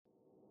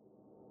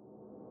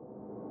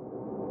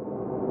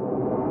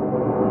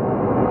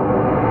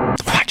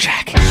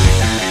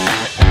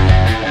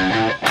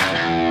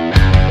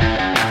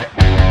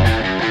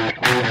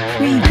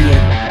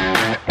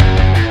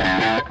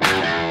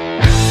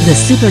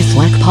Super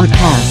Thwack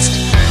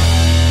Podcast.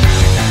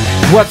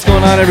 What's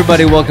going on,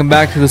 everybody? Welcome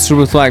back to the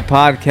Super Thwack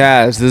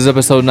Podcast. This is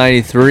episode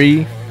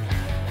 93.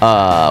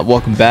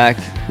 Welcome back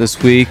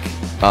this week.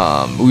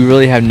 We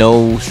really have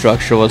no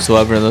structure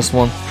whatsoever in this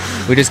one.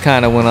 We just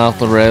kind of went off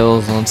the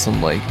rails on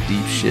some like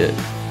deep shit,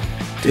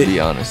 to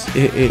be honest.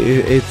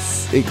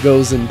 It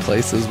goes in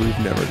places we've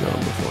never gone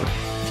before.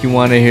 If you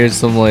want to hear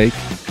some like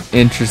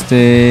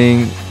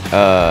interesting,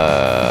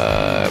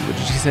 what did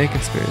you say?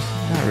 Conspiracy?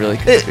 Not really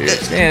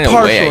conspiracy. In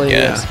a way, I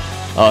guess.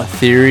 Yeah.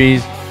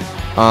 Theories.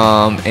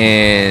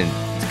 And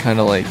it's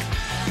kind of like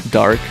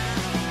dark,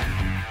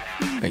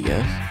 I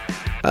guess.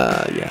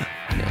 Yeah,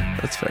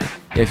 that's fair.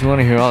 Yeah, if you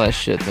want to hear all that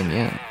shit, then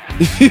yeah.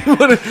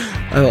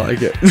 I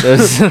like it.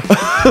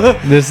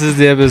 This is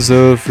the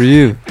episode for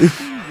you.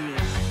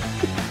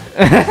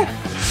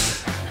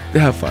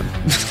 Have fun.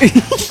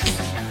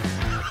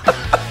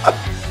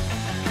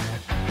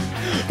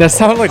 That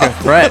sounds like a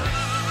threat.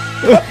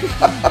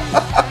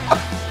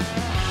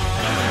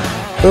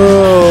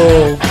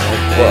 Oh,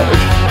 fuck.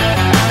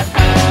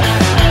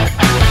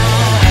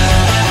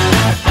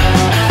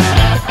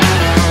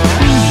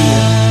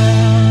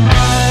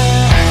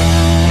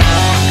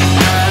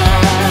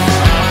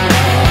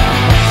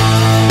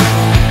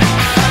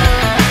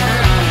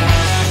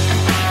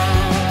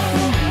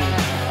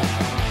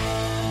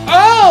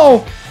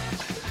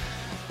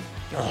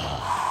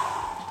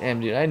 Damn,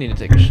 dude, I need to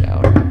take a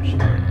shower. I haven't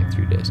showered in like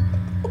 3 days.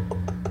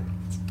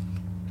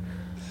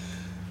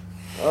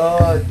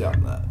 I've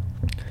done that.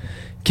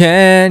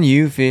 Can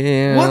you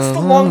feel? What's the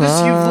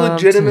longest you've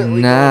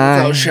legitimately gone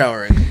without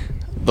showering?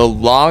 The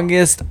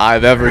longest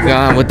I've ever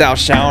gone without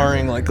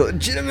showering, like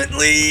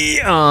legitimately,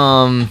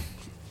 a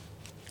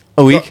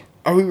week.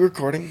 Are we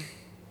recording?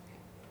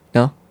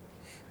 No.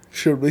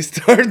 Should we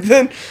start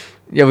then?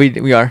 Yeah,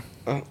 we are.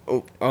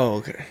 Oh,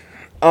 okay.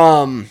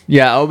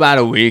 Yeah, about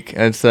a week,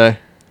 I'd say.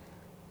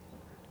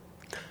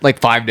 Like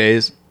 5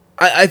 days.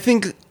 I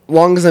think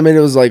longest I made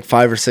it was like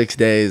 5 or 6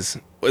 days.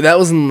 That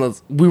was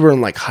we were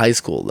in like high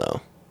school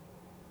though.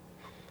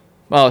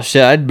 Oh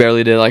shit, I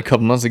barely did it like a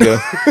couple months ago.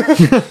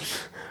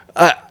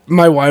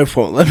 My wife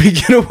won't let me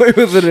get away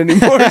with it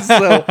anymore,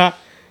 so.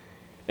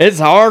 It's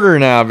harder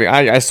now.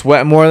 I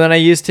sweat more than I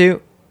used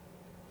to.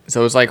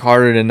 So it's like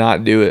harder to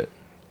not do it.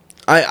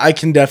 I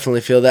can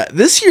definitely feel that.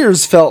 This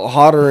year's felt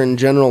hotter in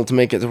general to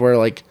make it to where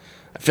like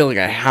I feel like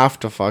I have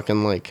to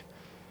fucking like.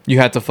 You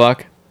had to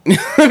fuck?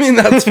 I mean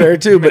that's fair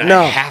too, but no.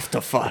 I have to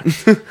fuck.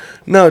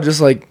 No, just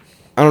like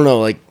I don't know,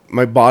 like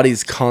my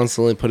body's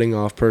constantly putting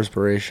off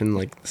perspiration.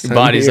 Like your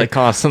body's like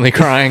constantly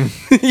crying.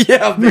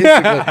 Yeah,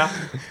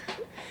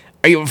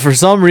 basically. For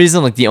some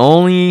reason, like the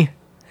only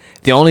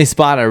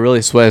spot I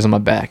really sweat is on my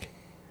back.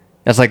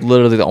 That's like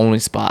literally the only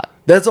spot.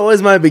 That's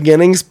always my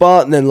beginning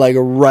spot, and then like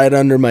right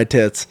under my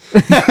tits.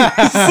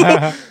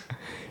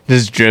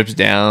 Just drips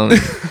down.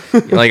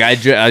 Like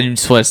I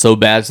sweat so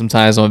bad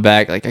sometimes on my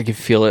back. Like I can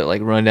feel it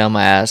like run down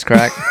my ass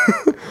crack.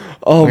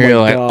 Oh my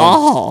God.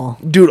 Oh,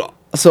 dude.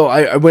 So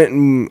I went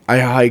and I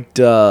hiked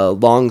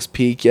Long's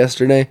Peak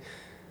yesterday.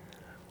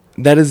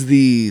 That is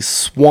the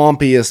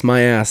swampiest my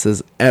ass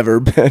has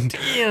ever been.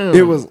 Damn.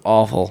 It was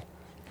awful.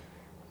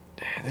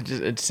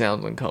 It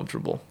sounds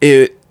uncomfortable.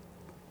 It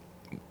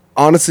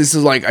honestly, so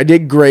like I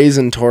did Grays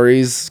and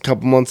Tories a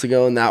couple months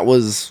ago, and that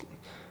was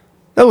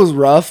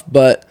rough,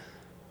 but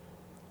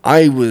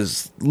I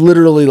was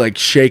literally like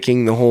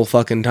shaking the whole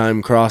fucking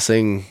time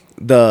crossing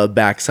the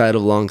backside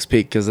of Long's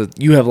Peak because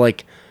you have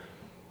like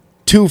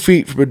 2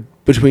 feet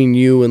between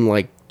you and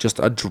like just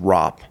a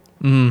drop.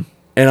 Mm.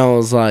 And I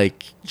was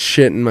like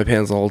shitting my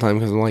pants the whole time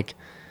because I'm like,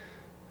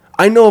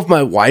 I know if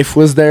my wife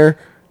was there,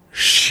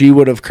 she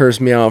would have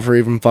cursed me out for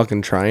even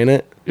fucking trying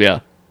it. Yeah.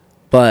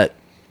 But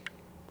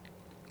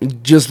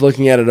just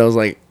looking at it, I was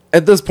like,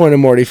 at this point,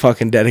 I'm already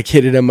fucking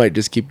dedicated. I might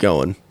just keep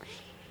going.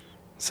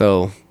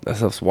 So that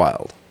stuff's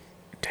wild.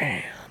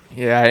 Damn.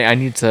 Yeah,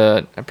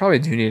 I probably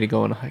do need to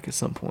go on a hike at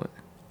some point.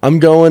 I'm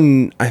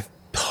going, I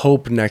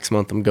hope next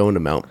month I'm going to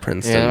Mount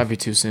Princeton. Yeah, that might be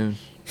too soon.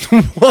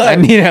 What? I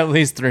need at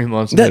least 3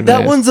 months.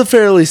 That one's a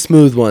fairly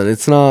smooth one.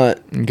 It's not.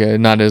 Okay,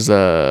 not as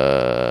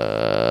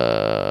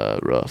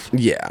rough.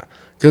 Yeah.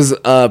 Because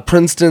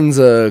Princeton's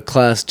a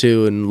class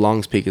 2 and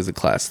Long's Peak is a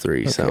class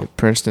 3. Okay. So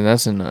Princeton,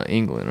 that's in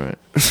England, right?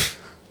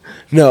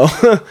 No.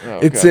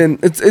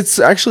 It's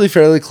actually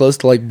fairly close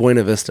to like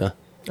Buena Vista.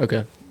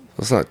 Okay.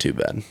 It's not too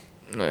bad.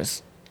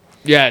 Nice.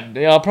 Yeah,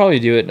 I'll probably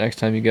do it next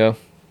time you go.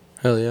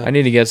 Hell yeah. I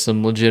need to get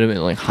some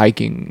legitimate like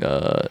hiking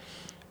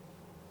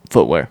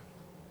footwear.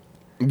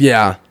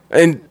 Yeah.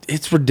 And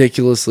it's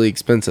ridiculously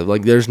expensive.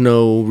 Like, there's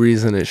no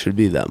reason it should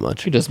be that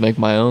much. I could just make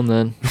my own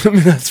then. I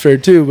mean, that's fair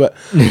too, but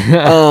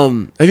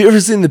have you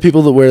ever seen the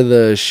people that wear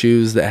the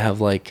shoes that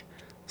have like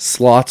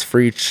slots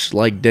for each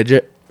like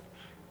digit?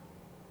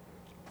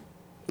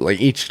 Like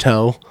each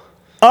toe?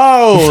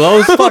 Oh,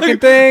 those fucking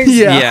things?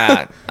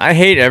 Yeah. I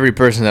hate every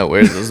person that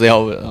wears those. They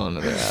all on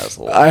their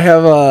asshole. I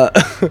have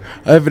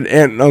an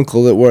aunt and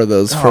uncle that wore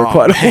those for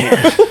quite a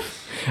while.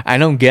 I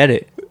don't get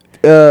it.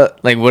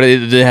 Like, what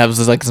did it have?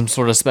 Like some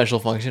sort of special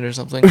function or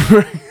something?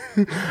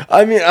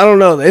 I mean, I don't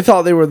know. They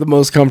thought they were the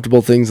most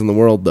comfortable things in the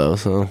world, though.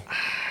 So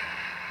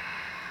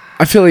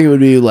I feel like it would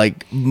be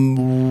like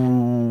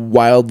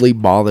wildly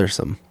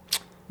bothersome.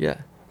 Yeah.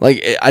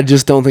 Like, I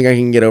just don't think I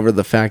can get over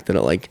the fact that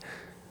it like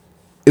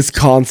is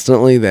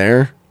constantly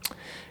there.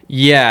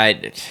 Yeah.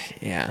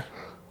 Yeah.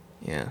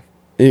 Yeah.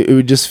 It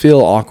would just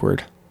feel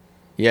awkward.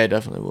 Yeah, I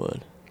definitely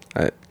would.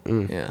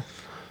 Yeah.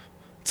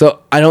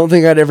 So I don't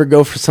think I'd ever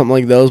go for something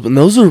like those, but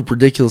those are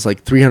ridiculous,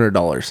 like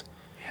 $300.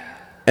 Yeah.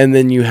 And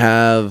then you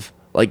have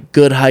like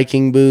good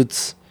hiking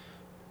boots.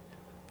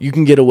 You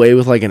can get away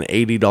with like an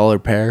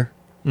 $80 pair.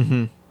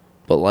 Mm-hmm.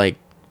 But like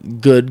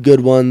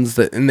good ones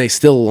and they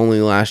still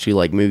only last you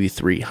like maybe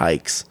 3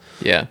 hikes.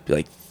 Yeah. Be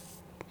like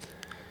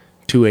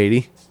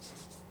 $280.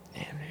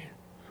 Damn,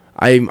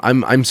 dude.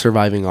 I'm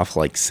surviving off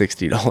like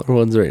 $60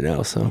 ones right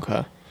now, so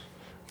Okay.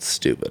 It's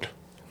stupid.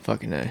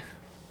 Fucking A.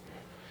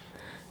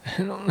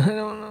 I don't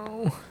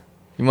know.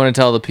 You want to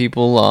tell the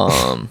people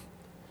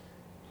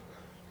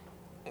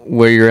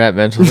where you're at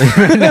mentally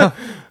right now?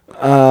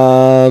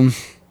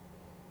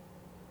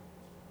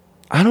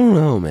 I don't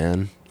know,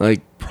 man.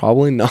 Like,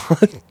 probably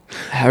not.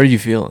 How are you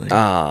feeling?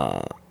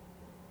 How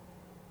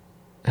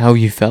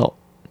you felt?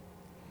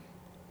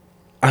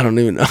 I don't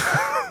even know.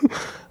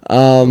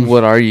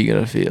 What are you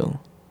gonna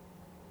feel?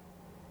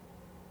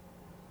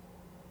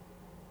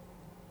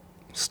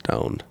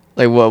 Stoned.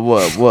 Like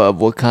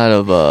what kind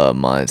of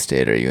mind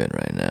state are you in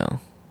right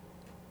now?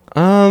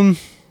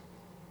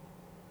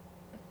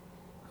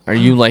 Are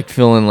you like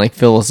feeling like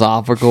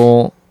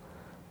philosophical,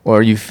 or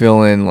are you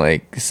feeling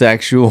like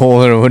sexual,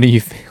 or what are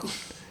you feeling?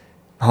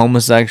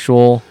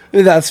 Homosexual?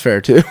 That's fair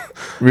too.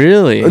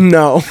 Really?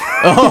 No.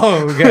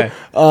 Oh, okay.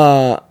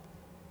 I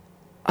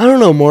don't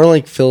know, more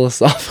like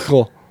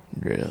philosophical.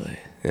 Really?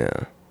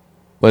 Yeah.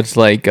 What's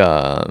like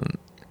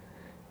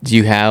do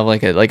you have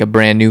like a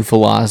brand new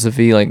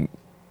philosophy? Like,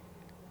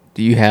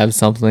 do you have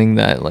something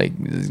that like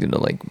is gonna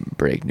like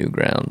break new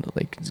ground?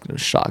 Like, it's gonna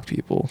shock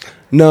people?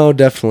 No,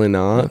 definitely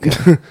not.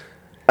 Okay.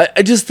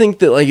 I just think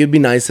that like it'd be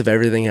nice if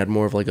everything had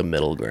more of like a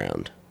middle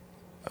ground.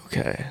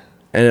 Okay.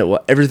 And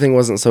everything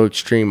wasn't so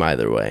extreme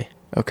either way.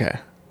 Okay.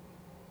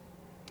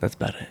 That's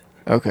about it.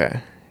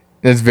 Okay.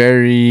 That's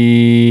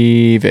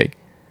very vague.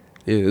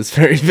 It is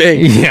very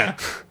vague. Yeah.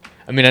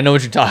 I mean, I know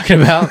what you're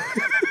talking about.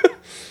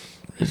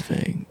 It's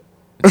vague.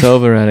 It's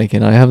over,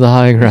 Anakin. I have the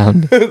high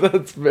ground.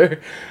 That's very...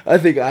 I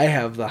think I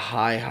have the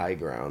high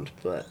ground,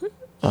 but...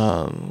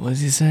 What does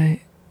he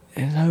say?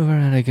 It's over,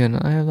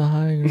 Anakin. I have the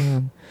high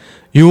ground.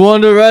 You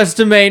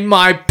underestimate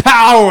my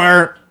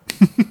power!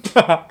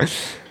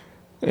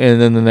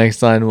 And then the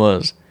next line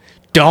was,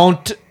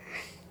 Don't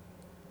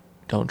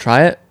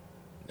try it.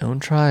 Don't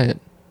try it.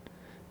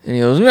 And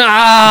he goes,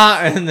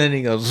 ah! And then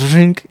he goes,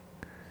 shrink.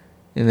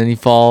 And then he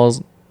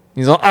falls.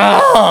 He's like,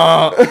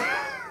 ah!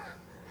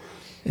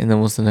 And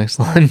then what's the next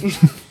line?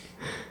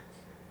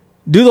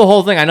 Do the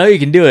whole thing. I know you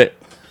can do it.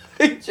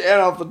 I can't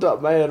off the top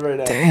of my head right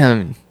now.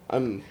 Damn.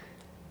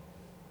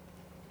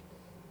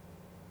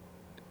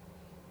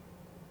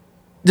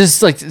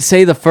 Just like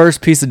say the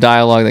first piece of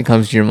dialogue that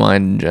comes to your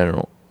mind in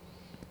general.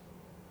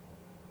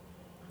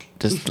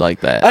 Just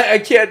like that. I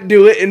can't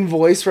do it in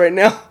voice right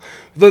now.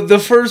 The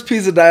first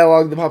piece of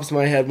dialogue that pops in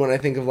my head when I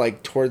think of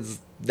like towards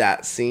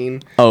that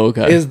scene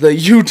is the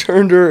 "You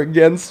turned her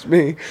against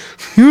me."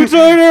 You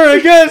turned her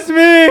against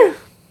me.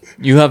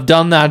 You have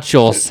done that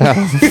yourself.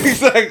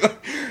 Exactly.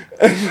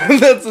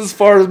 That's as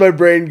far as my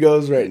brain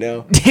goes right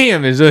now.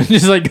 Damn, is it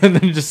just like and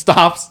then it just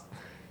stops?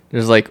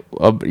 There's like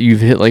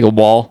you've hit like a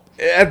wall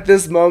at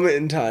this moment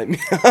in time.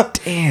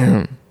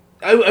 Damn.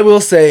 I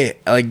will say,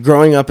 like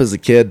growing up as a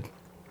kid,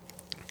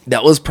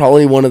 that was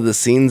probably one of the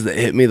scenes that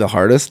hit me the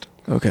hardest.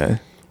 Okay.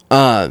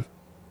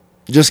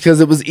 Just because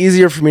it was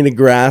easier for me to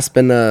grasp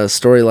in a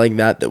story like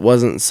that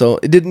wasn't so...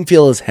 It didn't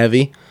feel as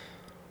heavy.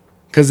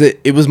 Because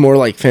it was more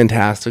like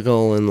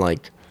fantastical and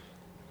like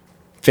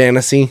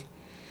fantasy.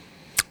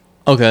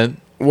 Okay.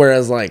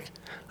 Whereas like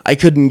I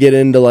couldn't get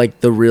into like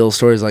the real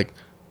stories. Like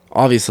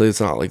obviously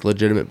it's not like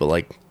legitimate, but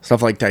like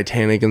stuff like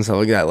Titanic and stuff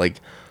like that. Like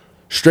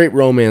straight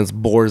romance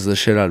bores the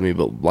shit out of me.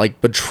 But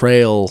like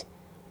betrayal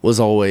was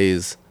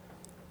always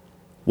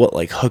what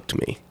like hooked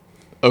me.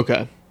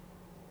 Okay.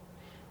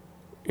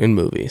 In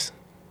movies.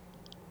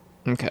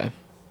 Okay.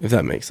 If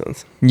that makes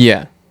sense.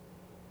 Yeah.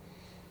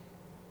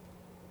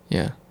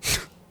 Yeah.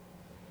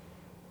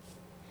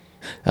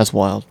 That's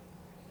wild.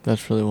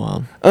 That's really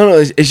wild. I don't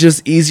know. It's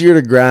just easier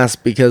to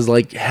grasp because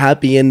like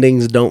happy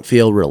endings don't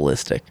feel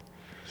realistic.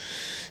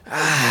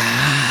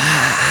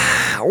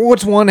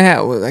 What's one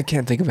I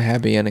can't think of a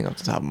happy ending off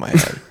the top of my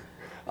head.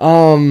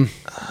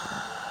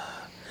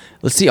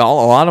 Let's see. A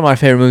lot of my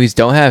favorite movies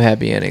don't have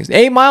happy endings.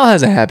 8 Mile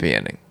has a happy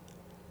ending.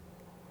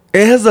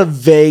 It has a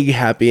vague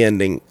happy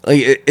ending.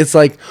 Like it's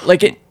like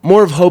it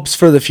more of hopes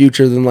for the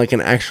future than like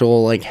an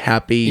actual like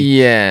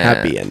happy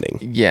ending.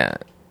 Yeah.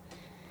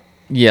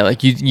 Yeah,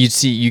 like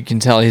you can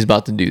tell he's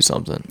about to do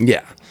something.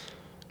 Yeah.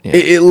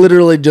 It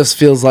literally just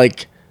feels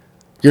like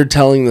you're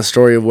telling the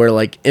story of where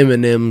like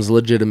Eminem's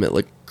legitimate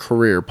like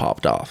career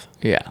popped off.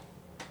 Yeah,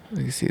 I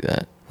can see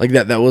that. Like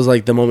that was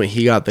like the moment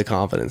he got the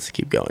confidence to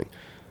keep going.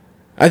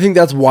 I think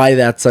that's why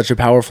that's such a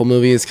powerful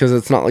movie, is because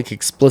it's not like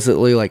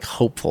explicitly like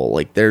hopeful.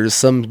 Like there's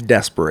some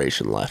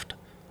desperation left.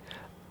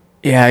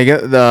 Yeah, I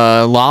get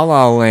the La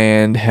La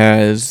Land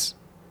has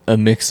a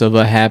mix of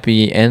a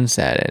happy and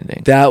sad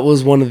ending. That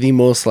was one of the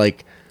most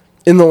like,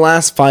 in the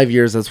last 5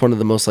 years, that's one of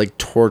the most like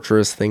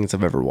torturous things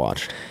I've ever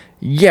watched.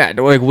 Yeah,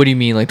 like what do you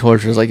mean like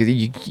torture? Like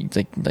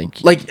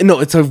Like no,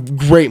 it's a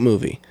great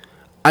movie.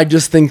 I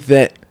just think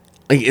that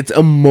like it's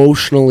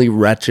emotionally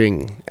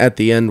retching at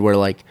the end, where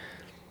like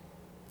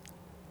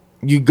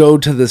you go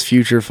to this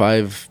future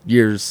 5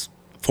 years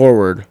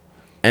forward,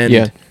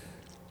 and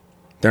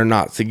they're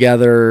not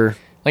together.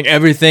 like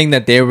everything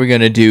that they were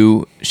gonna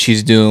do,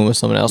 she's doing with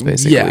someone else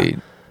basically. Yeah.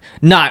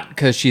 Not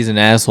because she's an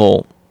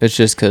asshole. It's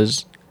just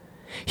because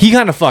he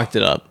kind of fucked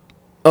it up.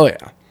 Oh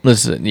yeah.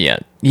 Listen, yeah,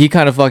 he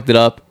kind of fucked it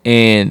up,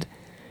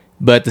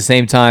 but at the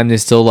same time, they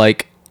still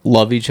like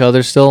love each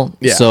other still.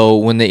 Yeah. So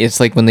when they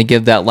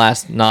give that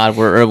last nod,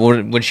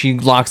 when she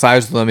locks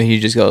eyes with him, and he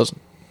just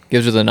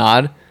gives her the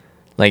nod,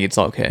 like it's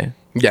okay.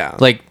 Yeah.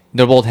 Like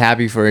they're both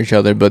happy for each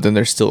other, but then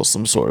there's still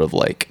some sort of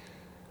like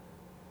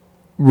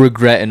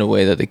regret in a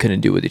way that they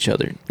couldn't do with each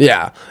other.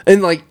 Yeah.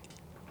 And like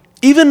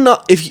even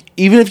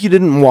if you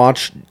didn't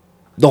watch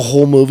the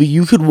whole movie,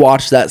 you could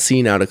watch that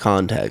scene out of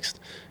context,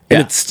 and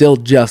Yeah. it's still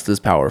just as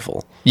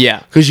powerful. Yeah.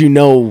 Because you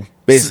know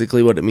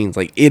basically what it means.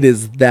 Like it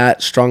is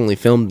that strongly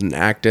filmed and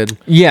acted.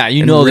 Yeah,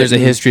 you and know there's a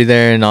written. history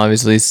there, and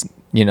obviously,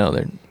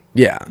 they're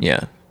Yeah.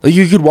 yeah. Like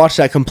you could watch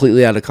that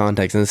completely out of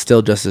context, and it's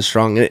still just as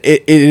strong. And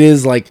it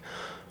is like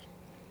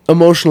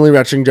emotionally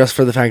retching, just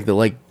for the fact that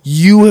like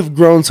you have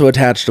grown so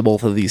attached to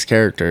both of these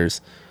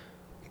characters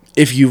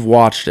if you've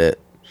watched it,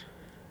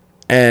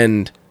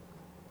 and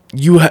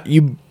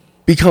you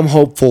become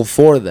hopeful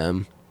for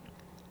them,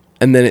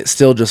 and then it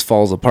still just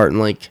falls apart. And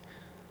like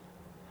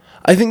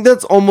I think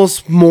that's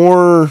almost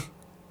more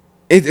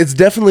it's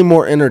definitely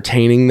more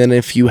entertaining than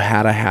if you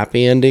had a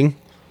happy ending,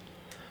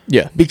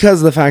 Yeah.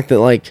 because of the fact that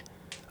like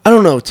I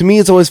don't know, to me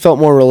it's always felt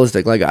more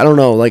realistic. Like I don't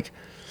know, like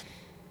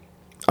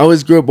I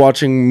always grew up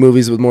watching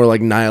movies with more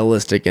like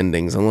nihilistic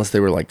endings, unless they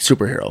were like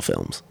superhero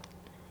films.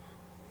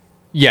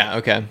 Yeah,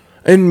 okay.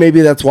 And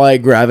maybe that's why I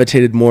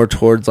gravitated more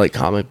towards like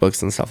comic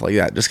books and stuff like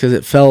that, just because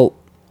it felt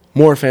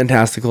more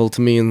fantastical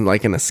to me and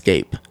like an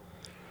escape.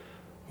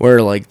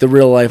 Where like the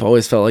real life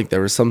always felt like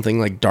there was something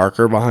like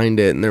darker behind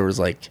it, and there was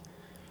like,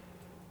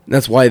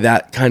 that's why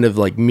that kind of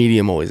like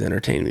medium always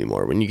entertained me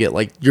more, when you get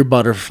like your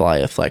butterfly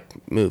effect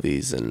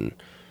movies and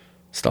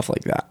stuff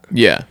like that.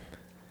 Yeah.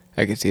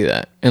 I can see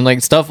that. And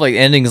like stuff like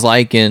endings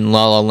like in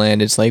La La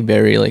Land, it's like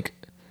very like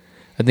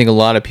I think a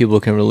lot of people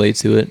can relate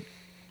to it.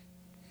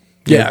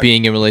 Yeah.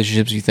 Being in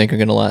relationships you think are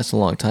gonna last a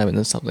long time, and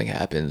then something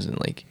happens, and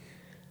like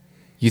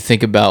you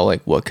think about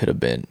like what could have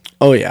been.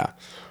 Oh yeah,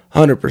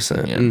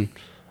 100%. Yeah. And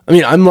I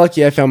mean, I'm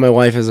lucky I found my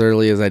wife as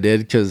early as I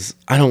did, because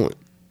I don't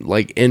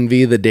like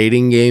envy the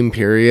dating game.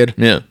 Period.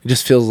 Yeah. It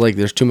just feels like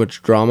there's too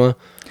much drama.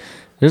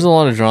 There's a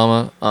lot of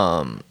drama.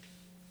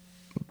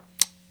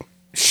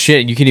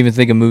 Shit, you can even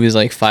think of movies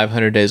like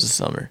 500 Days of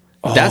Summer.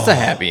 That's a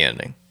happy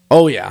ending.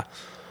 Oh yeah,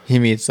 He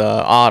meets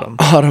Autumn.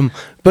 Autumn.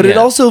 But it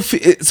Yeah. also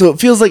so it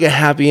feels like a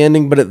happy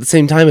ending, but at the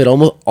same time, it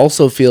almost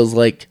also feels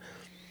like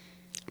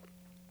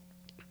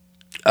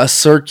a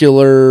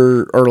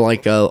circular, or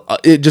like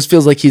it just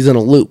feels like he's in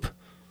a loop.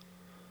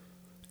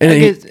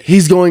 And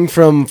he's going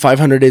from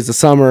 500 Days of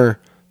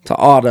Summer to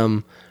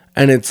Autumn,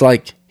 and it's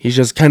like he's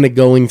just kind of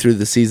going through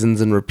the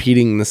seasons and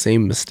repeating the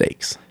same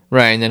mistakes.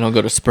 Right, and then he'll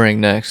go to Spring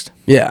next.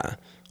 Yeah.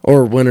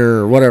 Or winter,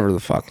 or whatever the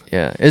fuck.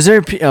 Yeah. Is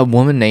there a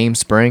woman named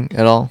Spring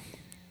at all?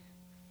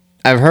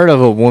 I've heard of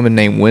a woman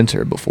named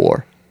Winter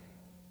before.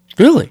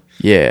 Really?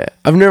 Yeah.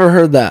 I've never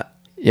heard that.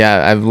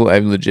 Yeah, I've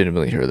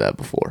legitimately heard that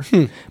before.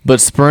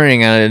 But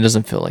Spring, it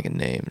doesn't feel like a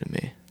name to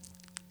me.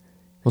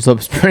 What's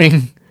up,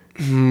 Spring?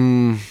 I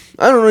don't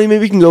know.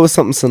 Maybe you can go with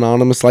something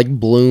synonymous like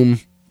bloom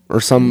or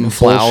some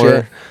Flower.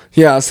 bullshit.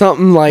 Yeah,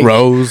 something like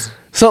Rose.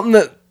 something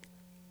that.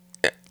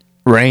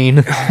 Rain.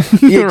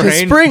 Yeah,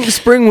 'cause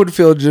spring would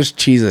feel just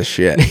cheese as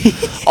shit.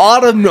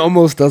 Autumn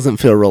almost doesn't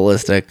feel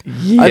realistic.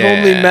 I've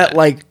only Yeah. met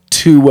like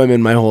 2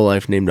 women my whole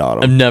life named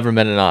Autumn. I've never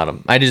met an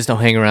Autumn. I just don't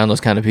hang around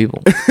those kind of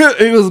people.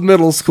 It was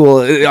middle school.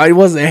 I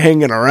wasn't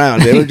hanging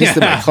around. They were just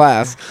in my Yeah.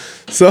 class.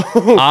 So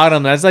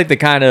Autumn, that's like the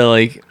kind of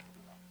like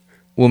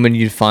woman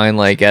you'd find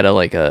like at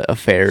a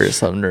fair or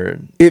something. Or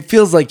it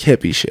feels like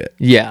hippie shit.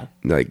 yeah.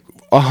 Like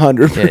Yeah, you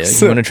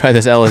 100%. want to try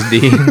this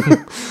LSD?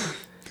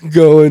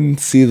 Go and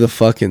see the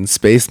fucking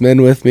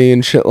spacemen with me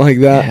and shit like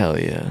that. Hell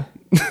yeah.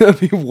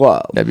 That'd be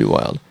wild. That'd be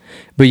wild.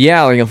 But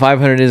yeah, like in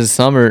 500 Days of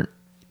Summer,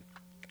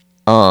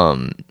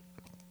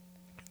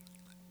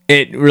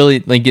 it really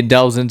like it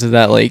delves into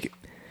that like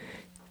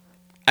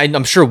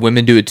I'm sure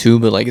women do it too,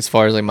 but like as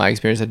far as like my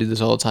experience, I do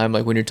this all the time.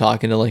 Like when you're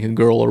talking to like a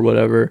girl or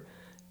whatever,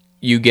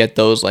 you get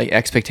those like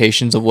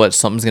expectations of what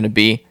something's gonna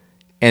be,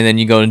 and then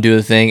you go and do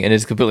the thing, and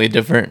it's completely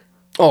different.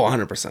 Oh,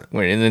 100%.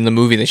 When in the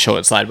movie they show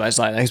it side by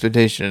side,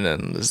 expectation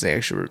and this is the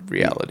actual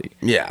reality.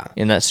 Yeah.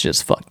 And that's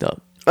just fucked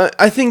up.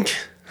 I think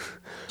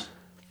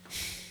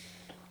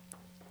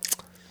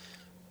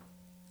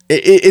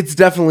it's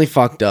definitely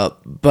fucked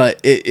up, but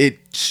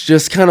it's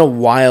just kind of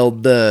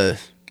wild, the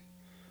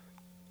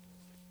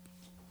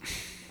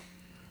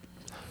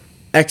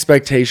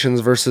expectations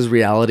versus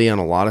reality on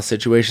a lot of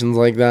situations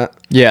like that.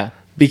 Yeah.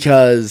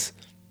 Because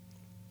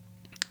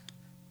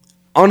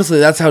honestly,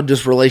 that's how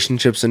just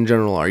relationships in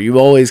general are. You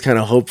always kind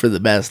of hope for the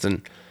best,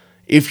 and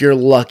if you're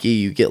lucky,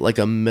 you get like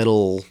a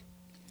middle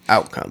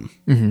outcome.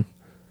 Mm-hmm.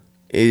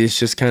 It's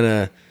just kind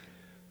of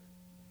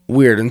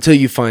weird until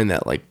you find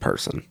that like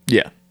person.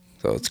 Yeah.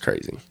 So it's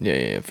crazy.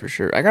 Yeah, for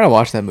sure. I gotta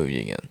watch that movie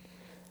again.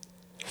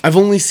 I've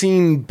only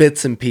seen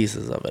bits and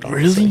pieces of it.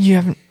 Honestly. Really? You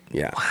haven't?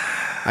 Yeah.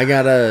 I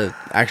gotta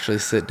actually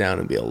sit down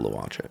and be able to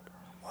watch it.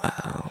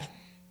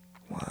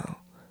 Wow.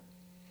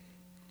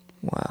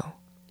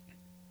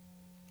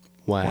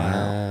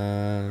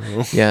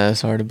 Yeah,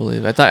 that's hard to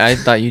believe. I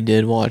thought you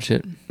did watch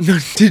it.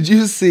 Did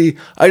you see?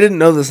 I didn't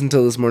know this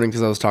until this morning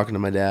because I was talking to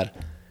my dad,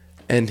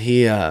 and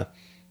he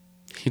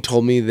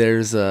told me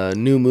there's a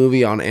new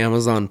movie on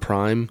Amazon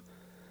Prime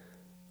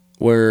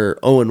where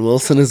Owen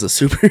Wilson is a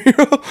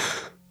superhero.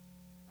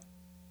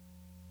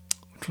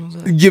 Which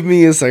one's that? Give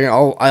me a second.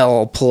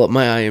 I'll pull up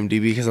my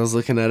IMDb because I was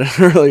looking at it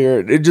earlier.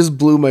 It just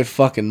blew my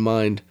fucking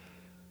mind.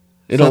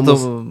 Is that the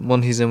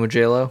one he's in with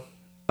J-Lo?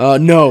 No.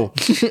 No,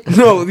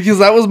 because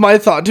that was my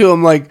thought too.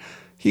 I'm like,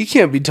 he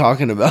can't be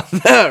talking about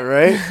that,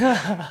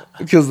 right?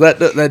 Because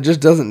that just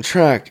doesn't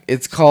track.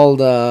 It's called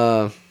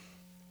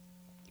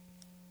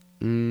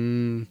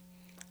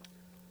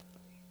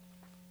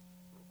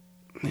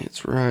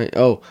it's right.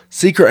 Oh,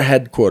 Secret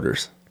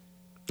Headquarters.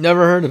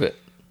 Never heard of it.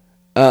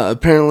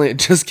 Apparently it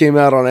just came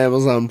out on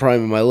Amazon Prime,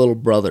 and my little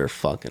brother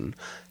fucking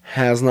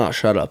has not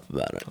shut up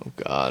about it. Oh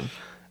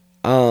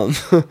God.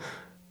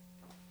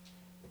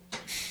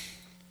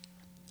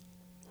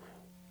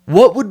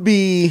 What would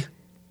be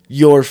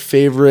your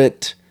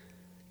favorite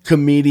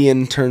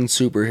comedian turned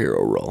superhero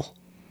role?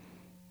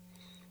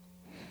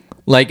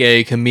 Like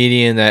a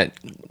comedian that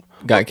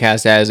got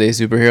cast as a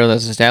superhero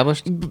that's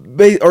established?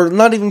 Or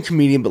not even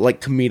comedian, but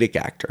like comedic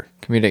actor.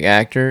 Comedic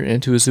actor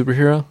into a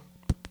superhero?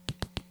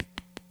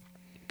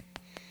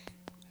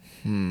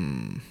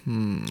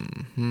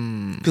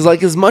 Because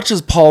like as much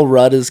as Paul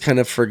Rudd is kind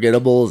of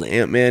forgettable as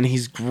Ant-Man,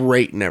 he's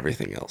great in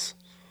everything else.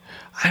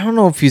 I don't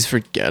know if he's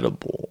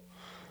forgettable.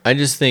 I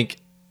just think,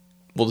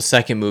 well, the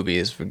second movie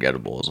is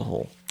forgettable as a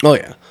whole. Oh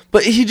yeah,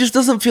 but he just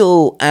doesn't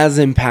feel as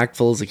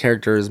impactful as a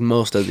character as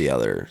most of the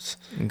others.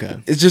 Okay.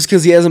 It's just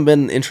because he hasn't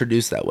been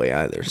introduced that way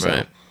either. So.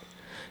 Right.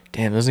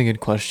 Damn, that's a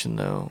good question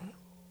though.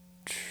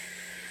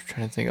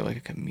 Trying to think of like a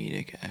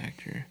comedic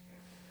actor.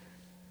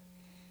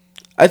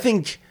 I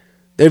think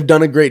they've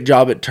done a great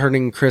job at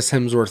turning Chris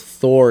Hemsworth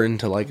Thor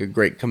into like a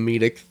great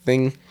comedic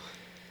thing.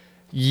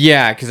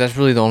 Yeah, because that's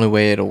really the only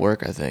way it'll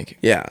work, I think.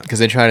 Yeah. Because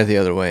they tried it the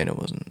other way and it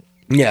wasn't.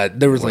 Yeah,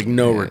 there was like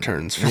no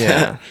returns for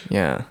that.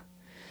 Yeah.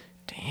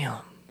 Damn.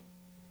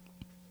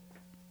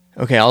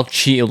 Okay, I'll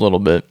cheat a little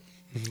bit.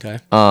 Okay.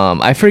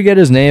 I forget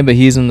his name, but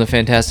he's in the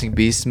Fantastic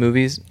Beasts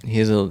movies.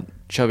 He's a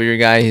chubbier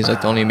guy. He's like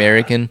the only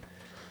American.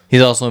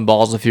 He's also in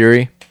Balls of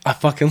Fury. I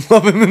fucking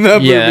love him in that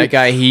movie. Yeah, that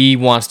guy, he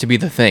wants to be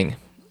the Thing.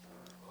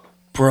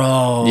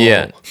 Bro.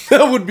 Yeah.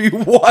 That would be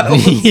wild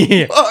as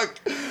Yeah. fuck.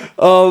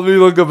 Oh, let me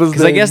look up his name.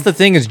 Because I guess the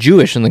Thing is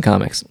Jewish in the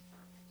comics.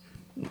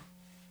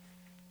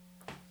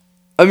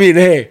 I mean,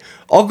 hey,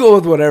 I'll go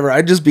with whatever.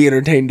 I'd just be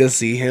entertained to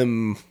see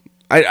him.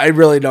 I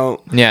really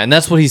don't. Yeah, and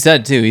that's what he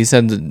said, too. He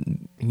said that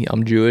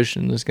I'm Jewish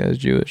and this guy's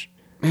Jewish.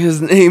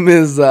 His name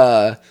is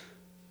Dan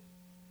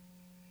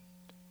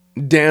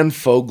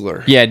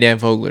Fogler. Yeah, Dan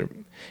Fogler.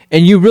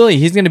 And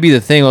he's going to be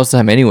the Thing most of the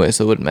time anyway,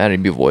 so it wouldn't matter.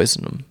 He'd be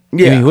voicing him.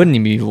 Yeah. I mean, he wouldn't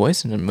even be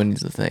voicing him when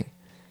he's the Thing.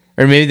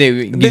 Or maybe they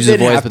use his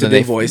voice, but then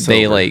they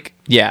like,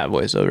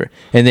 voiceover.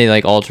 And they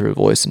like alter a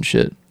voice and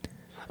shit.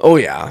 Oh,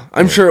 yeah.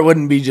 I'm sure it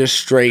wouldn't be just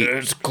straight.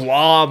 It's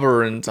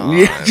clobbering time.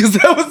 Yeah, because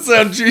that would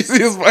sound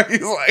cheesy as fuck.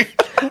 He's like,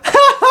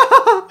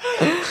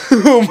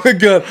 oh my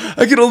God.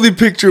 I can only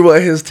picture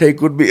what his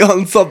take would be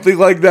on something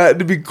like that.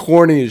 It'd be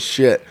corny as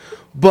shit.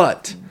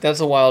 But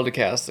That's a wild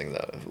casting,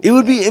 though. it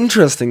would be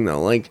interesting,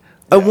 though. Like,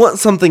 I want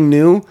something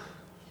new,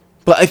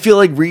 but I feel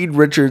like Reed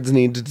Richards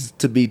needs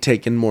to be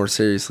taken more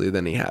seriously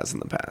than he has in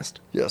the past.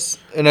 Yes.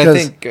 And I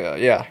think,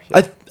 I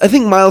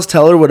think Miles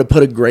Teller would have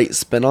put a great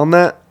spin on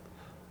that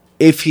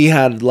if he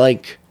had,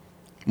 like,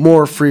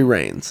 more free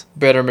reins.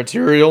 better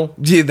material.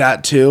 Yeah,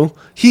 that too.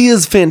 He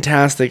is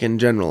fantastic in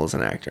general as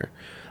an actor.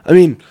 I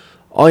mean,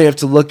 all you have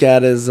to look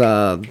at is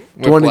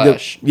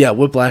Whiplash.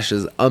 Whiplash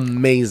is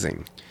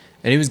amazing.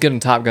 And he was good in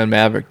Top Gun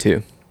Maverick,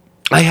 too.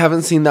 I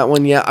haven't seen that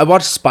one yet. I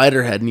watched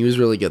Spiderhead, and he was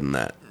really good in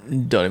that.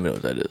 Don't even know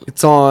what that is.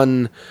 It's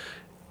on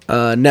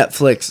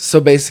Netflix. So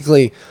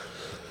basically,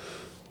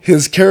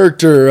 his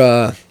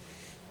character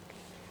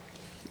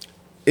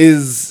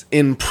is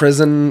in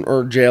prison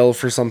or jail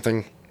for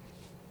something,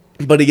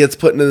 but he gets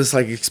put into this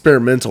like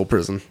experimental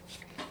prison,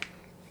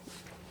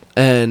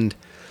 and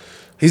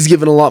He's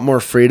given a lot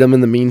more freedom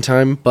in the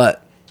meantime,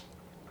 but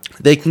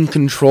they can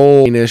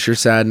control your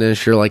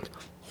sadness, your like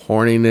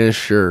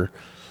horniness, your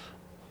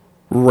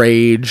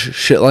rage,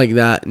 shit like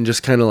that, and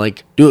just kind of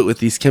like do it with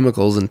these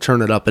chemicals and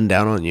turn it up and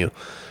down on you.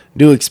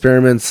 Do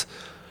experiments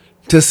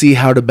to see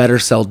how to better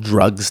sell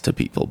drugs to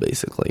people,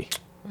 basically.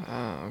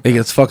 It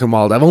gets fucking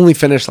wild. I've only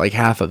finished like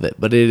half of it,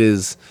 but it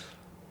is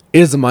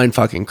a mind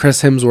fucking.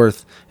 Chris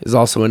Hemsworth is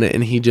also in it,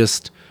 and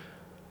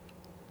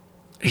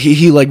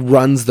he like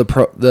runs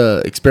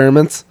the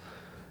experiments,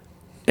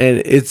 and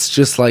it's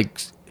just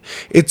like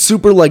it's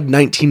super like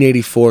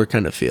 1984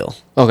 kind of feel.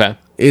 Okay.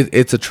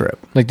 It's a trip,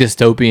 Like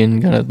dystopian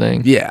kind of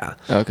thing. yeah.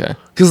 Okay.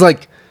 Because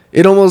like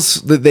it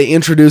almost they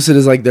introduce it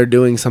as like they're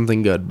doing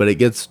something good, but it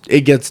gets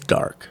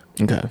dark.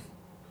 Okay.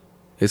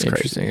 It's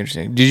crazy.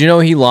 Interesting. Did you know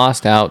he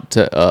lost out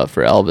to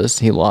for Elvis?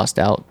 He lost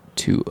out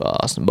to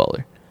Austin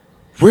Butler.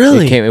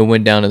 Really? It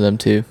went down to them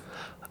too.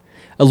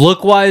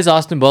 Look wise,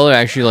 Austin Butler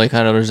actually like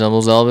kind of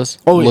resembles Elvis.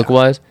 Oh, yeah. Look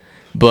wise,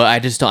 but I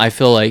just don't. I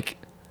feel like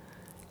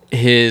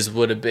his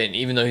would have been,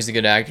 even though he's a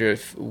good actor,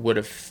 would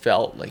have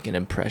felt like an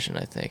impression.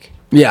 I think.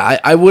 Yeah,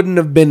 I wouldn't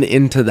have been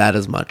into that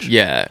as much.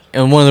 Yeah,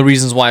 and one of the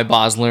reasons why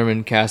Baz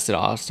Luhrmann casted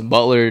Austin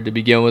Butler to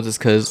begin with is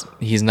because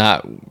he's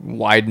not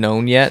wide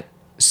known yet,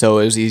 so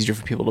it was easier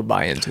for people to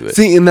buy into it.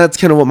 See, and that's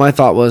kind of what my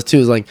thought was too.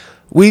 Is like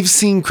we've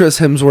seen Chris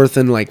Hemsworth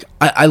in like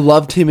I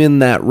loved him in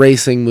that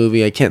racing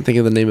movie. I can't think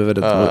of the name of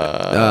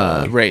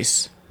it.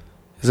 Race.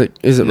 Is it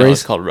No, Race?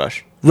 it's called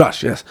Rush.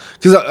 Rush, yes.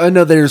 Because I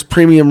know there's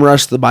Premium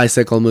Rush, the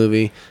bicycle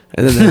movie,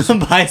 and then there's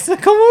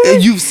Bicycle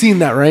movie? you've seen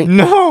that, right?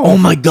 No. Oh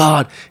my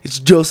God, it's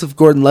Joseph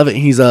Gordon-Levitt.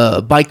 He's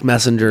a bike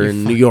messenger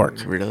in New York.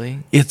 Really?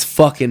 It's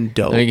fucking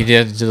dope. I think he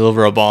had to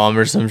deliver a bomb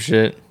or some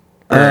shit.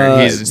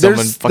 Or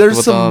someone fucked there's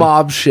with some him.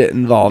 mob shit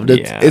involved.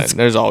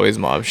 There's always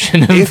mob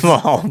shit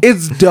involved.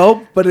 It's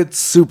dope, but it's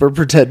super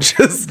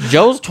pretentious.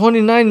 Joe's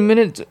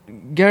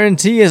 29-minute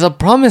guarantee is a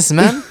promise,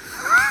 man.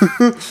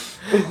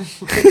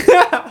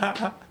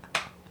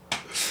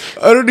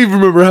 I don't even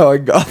remember how I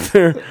got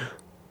there.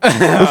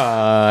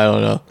 I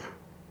don't know.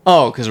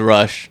 Oh, because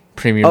Rush.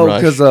 Premium Oh,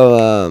 Rush. because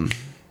of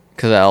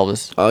Because of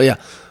Elvis. oh yeah.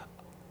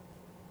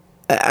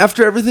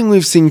 After everything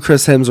we've seen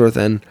Chris Hemsworth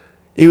in,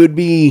 it would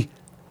be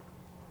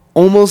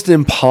almost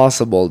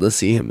impossible to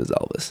see him as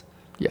Elvis.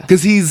 Yeah.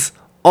 Because he's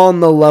on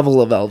the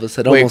level of Elvis.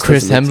 It Wait, almost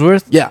Chris doesn't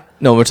make- Hemsworth? Yeah.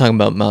 No, we're talking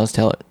about Miles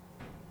Teller.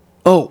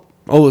 Oh,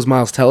 it was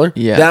Miles Teller?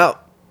 Yeah.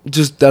 That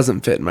just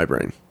doesn't fit in my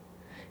brain.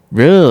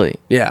 Really?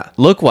 Yeah.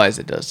 Look wise,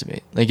 it does to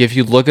me. Like if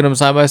you look at them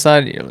side by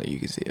side, you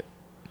can see it.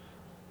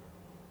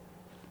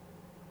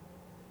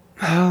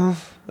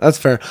 That's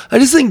fair. I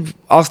just think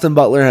Austin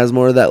Butler has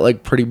more of that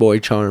like pretty boy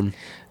charm.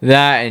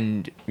 That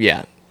and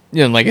yeah,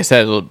 like I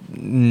said,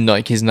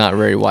 like he's not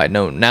very wide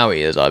known. Now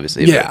he is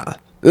obviously. Yeah.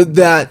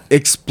 That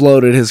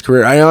exploded his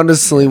career. I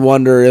honestly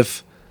wonder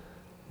if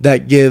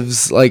that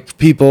gives like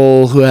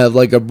people who have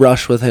like a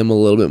brush with him a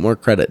little bit more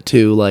credit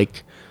too,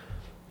 like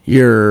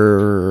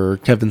your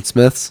Kevin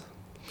Smiths.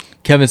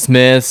 Kevin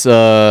Smith's,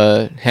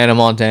 Hannah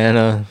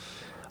Montana,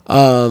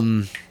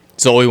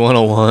 Zoe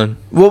 101.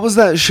 What was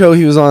that show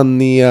he was on?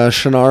 The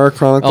Shannara Oh,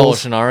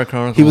 Chronicles. Shannara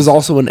Chronicles. He was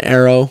also in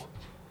Arrow.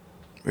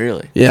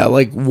 Really? Yeah,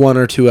 like 1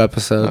 or 2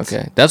 episodes.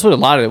 Okay, that's what a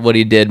lot of what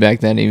he did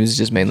back then. He was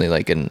just mainly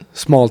like in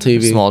Small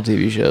TV. small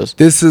TV shows.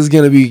 This is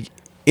gonna be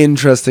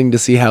interesting to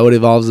see how it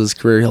evolves his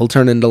career. He'll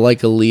turn into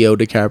like a Leo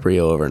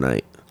DiCaprio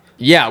overnight.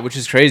 Yeah, which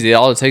is crazy.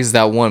 All it takes is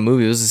that one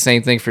movie. It was the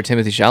same thing for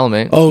Timothy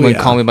Chalamet. Oh, when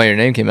yeah. Call Me by Your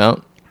Name came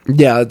out.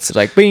 Yeah, it's It's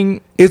like bing.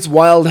 it's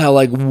wild how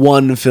like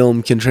one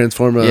film can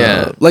transform a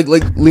Yeah. like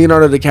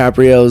Leonardo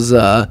DiCaprio's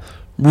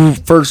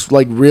first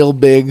like real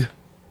big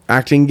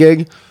acting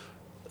gig.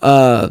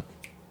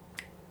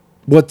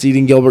 What's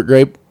Eating Gilbert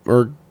Grape?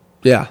 Or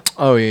yeah.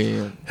 Oh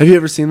yeah. Have you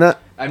ever seen that?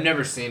 I've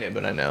never seen it,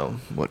 but I know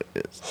what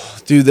it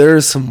is. Dude, there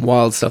is some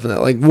wild stuff in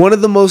that. Like one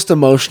of the most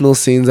emotional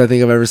scenes I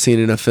think I've ever seen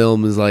in a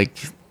film is like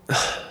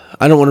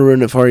I don't want to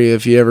ruin it for you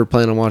if you ever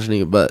plan on watching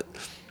it, but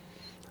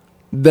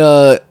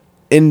the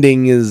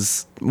ending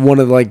is one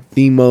of like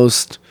the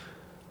most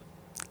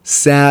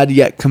sad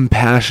yet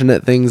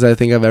compassionate things I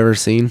think I've ever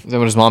seen. Is that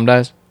when his mom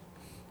dies?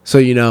 So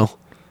you know,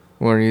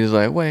 Where he's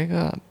like, wake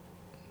up.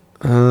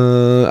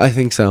 I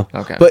think so.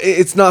 Okay. But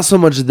it's not so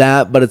much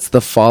that, but it's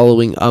the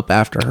following up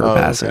after her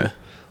passing. Okay.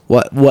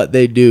 What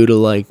they do to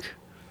like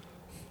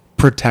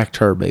protect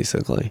her,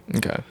 basically.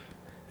 Okay.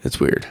 It's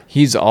weird.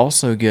 He's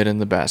also good in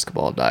the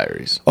Basketball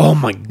Diaries. Oh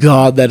my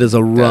God, that is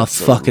a rough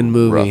That's a fucking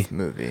movie. Rough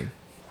movie.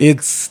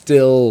 It's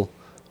still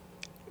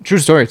True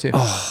story too.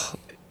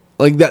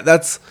 like that.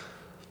 That's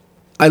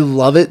I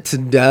love it to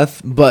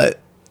death, but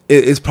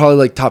it's probably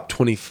like top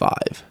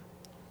 25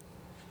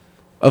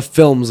 of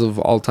films of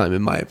all time,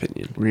 in my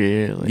opinion.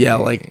 Really? Yeah,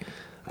 like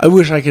I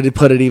wish I could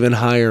put it even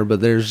higher,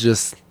 but there's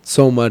just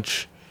so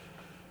much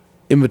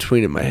in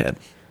between in my head.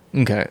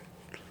 Okay.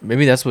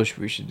 Maybe that's what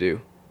we should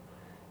do.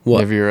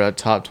 What? Have your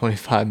top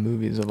 25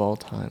 movies of all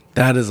time.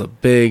 That is a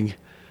big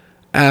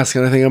ask,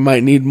 and I think I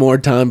might need more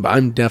time, but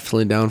I'm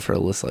definitely down for a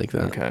list like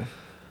that. Okay.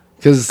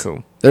 Because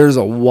Cool. there's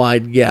a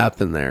wide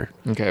gap in there.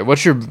 Okay.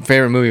 What's your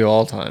favorite movie of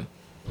all time?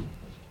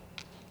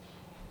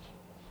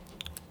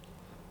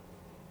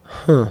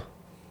 Huh.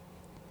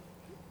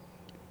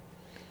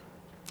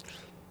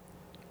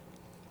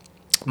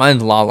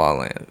 Mine's La La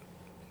Land.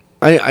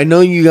 I know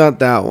you got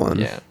that one.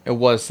 Yeah, it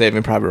was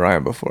Saving Private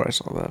Ryan before I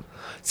saw that.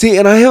 See,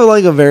 and I have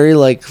like a very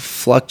like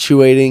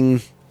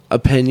fluctuating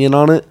opinion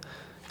on it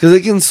because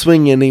it can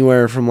swing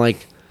anywhere from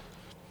like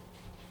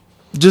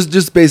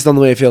just based on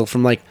the way I feel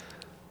from like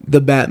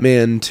the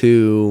Batman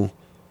to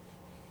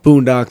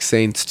Boondock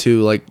Saints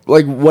to like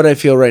what I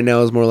feel right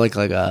now is more like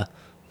a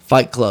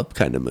Fight Club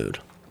kind of mood.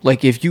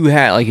 Like if you were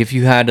on a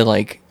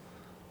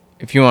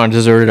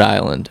deserted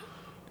island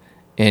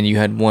and you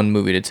had one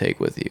movie to take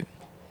with you,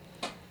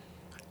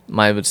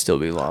 mine would still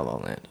be La La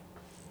Land.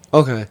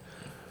 Okay.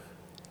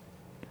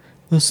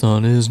 The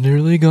sun is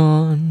nearly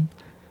gone.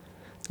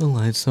 The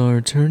lights are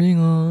turning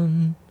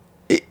on.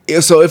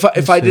 So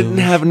if I didn't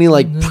have any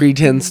like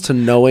pretense to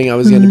knowing I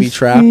was going to be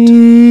trapped,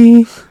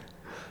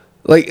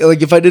 like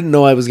if I didn't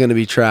know I was going to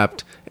be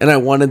trapped and I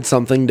wanted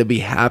something to be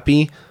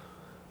happy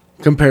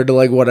compared to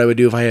like what I would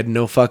do if I had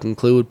no fucking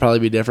clue, would probably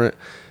be different.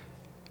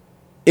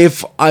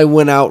 If I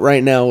went out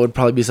right now, it would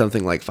probably be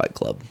something like Fight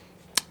Club.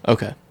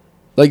 Okay.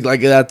 Like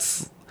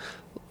that's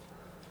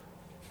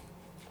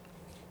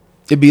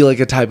it'd be like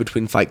a tie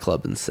between Fight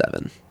Club and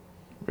Seven.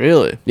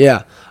 Really?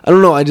 Yeah. I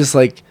don't know. I just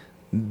like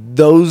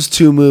those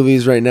two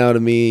movies right now to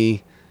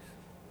me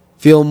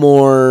feel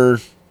more,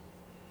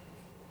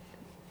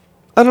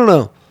 I don't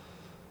know,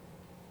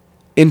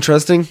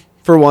 interesting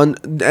for one.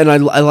 And I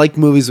like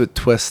movies with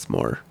twists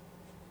more.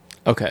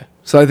 Okay.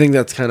 So I think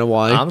that's kind of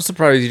why. I'm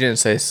surprised you didn't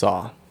say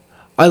Saw.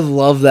 I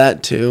love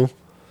that too.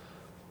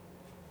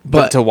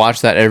 But to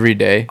watch that every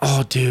day.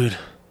 Oh, dude.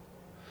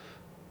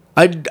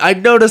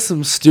 I'd notice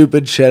some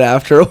stupid shit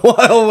after a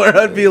while where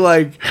I'd be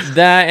like...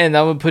 That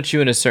would put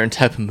you in a certain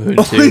type of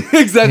mood, too.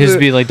 Exactly. Just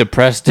be, like,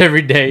 depressed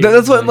every day.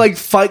 That's what, like,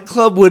 Fight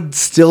Club would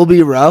still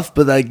be rough,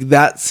 but, like,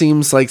 that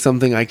seems like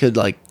something I could,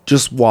 like,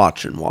 just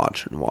watch and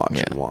watch and watch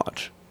and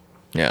watch.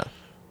 Yeah.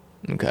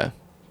 Okay.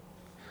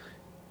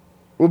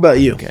 What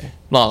about you? Okay.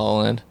 La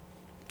La Land.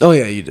 Oh,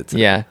 yeah, you did say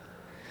Yeah.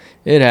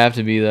 It'd have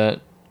to be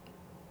that.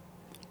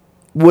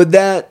 Would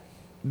that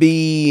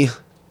be...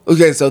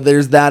 Okay, so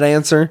there's that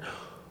answer.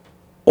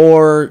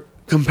 Or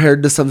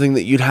compared to something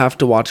that you'd have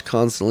to watch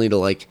constantly to,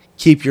 like,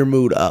 keep your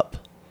mood up.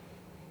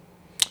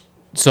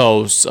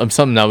 So,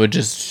 something that would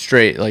just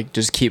straight, like,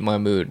 just keep my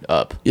mood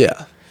up.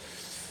 Yeah.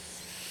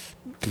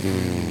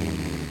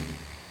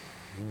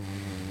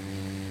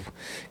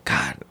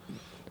 God.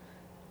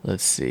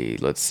 Let's see.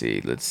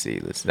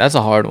 That's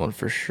a hard one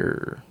for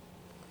sure.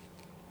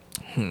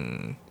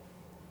 I'm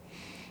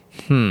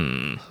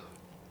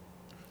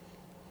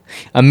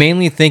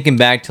mainly thinking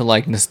back to,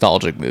 like,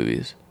 nostalgic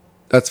movies.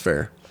 That's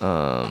fair.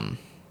 I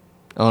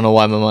don't know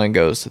why my mind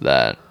goes to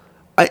that.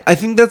 I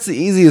think that's the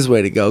easiest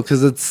way to go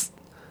because it's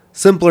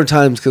simpler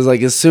times. Because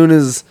like as soon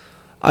as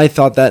I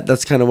thought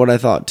that's kind of what I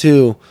thought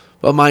too.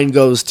 But mine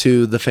goes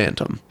to The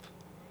Phantom.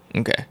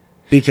 Okay.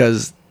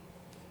 Because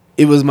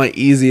it was my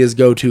easiest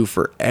go-to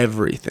for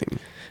everything.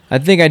 I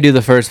think I do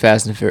the first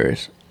Fast and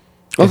Furious.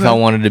 Okay. If I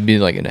wanted to be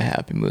like in a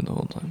happy mood the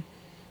whole time.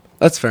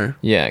 That's fair.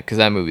 Yeah, because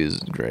that movie is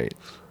great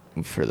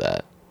for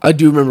that. I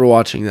do remember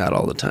watching that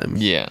all the time.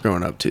 Yeah.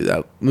 Growing up too.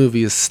 That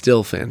movie is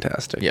still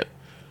fantastic. Yep.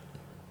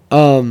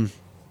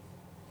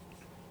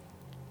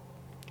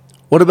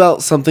 What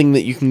about something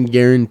that you can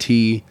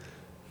guarantee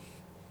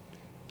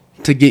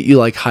to get you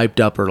like hyped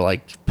up or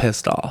like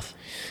pissed off?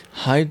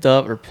 Hyped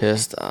up or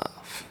pissed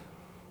off?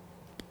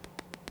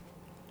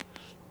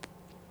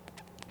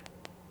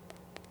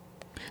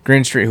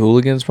 Green Street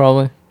Hooligans,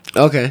 probably.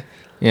 Okay.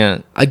 Yeah.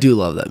 I do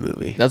love that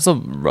movie. That's a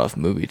rough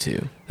movie,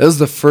 too. That was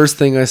the first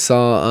thing I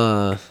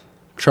saw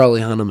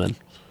Charlie Hunnam.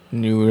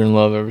 You were in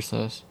love ever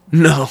since?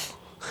 No.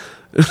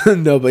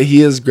 No, but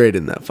he is great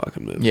in that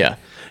fucking movie. Yeah.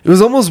 It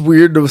was almost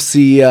weird to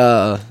see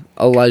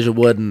Elijah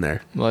Wood in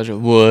there. Elijah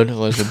Wood,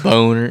 Elijah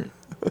Boner,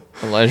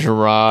 Elijah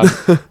Rod,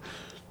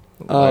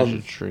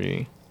 Elijah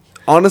Tree.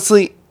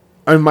 Honestly,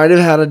 I might have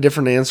had a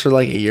different answer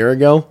like a year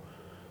ago,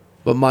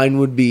 but mine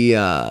would be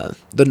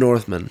The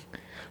Northman.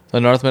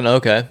 The Northman,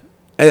 okay.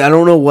 I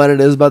don't know what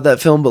it is about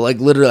that film, but like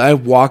literally I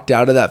walked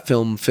out of that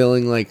film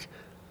feeling like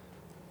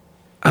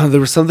there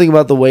was something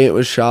about the way it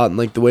was shot and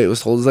like the way it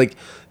was told. It's like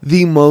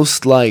the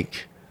most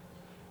like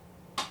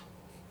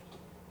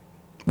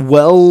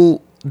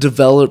well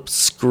developed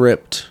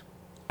script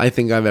I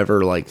think I've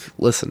ever like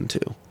listened to.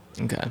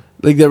 Okay.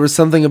 Like there was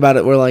something about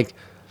it where like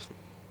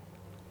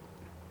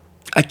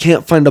I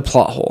can't find a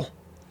plot hole.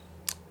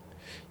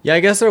 Yeah, I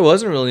guess there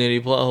wasn't really any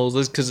plot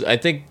holes because I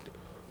think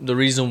the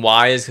reason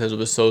why is because it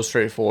was so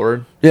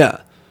straightforward.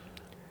 Yeah.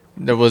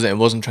 It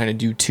wasn't trying to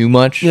do too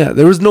much. Yeah,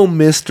 there was no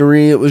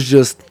mystery. It was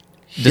just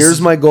here's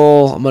my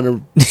goal. I'm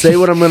going to say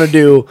what I'm going to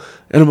do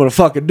and I'm going to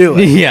fucking do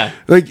it. Yeah.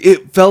 Like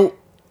it felt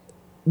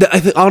I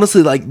think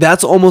honestly like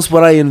that's almost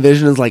what I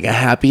envision as like a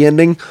happy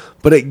ending,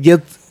 but it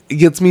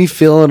gets me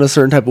feeling a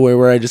certain type of way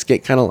where I just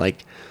get kind of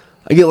like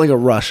I get like a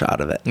rush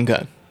out of it.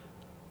 Okay.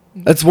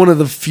 That's one of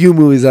the few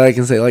movies that I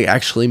can say like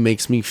actually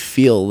makes me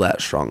feel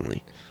that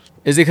strongly.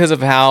 Is it because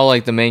of how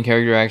like the main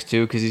character acts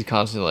too? Because he's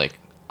constantly like,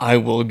 I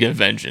will get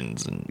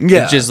vengeance. And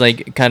Yeah. it's just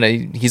like kind of,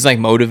 he's like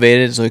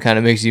motivated, so it kind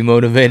of makes you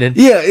motivated.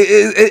 Yeah,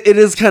 it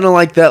is kind of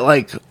like that,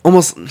 like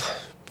almost,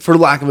 for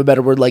lack of a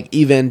better word, like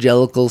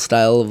evangelical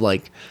style of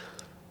like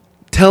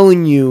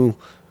telling you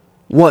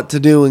what to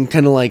do and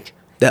kind of like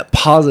that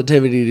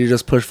positivity to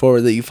just push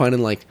forward that you find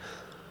in like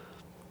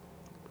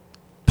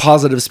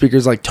positive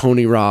speakers like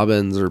Tony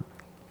Robbins or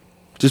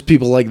just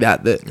people like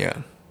that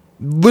Yeah.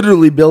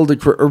 literally build a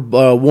career, or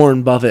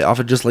Warren Buffett off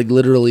of just like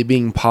literally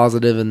being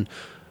positive and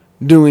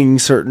doing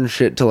certain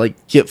shit to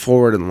like get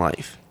forward in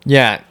life.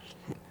 Yeah.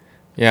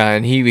 Yeah,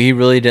 and he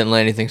really didn't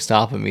let anything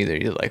stop him either.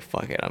 He's like,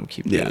 fuck it, I'm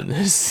keep doing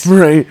this.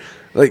 Right.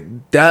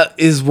 Like that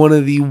is one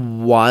of the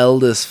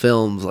wildest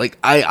films. Like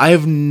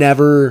I've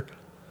never,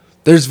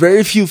 there's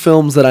very few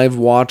films that I've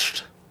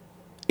watched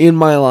in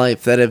my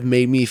life that have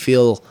made me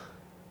feel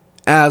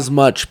as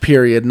much,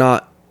 period.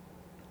 Not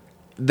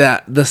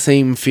that the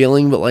same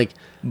feeling, but like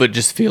But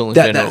just feel in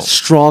that general.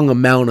 strong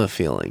amount of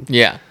feeling.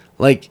 Yeah.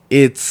 Like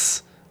I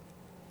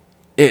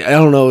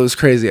don't know, it was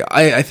crazy.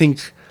 I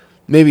think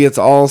maybe it's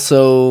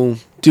also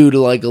due to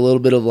like a little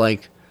bit of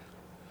like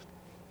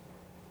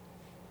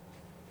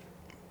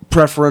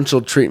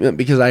preferential treatment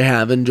because I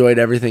have enjoyed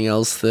everything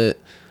else that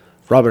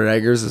Robert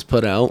Eggers has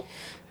put out.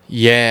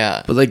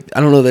 Yeah. But like, I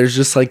don't know, there's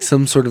just like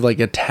some sort of like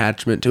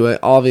attachment to it.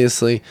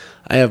 Obviously,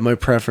 I have my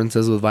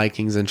preferences with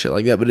Vikings and shit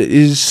like that, but it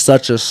is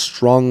such a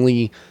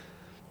strongly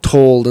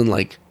told and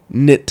like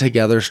knit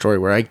together story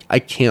where I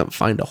can't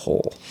find a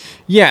hole.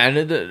 Yeah,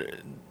 and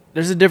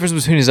there's a difference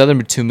between his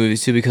other two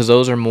movies too, because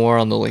those are more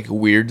on the like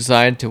weird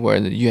side to where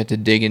you have to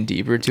dig in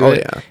deeper to it.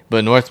 Yeah.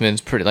 But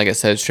Northman's pretty, like I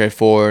said,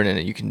 straightforward,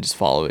 and you can just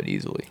follow it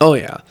easily. Oh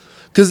yeah,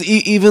 because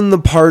even the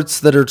parts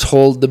that are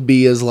told to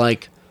be as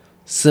like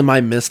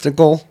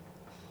semi-mystical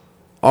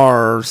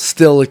are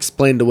still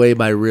explained away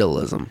by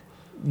realism.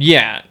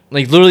 Yeah,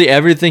 like literally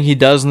everything he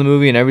does in the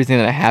movie and everything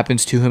that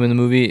happens to him in the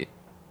movie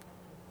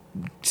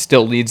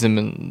still leads him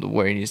in the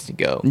where he needs to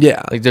go.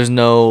 Yeah. Like there's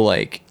no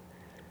like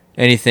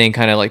anything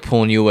kind of like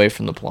pulling you away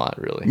from the plot,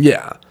 really.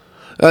 Yeah.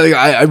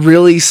 I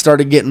really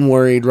started getting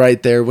worried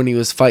right there when he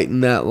was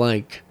fighting that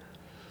like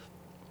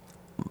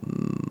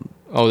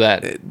Oh,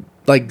 that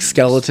like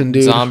skeleton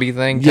dude. zombie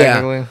thing, Yeah.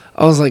 technically.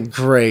 I was like,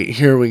 great,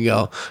 here we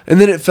go.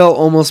 And then it felt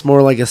almost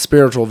more like a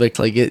spiritual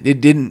victory. Like it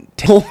didn't,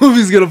 the whole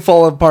movie's going to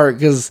fall apart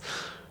because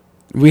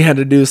we had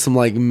to do some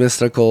like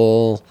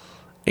mystical,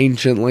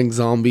 ancient like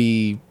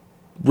zombie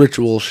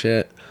ritual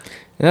shit.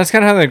 And that's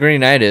kind of how The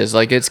Green Knight is.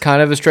 Like, it's kind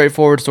of a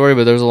straightforward story,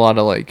 but there's a lot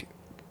of, like,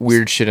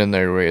 weird shit in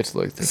there where you have to,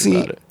 like, think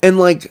about it. And,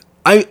 like,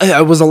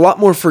 I was a lot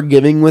more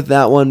forgiving with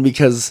that one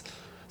because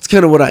it's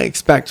kind of what I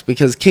expect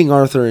because King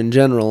Arthur in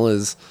general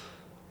is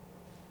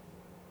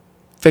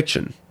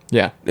fiction.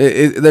 Yeah.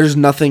 There's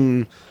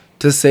nothing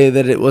to say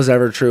that it was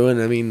ever true.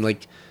 And, I mean,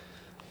 like,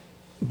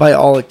 by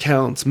all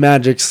accounts,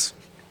 magic's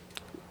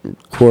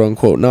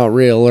quote-unquote not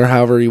real or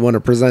however you want to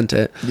present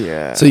it.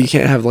 Yeah. So you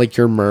can't have, like,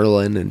 your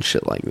Merlin and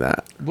shit like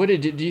that. What do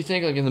you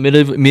think, like, in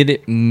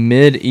the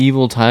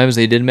medieval times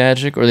they did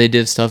magic, or they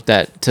did stuff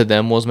that to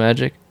them was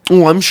magic?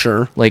 Oh, I'm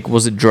sure. Like,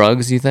 was it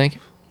drugs, you think?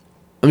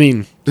 I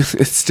mean,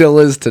 it still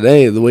is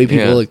today, the way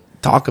people Yeah. like,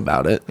 talk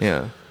about it.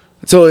 Yeah.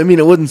 So, I mean,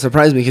 it wouldn't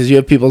surprise me because you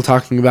have people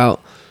talking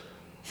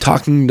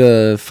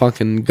to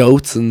fucking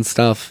goats and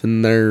stuff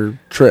in their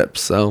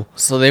trips, so.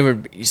 So they were,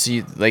 you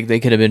see, like, they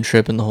could have been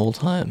tripping the whole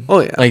time. Oh,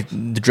 yeah. Like,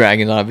 the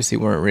dragons obviously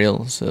weren't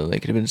real, so they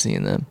could have been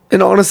seeing them.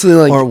 And honestly,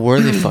 like. Or were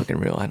they fucking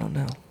real? I don't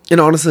know. And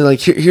honestly, like,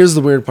 here's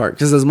the weird part.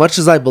 Because as much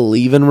as I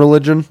believe in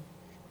religion,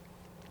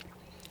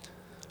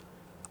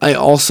 I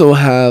also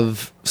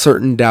have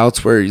certain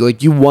doubts where,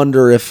 like, you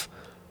wonder if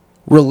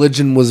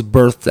religion was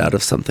birthed out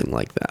of something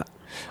like that.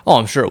 Oh,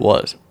 I'm sure it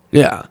was.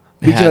 Yeah.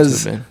 It had to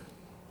Because have been.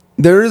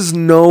 there is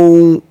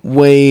no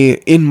way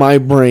in my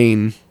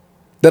brain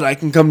that I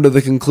can come to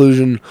the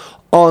conclusion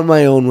on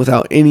my own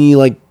without any,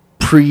 like,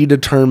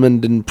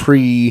 predetermined and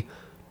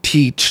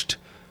pre-teached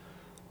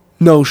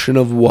notion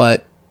of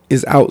what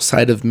is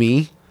outside of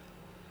me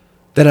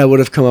that I would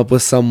have come up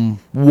with some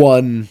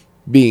one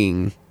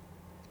being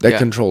that Yeah.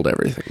 controlled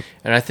everything.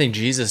 And I think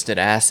Jesus did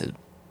acid.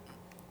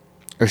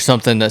 Or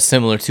something that's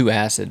similar to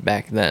acid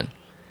back then.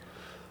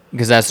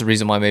 Because that's the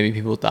reason why maybe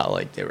people thought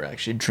like they were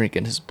actually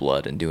drinking his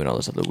blood and doing all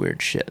this other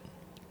weird shit.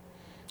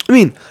 I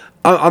mean,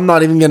 I'm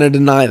not even going to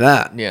deny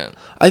that. Yeah.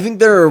 I think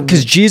there are...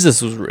 Because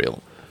Jesus was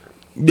real.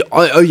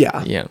 Oh,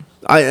 yeah. Yeah.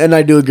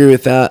 I do agree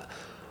with that.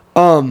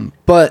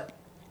 But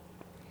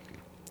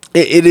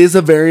it is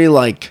a very,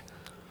 like...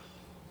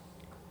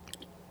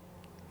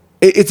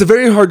 It's a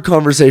very hard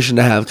conversation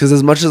to have because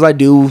as much as I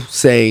do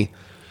say,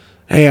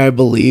 hey, I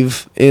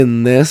believe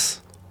in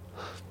this,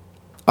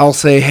 I'll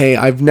say, hey,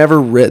 I've never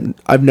read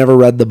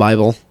the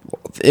Bible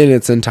in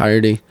its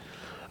entirety.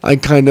 I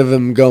kind of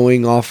am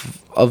going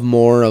off of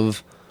more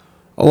of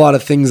a lot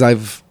of things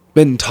I've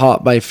been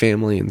taught by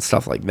family and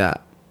stuff like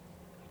that.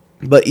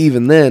 But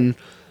even then,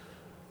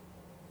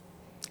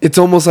 it's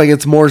almost like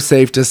it's more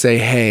safe to say,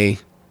 hey,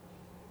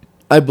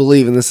 I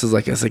believe, and this is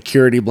like a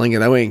security blanket.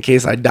 That way, in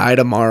case I die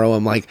tomorrow,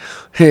 I'm like,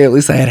 hey, at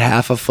least I had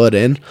half a foot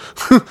in.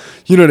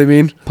 You know what I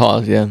mean?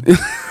 Pause. Yeah.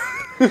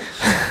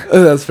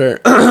 That's fair.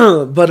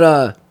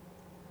 But,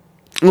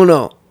 well,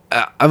 no,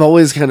 I've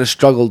always kind of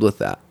struggled with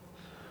that.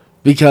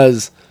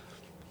 Because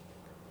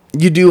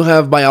you do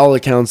have, by all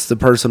accounts, the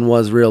person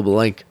was real, but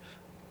like,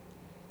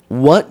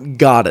 what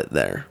got it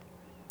there?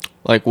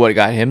 Like what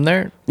got him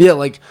there? Yeah,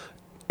 like,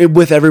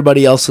 with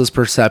everybody else's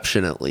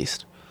perception, at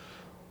least.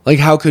 Like,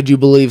 how could you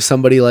believe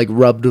somebody, like,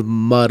 rubbed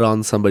mud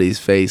on somebody's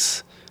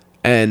face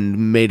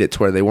and made it to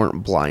where they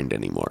weren't blind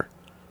anymore?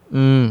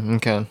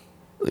 Okay.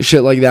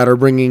 Shit like that, or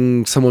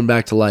bringing someone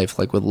back to life,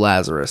 like with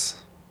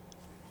Lazarus.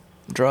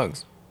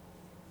 Drugs.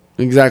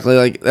 Exactly,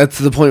 like, that's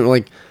the point where,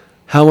 like,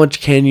 how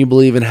much can you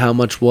believe and how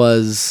much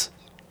was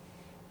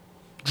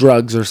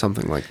drugs or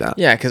something like that?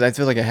 Yeah, because I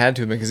feel like I had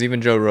to, because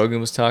even Joe Rogan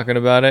was talking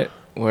about it,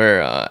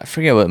 where, I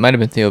forget what, it might have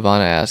been Theo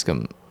Vana asked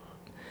him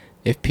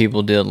if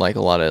people did, like,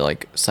 a lot of,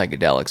 like,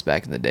 psychedelics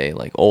back in the day,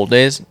 like, old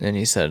days, and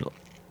he said,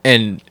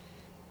 and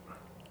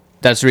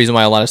that's the reason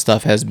why a lot of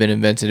stuff has been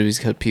invented, is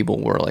because people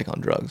were, like,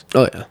 on drugs.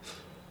 Oh, yeah.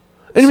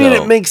 I mean,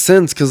 it makes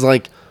sense, because,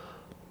 like,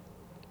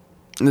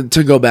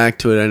 to go back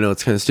to it, I know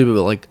it's kind of stupid,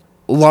 but, like,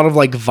 a lot of,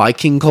 like,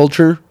 Viking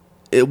culture,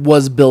 it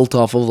was built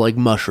off of, like,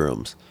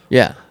 mushrooms.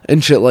 Yeah.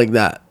 And shit like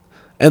that.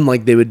 And,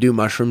 like, they would do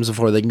mushrooms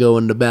before they go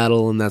into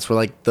battle, and that's where,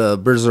 like, the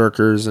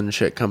berserkers and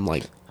shit come,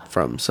 like,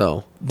 from,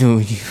 so. Do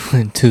you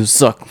want to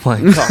suck my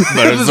cock,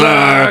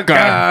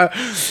 berserker?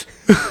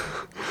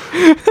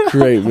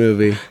 Great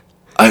movie.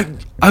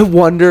 I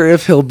wonder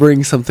if he'll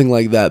bring something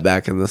like that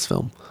back in this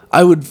film.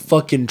 I would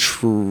fucking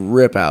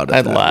trip out.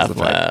 I'd laugh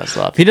my ass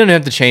off. He doesn't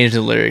have to change the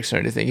lyrics or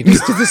anything. He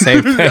just did the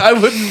same thing. I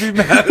wouldn't be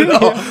mad at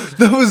all.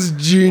 That was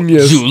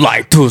genius. You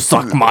like to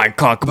suck my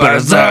cock,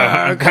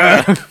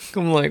 berserker?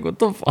 I'm like, what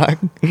the fuck?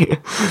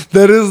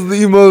 That is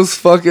the most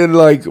fucking,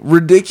 like,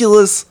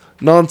 ridiculous,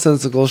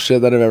 nonsensical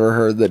shit that I've ever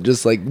heard that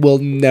just, like, will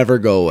never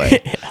go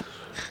away. Yeah.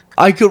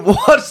 I could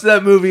watch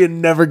that movie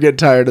and never get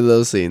tired of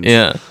those scenes.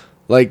 Yeah.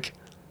 Like,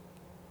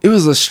 it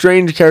was a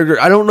strange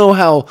character. I don't know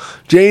how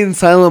Jay and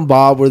Silent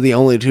Bob were the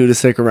only two to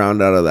stick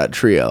around out of that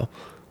trio.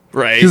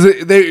 Right.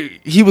 Because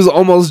he was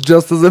almost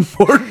just as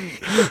important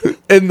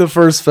in the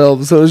first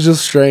film, so it was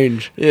just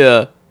strange.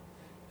 Yeah.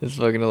 It's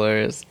fucking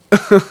hilarious.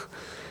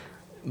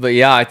 But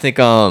yeah, I think,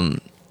 I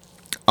don't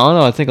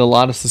know, I think a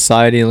lot of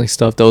society and like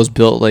stuff that was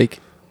built, like,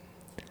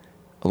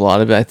 a lot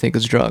of it, I think,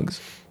 is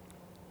drugs.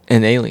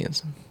 And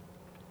aliens.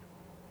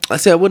 I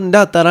say I wouldn't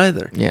doubt that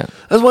either. Yeah.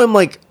 That's why I'm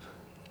like,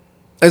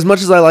 as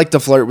much as I like to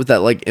flirt with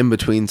that, like,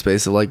 in-between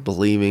space of, like,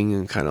 believing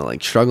and kind of,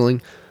 like,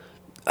 struggling,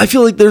 I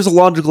feel like there's a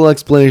logical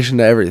explanation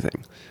to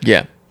everything.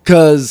 Yeah.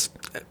 Because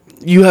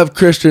you have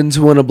Christians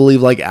who want to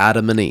believe, like,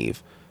 Adam and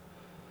Eve.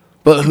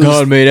 But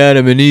God made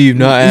Adam and Eve,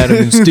 not Adam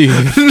and Steve.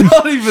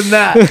 Not even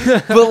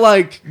that. But,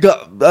 like,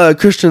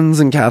 Christians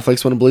and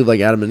Catholics want to believe,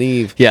 like, Adam and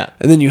Eve. Yeah.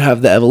 And then you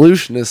have the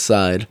evolutionist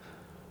side.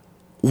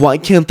 Why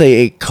can't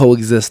they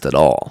coexist at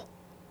all?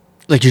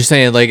 Like you're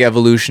saying, like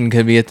evolution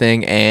could be a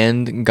thing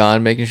and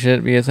God making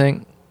shit be a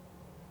thing?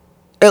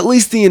 At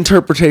least the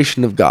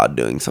interpretation of God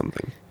doing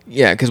something.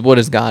 Yeah, because what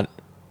is God?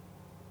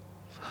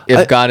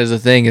 If God is a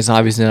thing, it's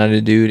obviously not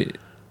a dude.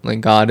 Like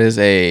God is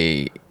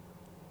a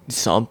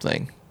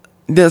something.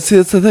 That's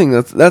the thing.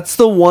 That's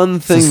the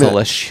one thing that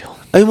celestial.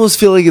 I almost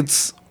feel like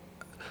it's,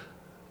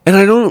 and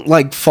I don't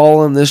like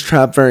fall in this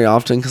trap very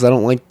often because I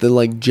don't like the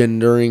like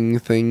gendering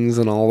things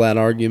and all that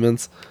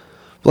arguments.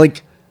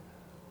 Like,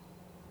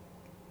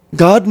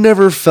 God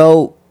never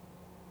felt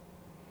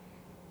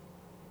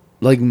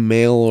like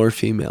male or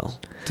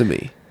female to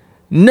me.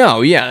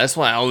 No, yeah, that's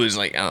why I always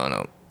like, I don't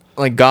know.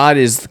 Like God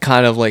is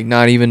kind of like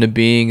not even a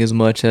being as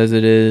much as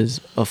it is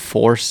a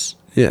force.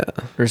 Yeah.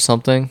 Or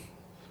something.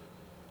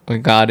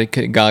 Like God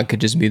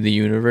could just be the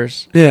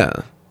universe. Yeah.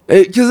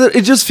 Because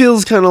it just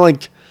feels kind of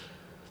like,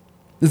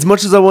 as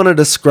much as I want to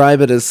describe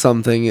it as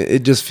something,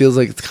 it just feels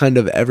like it's kind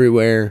of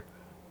everywhere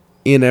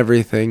in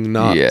everything,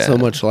 not so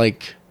much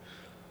like,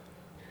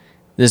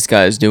 this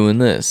guy's doing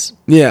this.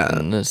 Yeah.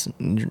 And this,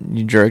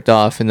 you jerked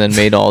off and then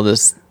made all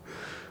this.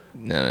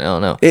 No, I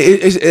don't know.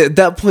 At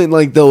that point,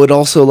 like, though, it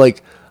also,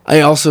 like, I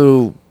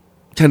also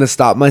kind of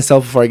stop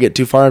myself before I get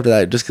too far after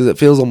that, just because it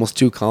feels almost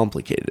too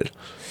complicated.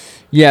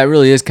 Yeah, it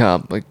really is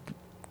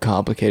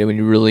complicated when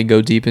you really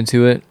go deep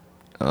into it.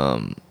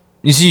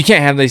 You see, you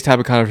can't have these type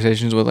of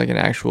conversations with like an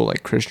actual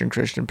like Christian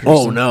person.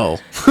 Oh no,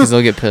 because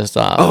they'll get pissed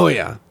off. Oh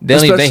yeah,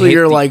 especially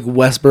you're like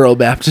Westboro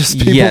Baptist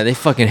people. Yeah, they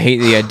fucking hate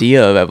the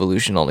idea of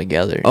evolution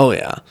altogether. Oh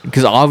yeah,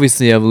 because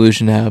obviously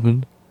evolution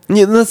happened.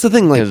 Yeah, that's the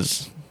thing. Like,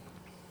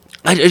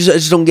 I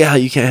just don't get how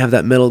you can't have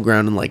that middle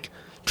ground and like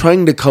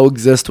trying to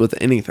coexist with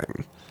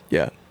anything.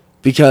 Yeah,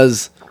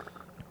 because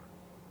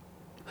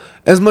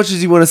as much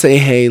as you want to say,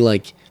 hey,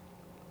 like,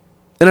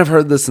 and I've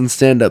heard this in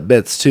stand-up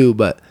bits too,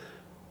 but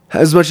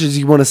as much as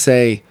you want to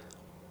say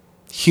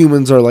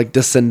humans are like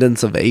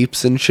descendants of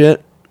apes and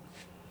shit,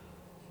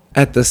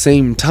 at the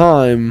same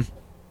time,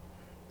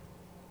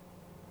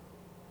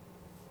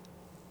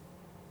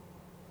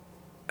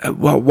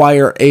 why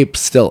are apes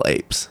still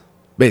apes?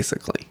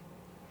 basically.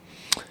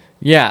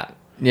 Yeah.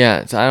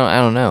 So I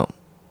don't know.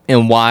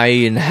 And why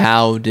and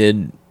how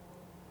did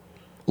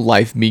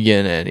life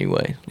begin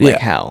anyway? Like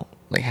how?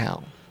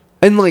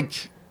 And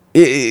like,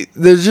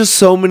 there's just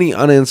so many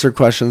unanswered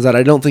questions that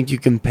I don't think you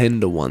can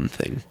pin to one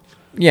thing.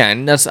 Yeah,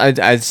 and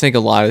I think a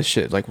lot of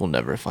shit like we'll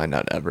never find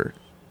out ever.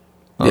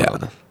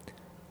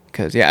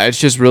 Because it's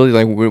just really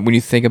like when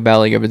you think about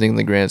like everything in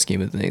the grand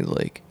scheme of things,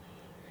 like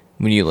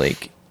when you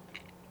like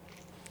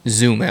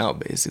zoom out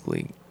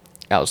basically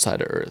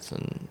outside of Earth,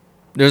 and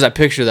there's that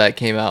picture that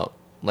came out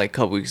like a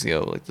couple weeks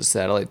ago, like the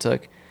satellite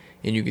took,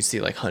 and you can see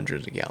like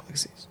hundreds of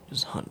galaxies,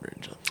 just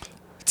hundreds of them.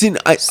 See,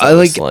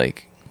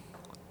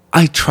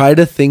 I try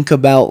to think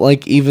about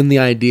like even the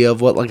idea of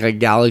what like a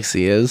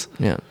galaxy is.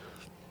 Yeah.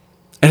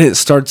 And it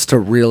starts to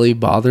really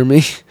bother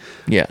me.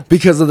 Yeah.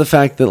 Because of the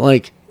fact that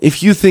like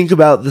if you think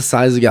about the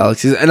size of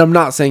galaxies, and I'm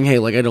not saying hey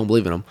like I don't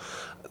believe in them,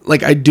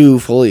 like I do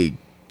fully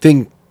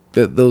think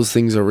that those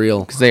things are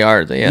real because they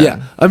are.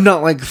 Yeah. I'm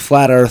not like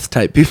flat Earth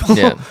type people.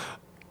 Yeah.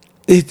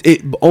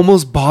 It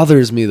almost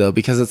bothers me though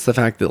because it's the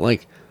fact that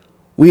like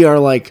we are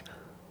like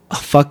a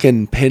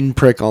fucking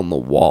pinprick on the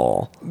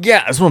wall.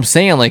 Yeah, that's what I'm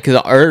saying. Like,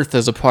 the Earth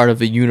is a part of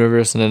the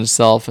universe in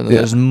itself, and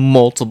there's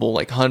multiple,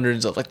 like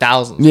hundreds of, like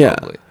thousands. Yeah,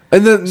 probably.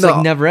 And then it's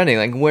like never ending.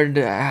 Like,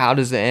 how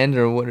does it end,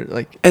 or what?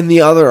 Like, and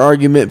the other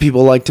argument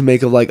people like to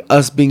make of like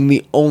us being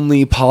the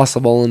only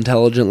possible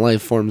intelligent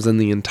life forms in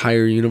the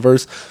entire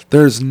universe.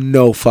 There's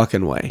no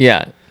fucking way.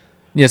 Yeah,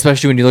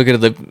 especially when you look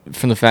at it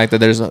from the fact that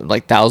there's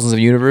like thousands of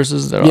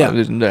universes.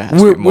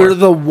 We're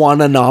the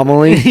one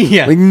anomaly.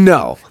 Yeah, like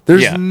no,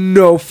 there's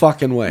no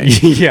fucking way.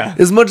 Yeah,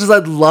 as much as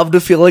I'd love to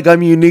feel like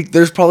I'm unique,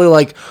 there's probably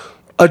like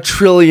a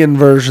trillion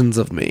versions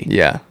of me.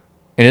 Yeah,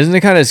 and isn't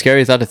it kind of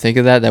scary thought to think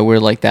of that we're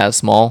like that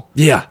small?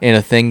 Yeah, in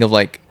a thing of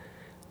like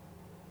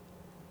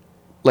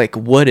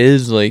what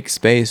is like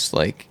space?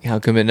 Like how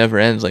come it never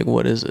ends? Like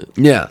what is it?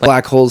 Yeah, like,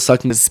 black holes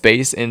sucking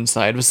space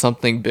inside of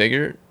something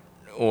bigger.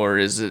 Or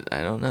is it?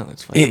 I don't know.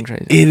 It's fucking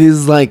crazy. It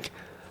is like,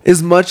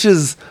 as much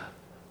as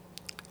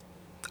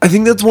I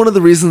think that's one of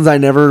the reasons I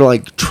never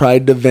like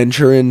tried to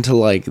venture into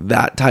like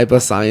that type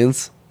of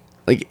science,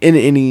 like in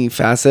any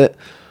facet,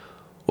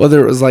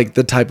 whether it was like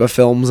the type of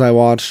films I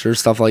watched or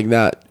stuff like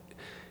that.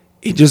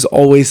 It just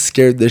always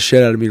scared the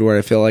shit out of me to where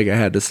I feel like I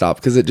had to stop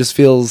because it just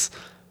feels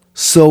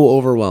so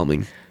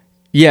overwhelming.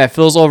 Yeah, it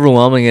feels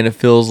overwhelming, and it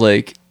feels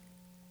like,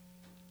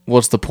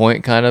 what's the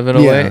point, kind of, in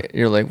a way?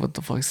 You're like, what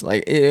the fuck's,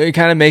 like, it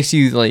kind of makes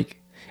you, like,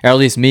 or at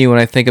least me, when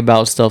I think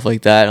about stuff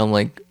like that, I'm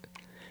like,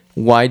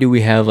 why do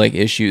we have, like,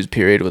 issues,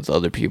 period, with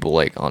other people,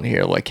 like, on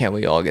here? Why can't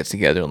we all get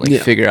together and,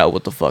 like, figure out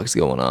what the fuck's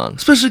going on?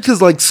 Especially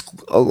because,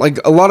 like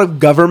a lot of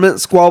government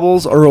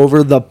squabbles are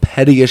over the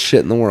pettiest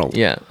shit in the world.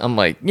 Yeah, I'm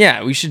like,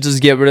 yeah, we should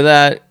just get rid of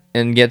that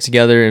and get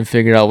together and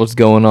figure out what's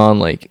going on,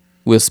 like,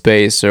 with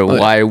space, or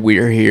why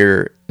we're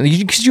here.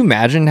 Could you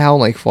imagine how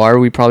like far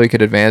we probably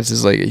could advance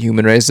as like a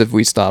human race if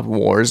we stopped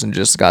wars and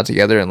just got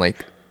together and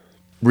like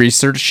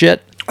research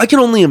shit? I can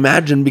only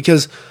imagine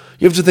because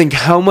you have to think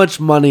how much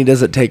money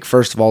does it take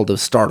first of all to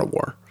start a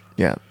war?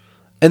 Yeah.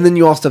 And then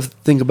you also have to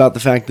think about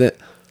the fact that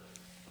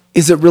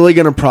is it really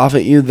going to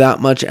profit you that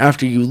much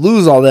after you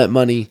lose all that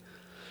money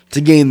to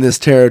gain this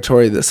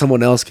territory that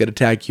someone else could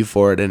attack you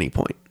for at any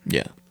point?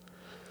 Yeah.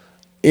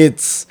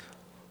 It's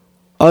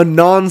a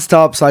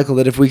non-stop cycle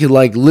that if we could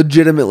like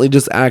legitimately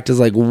just act as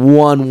like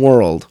one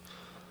world,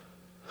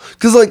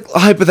 because like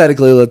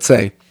hypothetically, let's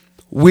say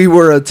we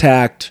were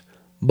attacked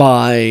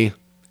by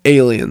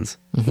aliens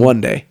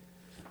one day,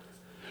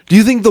 do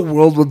you think the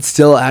world would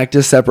still act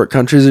as separate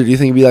countries, or do you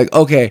think it'd be like,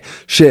 okay,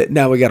 shit,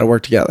 now we got to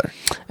work together?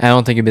 I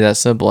don't think it'd be that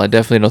simple. I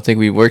definitely don't think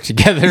we work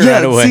together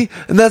right away. See,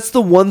 and that's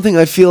the one thing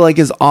I feel like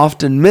is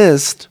often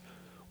missed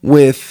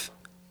with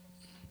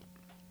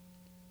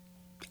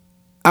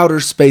outer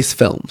space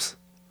films.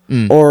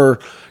 Or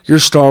your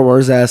Star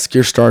Wars-esque,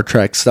 your Star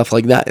Trek, stuff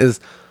like that, is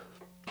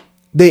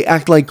they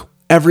act like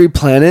every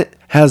planet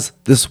has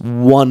this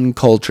one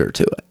culture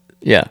to it.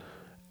 Yeah.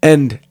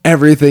 And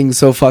everything's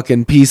so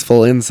fucking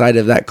peaceful inside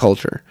of that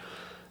culture.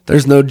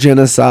 There's no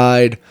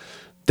genocide,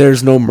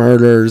 there's no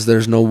murders,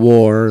 there's no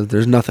war,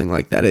 there's nothing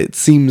like that. It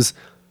seems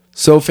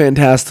so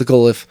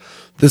fantastical if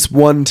this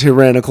one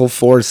tyrannical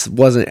force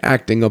wasn't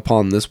acting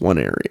upon this one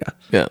area.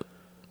 Yeah.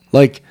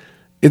 Like,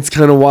 it's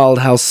kind of wild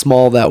how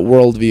small that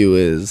worldview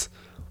is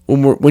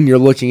when you're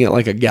looking at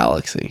like a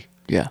galaxy,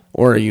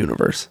 or a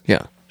universe,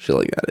 shit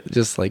like that. It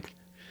just like,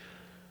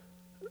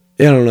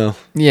 I don't know.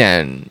 Yeah,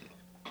 and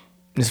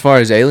as far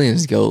as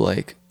aliens go,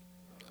 like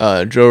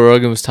Joe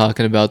Rogan was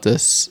talking about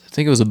this. I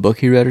think it was a book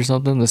he read or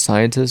something. The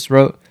scientist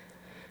wrote,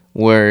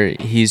 where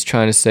he's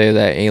trying to say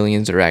that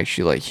aliens are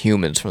actually like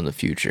humans from the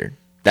future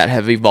that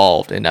have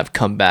evolved and have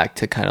come back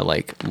to kind of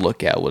like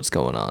look at what's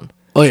going on.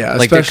 Oh yeah,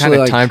 like they're kind of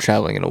like time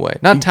traveling in a way.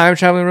 Not time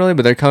traveling really,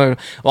 but they're coming.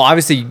 Well,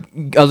 obviously,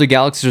 other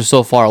galaxies are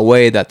so far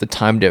away that the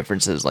time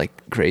difference is like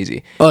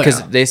crazy.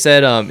 Because they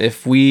said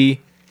if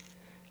we,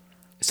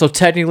 so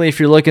technically, if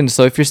you're looking,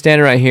 so if you're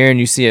standing right here and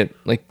you see it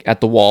like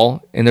at the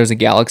wall and there's a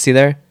galaxy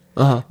there,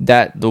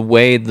 that the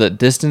way the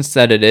distance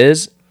that it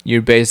is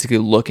you're basically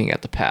looking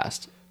at the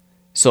past.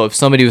 So if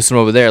somebody was from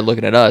over there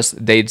looking at us,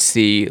 they'd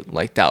see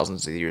like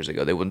thousands of years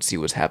ago. They wouldn't see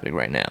what's happening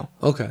right now.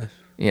 Okay.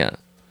 Yeah.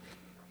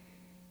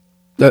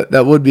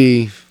 That would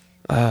be.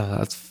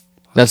 Weird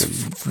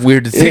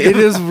to think. It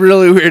is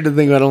really weird to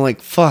think about. I'm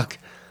like, fuck.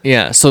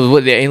 Yeah. So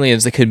what the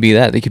aliens, they could be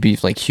that. They could be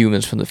like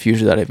humans from the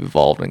future that have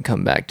evolved and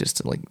come back just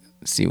to like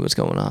see what's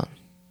going on.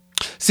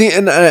 See,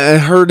 and I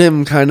heard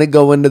him kind of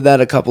go into that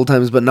a couple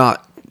times, but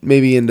not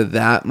maybe into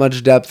that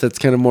much depth. It's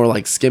kind of more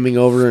like skimming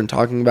over and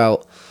talking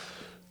about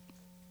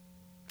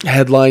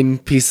headline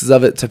pieces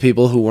of it to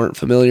people who weren't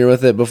familiar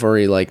with it before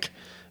he like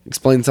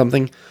explained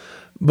something.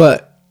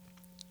 But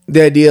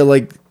the idea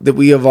like that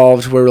we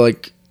evolved where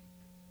like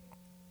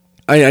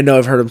I know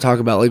I've heard him talk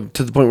about like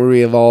to the point where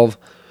we evolve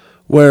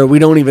where we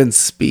don't even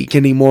speak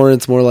anymore.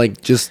 It's more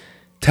like just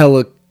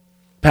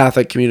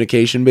telepathic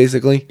communication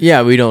basically.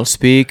 Yeah, we don't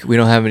speak. We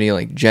don't have any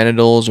like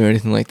genitals or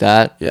anything like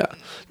that. Yeah.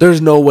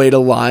 There's no way to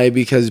lie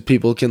because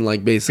people can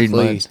like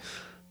basically.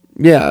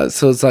 Yeah,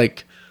 so it's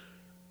like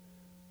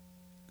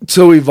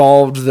so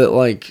evolved that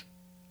like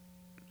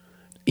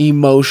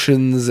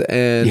emotions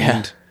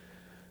and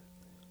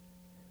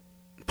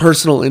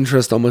personal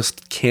interest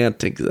almost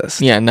can't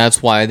exist. Yeah, and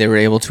that's why they were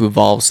able to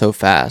evolve so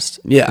fast.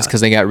 Yeah. It's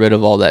because they got rid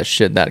of all that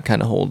shit that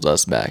kind of holds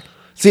us back.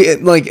 See,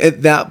 like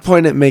at that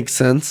point it makes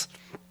sense.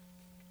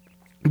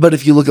 But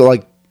if you look at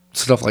like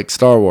stuff like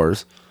Star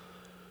Wars,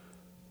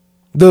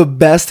 the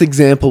best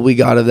example we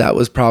got of that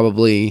was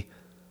probably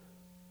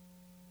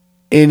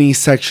any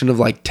section of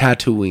like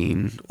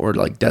Tatooine or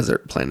like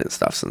desert planet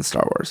stuffs in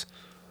Star Wars,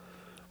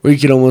 where you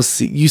could almost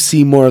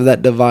see more of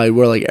that divide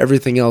where like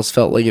everything else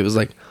felt like it was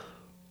like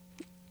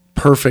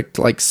perfect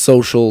like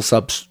social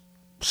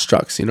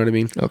substructs. You know what I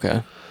mean?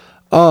 Okay.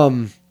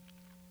 I'm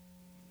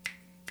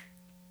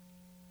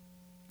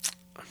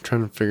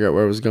trying to figure out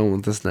where I was going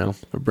with this now.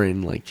 My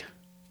brain like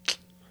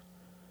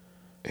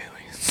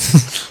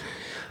aliens.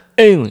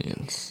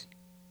 Aliens.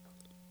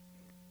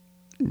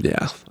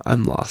 Yeah,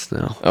 I'm lost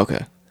now.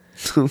 Okay.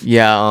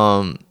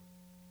 Yeah,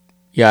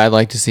 I'd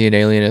like to see an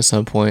alien at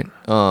some point.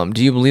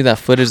 Do you believe that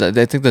footage? I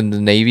think the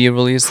Navy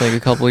released like a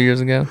couple of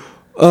years ago.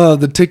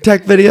 The Tic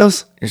Tac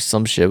videos? Or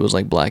some shit was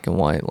like black and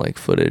white, like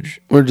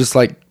footage. Where it just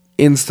like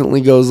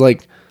instantly goes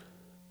like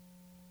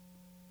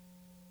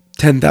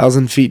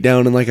 10,000 feet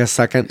down in like a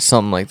second.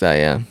 Something like that,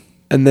 yeah.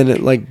 And then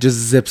it like just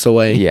zips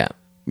away. Yeah.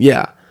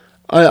 Yeah.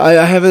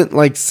 I haven't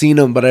like seen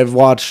them, but I've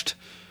watched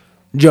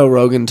Joe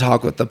Rogan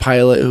talk with the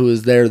pilot who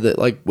was there that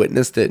like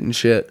witnessed it and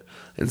shit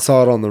and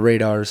saw it on the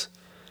radars.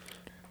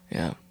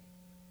 Yeah.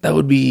 That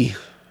would be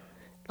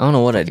I don't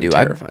know what I'd do.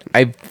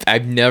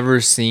 I've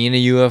never seen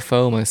a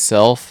UFO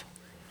myself.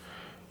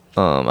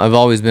 I've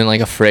always been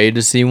like afraid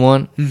to see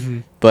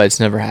one, but it's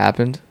never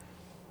happened.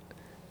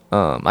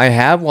 I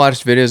have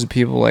watched videos of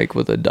people like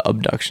with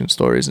abduction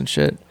stories and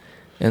shit,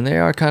 and they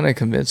are kind of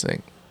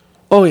convincing.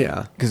 Oh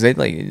yeah, because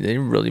they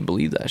really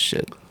believe that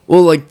shit.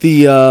 Well, like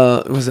the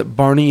was it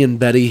Barney and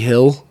Betty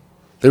Hill?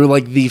 They were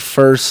like the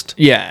first.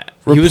 Yeah,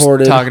 reported. He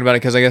was talking about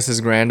it because I guess his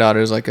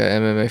granddaughter is like a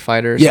MMA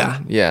fighter. Or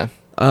something. Yeah.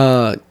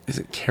 Is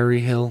it Carrie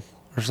Hill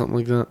or something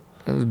like that?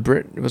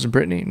 Was it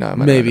Brittany? No, it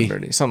might maybe not have been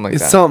Brittany. Something like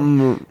it's that.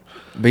 Something.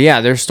 But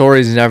yeah, their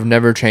stories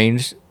never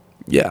changed.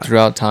 Yeah.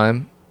 Throughout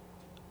time,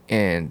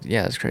 and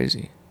yeah, it's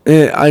crazy.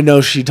 I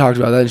know she talked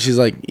about that, and she's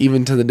like,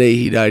 even to the day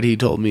he died, he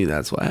told me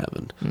that's what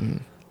happened. Mm-hmm.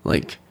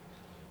 Like,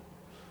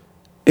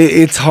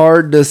 it's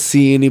hard to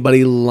see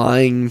anybody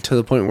lying to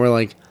the point where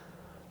like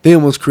they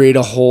almost create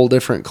a whole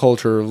different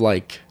culture of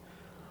like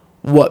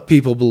what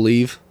people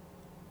believe.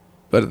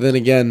 But then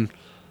again,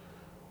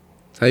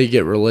 it's how you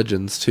get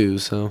religions too.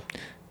 So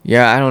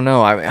yeah, I don't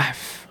know. I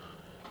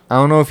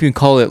don't know if you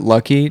call it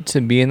lucky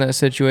to be in that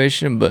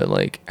situation, but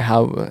like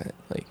how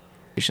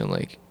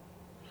like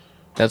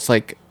that's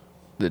like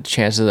the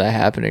chances of that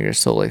happening are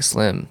so like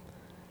slim.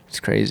 It's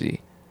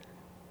crazy.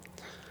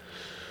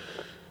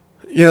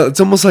 Yeah, it's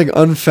almost like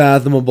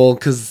unfathomable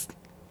because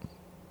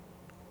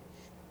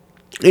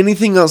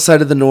anything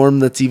outside of the norm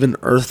that's even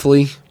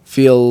earthly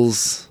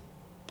feels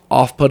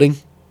off-putting.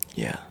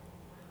 Yeah.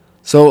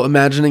 So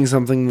imagining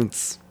something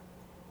that's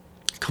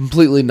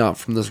completely not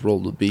from this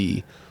world would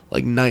be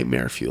like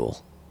nightmare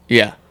fuel.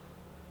 Yeah.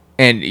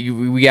 And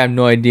we have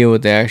no idea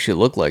what they actually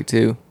look like,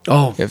 too.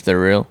 Oh. If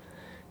they're real.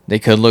 They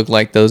could look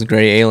like those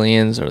gray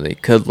aliens, or they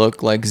could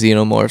look like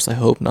xenomorphs. I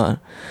hope not.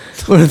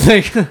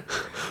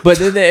 But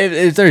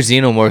if they're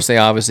xenomorphs, they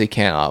obviously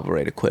can't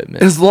operate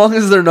equipment. As long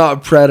as they're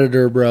not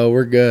Predator, bro,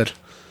 we're good.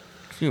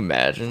 Can you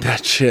imagine?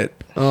 That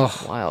shit.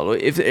 Oh. Wild.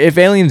 If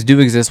aliens do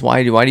exist,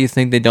 why do you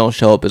think they don't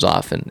show up as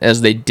often as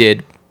they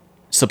did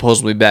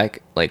supposedly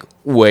back like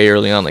way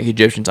early on, like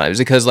Egyptian times?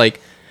 Because like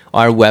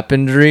our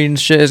weaponry and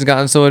shit has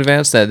gotten so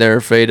advanced that they're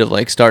afraid of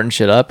like starting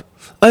shit up.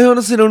 I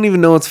honestly don't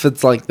even know if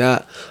it's like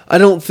that. I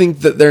don't think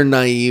that they're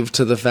naive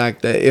to the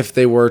fact that if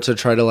they were to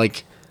try to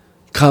like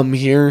come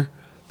here,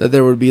 that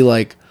there would be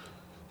like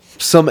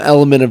some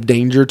element of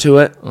danger to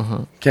it.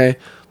 Okay.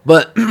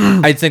 But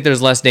I think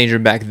there's less danger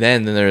back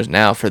then than there is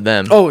now for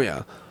them. Oh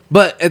yeah.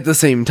 But at the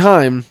same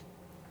time,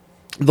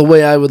 the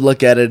way I would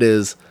look at it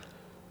is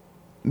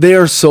they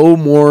are so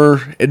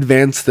more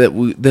advanced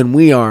than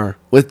we are,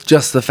 with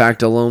just the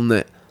fact alone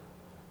that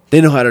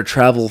they know how to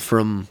travel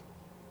from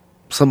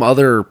some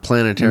other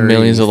planetary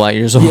millions of light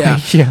years away.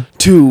 Yeah.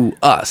 To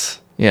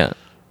us. Yeah.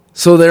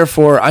 So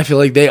therefore, I feel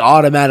like they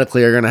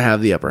automatically are going to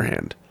have the upper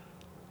hand.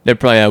 They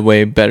probably have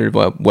way better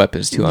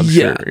weapons too, I'm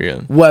sure.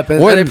 Yeah.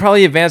 Weapons. Or they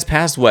probably advanced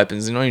past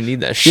weapons. You don't even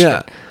need that shit.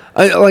 Yeah.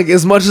 I like,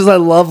 as much as I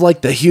love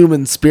like the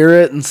human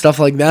spirit and stuff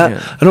like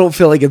that, I don't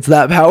feel like it's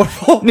that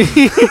powerful.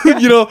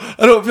 You know,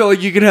 I don't feel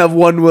like you can have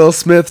one Will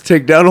Smith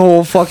take down a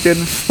whole fucking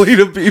fleet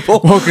of people.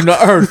 Welcome to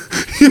Earth.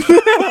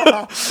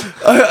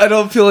 I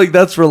don't feel like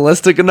that's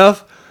realistic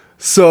enough.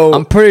 So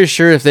I'm pretty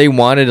sure if they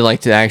wanted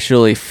to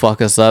actually fuck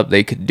us up,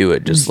 they could do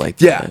it just like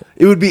that.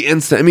 It would be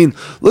instant. I mean,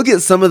 look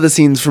at some of the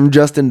scenes from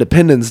just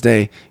Independence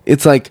Day.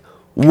 It's like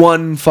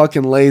one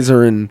fucking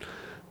laser and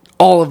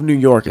all of New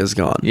York is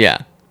gone. Yeah.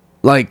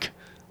 Like,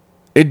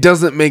 it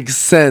doesn't make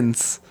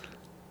sense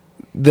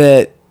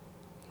that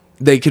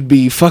they could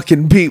be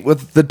fucking beat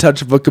with the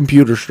touch of a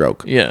computer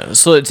stroke. Yeah.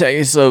 So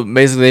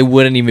basically, they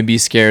wouldn't even be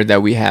scared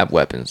that we have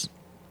weapons.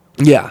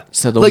 Yeah.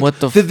 So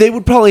they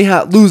would probably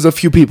lose a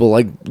few people.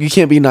 Like, you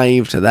can't be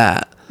naive to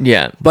that.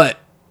 Yeah. But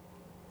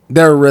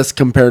their risk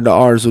compared to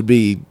ours would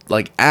be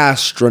like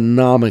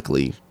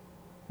astronomically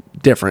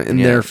different in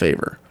their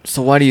favor.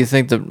 So why do you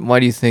think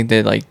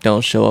they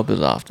don't show up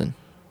as often?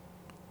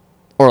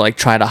 Or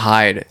try to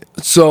hide?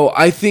 So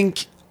I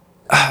think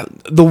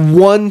the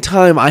one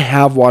time I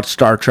have watched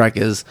Star Trek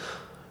is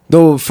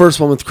the first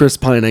one with Chris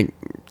Pine. I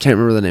can't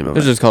remember the name of it.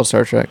 It's just called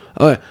Star Trek.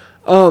 Okay.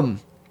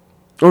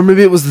 Or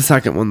maybe it was the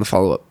second one, the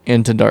follow-up.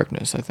 Into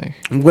Darkness, I think.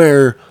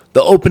 Where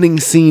the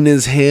opening scene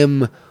is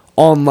him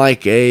on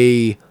like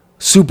a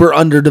super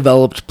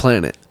underdeveloped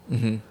planet.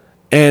 Mm-hmm.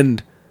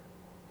 And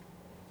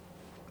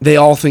they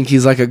all think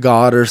he's like a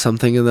god or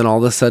something, and then all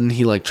of a sudden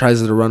he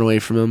tries to run away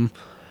from him.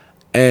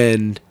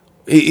 And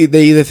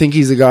they either think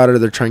he's a god or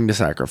they're trying to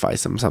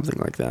sacrifice him, something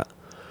like that.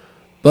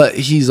 But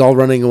he's all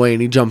running away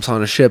and he jumps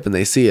on a ship and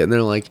they see it and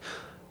they're like,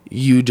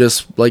 you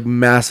just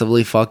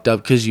massively fucked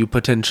up because you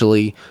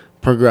potentially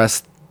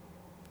progressed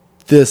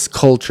this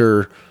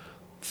culture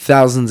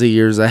thousands of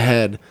years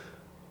ahead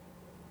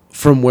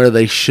from where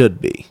they should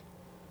be.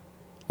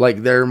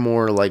 They're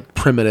more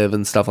primitive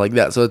and stuff like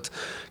that. So it's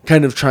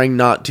kind of trying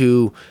not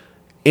to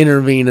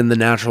intervene in the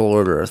natural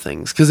order of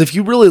things. Because if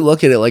you really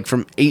look at it,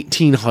 from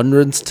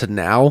 1800s to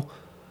now,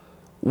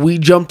 we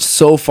jumped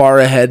so far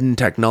ahead in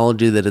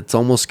technology that it's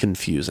almost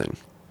confusing.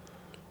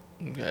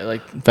 Okay,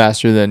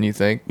 faster than you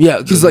think. Yeah,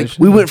 because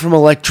we went from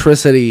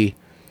electricity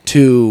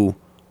to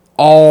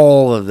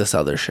all of this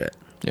other shit.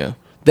 Yeah.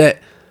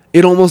 That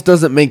it almost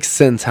doesn't make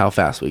sense how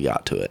fast we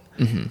got to it.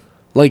 Mm-hmm.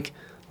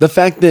 The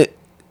fact that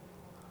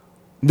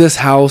this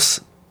house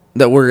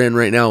that we're in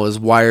right now is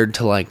wired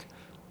to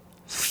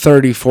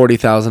 30,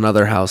 40,000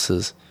 other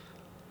houses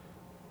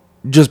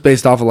just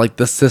based off of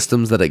the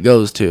systems that it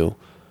goes to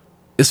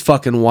is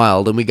fucking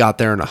wild, and we got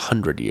there in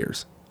 100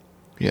 years.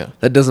 Yeah.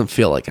 That doesn't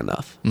feel like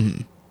enough.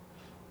 Mm-hmm.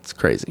 It's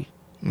crazy.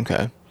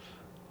 Okay.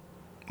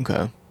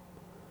 I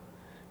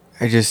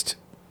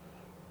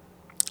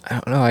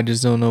don't know. I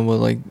just don't know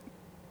what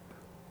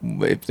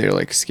if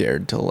they're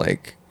scared to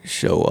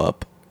show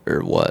up or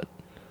what.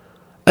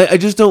 I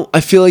just don't.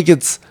 I feel like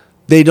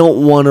they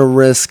don't want to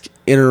risk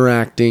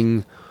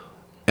interacting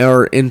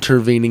or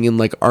intervening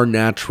in our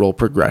natural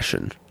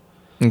progression.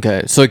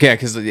 Okay, so yeah,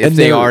 because if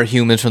they are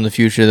humans from the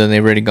future, then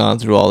they've already gone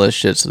through all this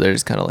shit, so they're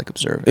just kind of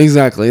observing.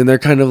 Exactly, and they're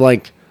kind of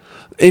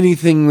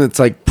anything that's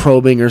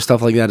probing or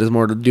stuff like that is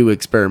more to do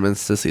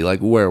experiments to see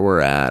where we're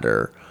at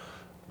or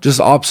just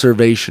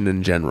observation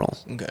in general.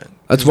 Okay,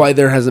 that's why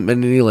there hasn't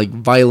been any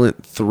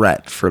violent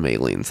threat from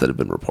aliens that have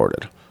been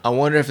reported. I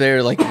wonder if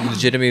they're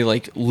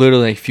legitimately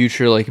literally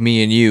future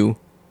me and you,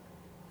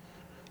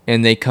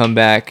 and they come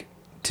back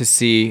to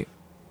see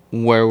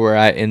where we're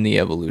at in the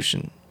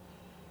evolution.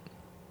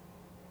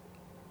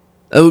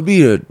 That would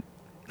be a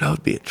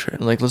trip.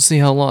 Let's see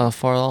how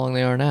far along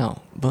they are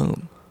now.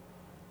 Boom.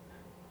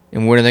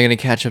 And when are they going to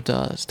catch up to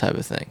us? Type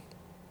of thing.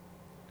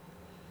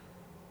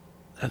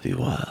 That'd be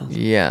wild.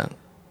 Yeah.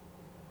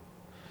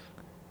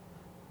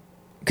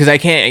 Because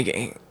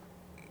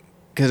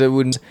it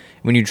wouldn't.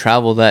 When you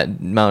travel that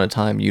amount of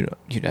time, you'd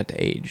have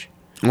to age.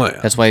 Oh,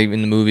 yeah. That's why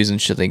in the movies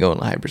and shit they go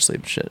into hypersleep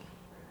and shit.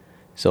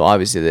 So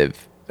obviously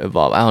they've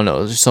evolved. I don't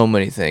know. There's so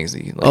many things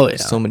that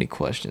so many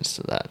questions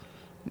to that.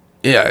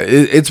 Yeah,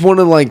 it's one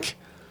of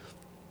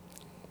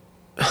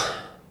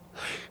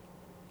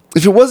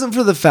if it wasn't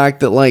for the fact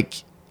that I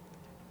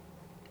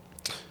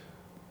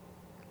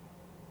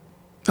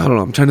don't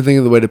know, I'm trying to think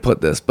of the way to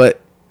put this,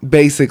 but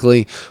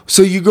basically,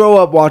 so you grow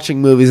up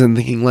watching movies and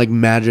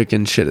thinking magic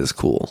and shit is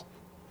cool.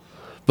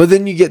 But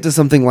then you get to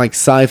something like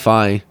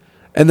sci-fi,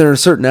 and there are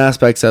certain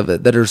aspects of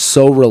it that are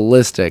so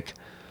realistic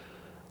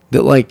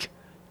that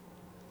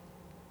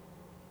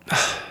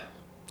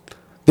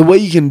the way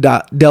you can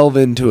delve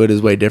into it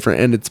is way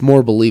different, and it's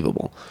more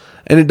believable.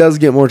 And it does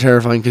get more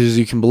terrifying because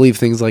you can believe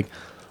things like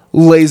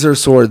laser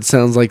swords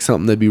sounds like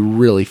something that'd be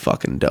really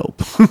fucking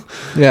dope.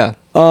 Yeah.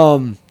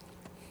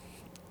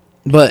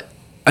 But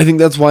I think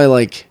that's why,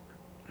 like,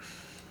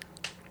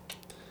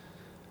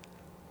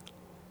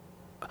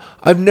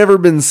 I've never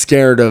been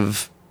scared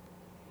of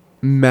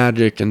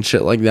magic and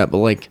shit like that, but,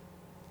 like,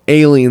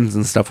 aliens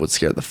and stuff would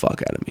scare the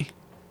fuck out of me.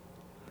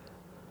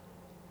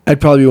 I'd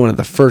probably be one of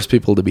the first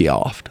people to be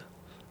offed.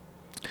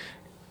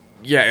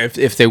 Yeah,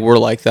 if they were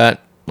like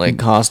that, like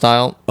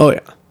hostile. Oh,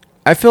 yeah.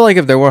 I feel like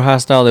if they were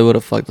hostile, they would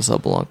have fucked us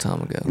up a long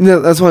time ago. No,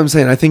 that's what I'm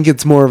saying. I think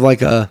it's more of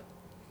like a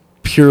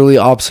purely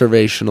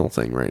observational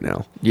thing right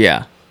now.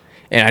 Yeah.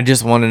 And I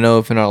just want to know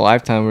if in our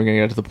lifetime we're going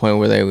to get to the point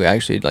where they would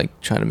actually,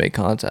 like, try to make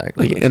contact.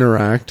 Like,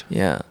 interact.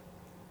 Yeah.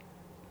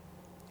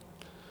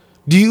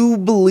 Do you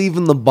believe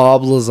in the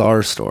Bob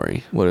Lazar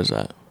story? What is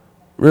that?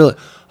 Really?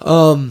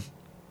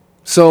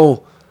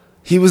 So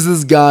he was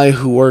this guy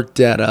who worked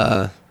at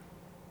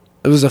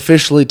it was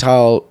officially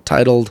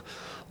titled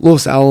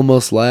Los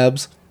Alamos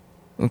Labs,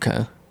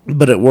 Okay.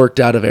 but it worked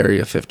out of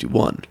Area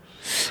 51.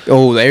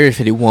 Oh, the Area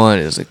 51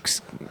 is a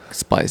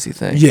spicy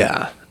thing.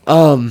 Yeah.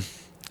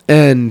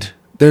 And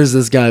there's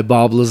this guy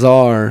Bob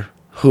Lazar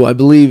who I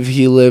believe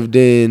he lived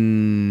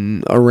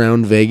in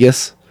around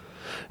Vegas,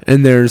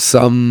 and there's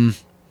some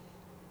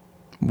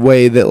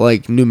way that,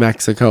 like, New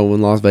Mexico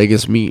and Las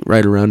Vegas meet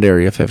right around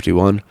Area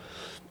 51.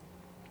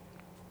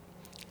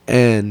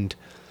 And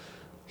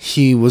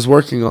he was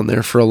working on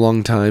there for a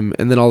long time,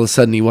 and then all of a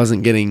sudden he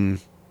wasn't getting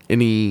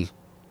any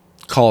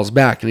calls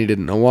back, and he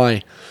didn't know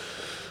why.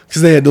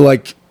 Because they had to,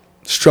 like,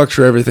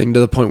 structure everything to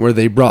the point where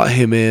they brought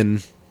him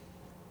in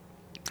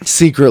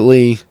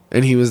secretly,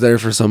 and he was there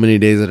for so many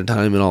days at a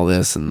time and all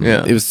this, and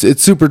yeah.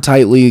 it's super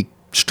tightly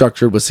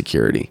structured with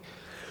security.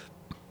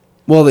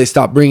 Well, they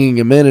stopped bringing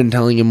him in and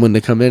telling him when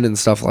to come in and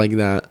stuff like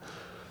that.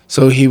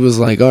 So he was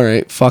like, all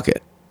right, fuck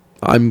it.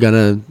 I'm going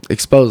to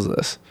expose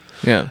this.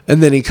 Yeah.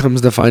 And then he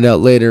comes to find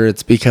out later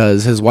it's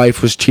because his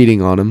wife was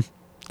cheating on him.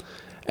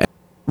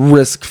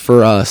 Risk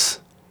for us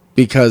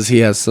because he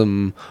has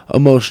some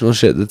emotional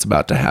shit that's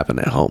about to happen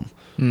at home.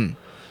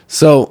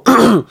 So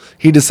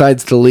he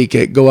decides to leak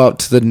it, go out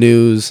to the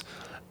news,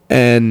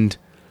 and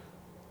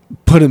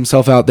put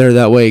himself out there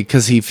that way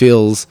because he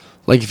feels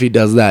like if he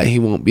does that, he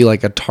won't be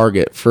like a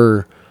target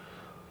for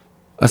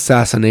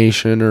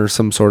assassination or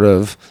some sort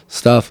of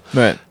stuff.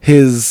 Right.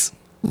 His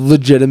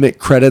legitimate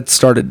credits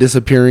started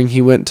disappearing.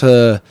 He went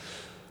to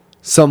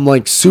some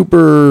like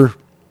super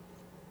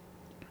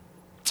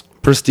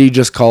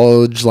prestigious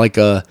college, like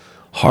a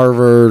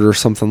Harvard or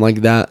something like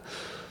that.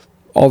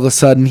 All of a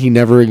sudden, he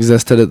never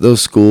existed at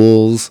those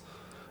schools,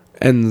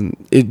 and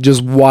it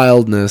just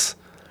wildness.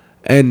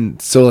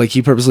 And so, like,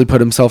 he purposely put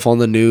himself on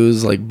the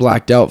news, like,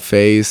 blacked out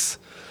face,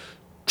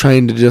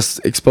 trying to just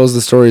expose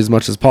the story as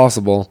much as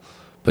possible.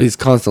 But he's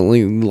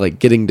constantly, like,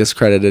 getting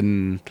discredited,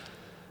 and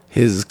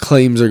his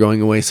claims are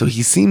going away. So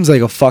he seems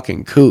like a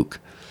fucking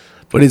kook.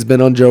 But he's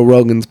been on Joe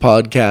Rogan's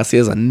podcast. He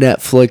has a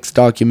Netflix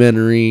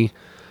documentary.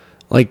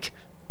 Like,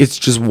 it's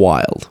just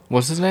wild.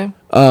 What's his name?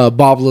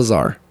 Bob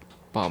Lazar.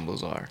 Bob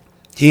Lazar.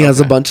 He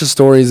has a bunch of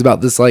stories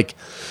about this, like,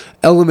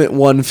 Element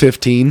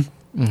 115.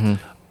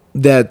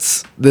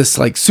 That's this,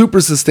 like,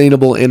 super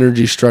sustainable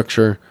energy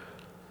structure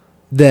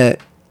that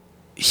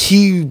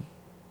he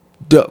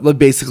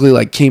basically,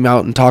 like, came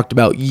out and talked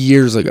about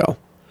years ago.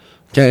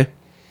 Okay?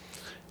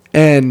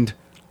 And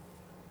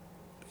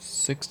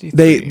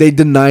 63. they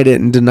denied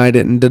it and denied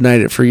it and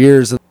denied it for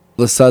years. And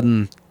all of a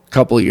sudden, a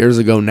couple of years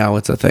ago, now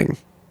it's a thing.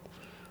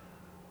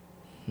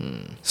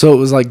 So it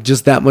was like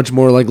just that much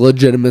more like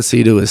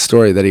legitimacy to his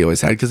story that he always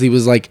had, because he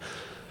was like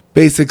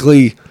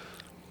basically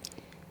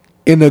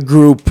in a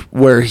group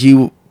where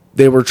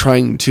they were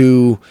trying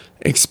to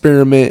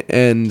experiment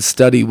and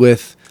study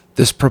with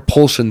this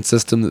propulsion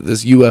system that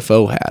this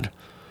UFO had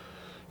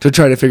to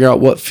try to figure out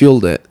what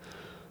fueled it.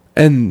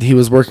 And he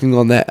was working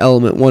on that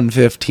Element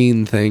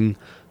 115 thing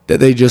that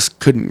they just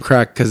couldn't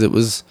crack because it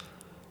was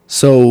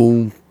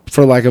so,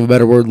 for lack of a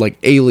better word, like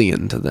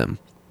alien to them.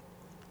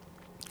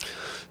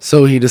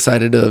 So he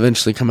decided to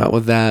eventually come out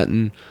with that,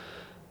 and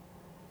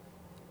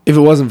if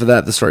it wasn't for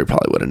that, the story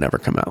probably would have never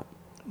come out.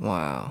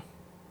 Wow.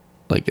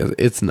 Like,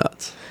 it's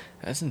nuts.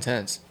 That's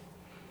intense.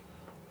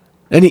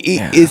 And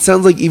it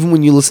sounds like even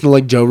when you listen to,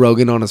 like, Joe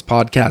Rogan on his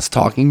podcast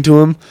talking to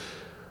him,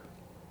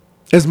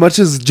 as much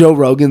as Joe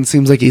Rogan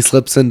seems like he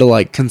slips into,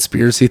 like,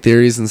 conspiracy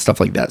theories and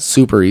stuff like that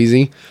super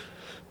easy,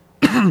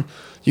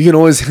 you can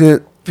always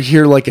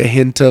hear, like, a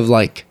hint of,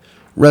 like,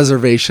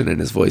 reservation in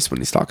his voice when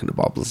he's talking to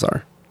Bob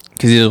Lazar.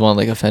 Because he doesn't want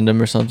to, like, offend him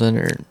or something,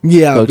 or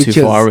go too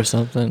far with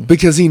something.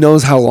 Because he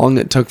knows how long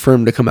it took for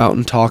him to come out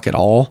and talk at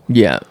all.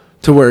 Yeah.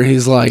 To where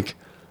he's like,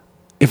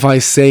 if I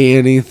say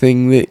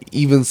anything that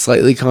even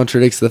slightly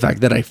contradicts the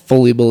fact that I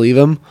fully believe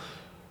him,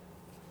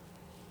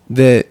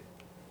 that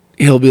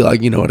he'll be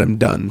like, you know what, I'm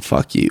done.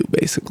 Fuck you,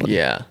 basically.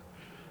 Yeah.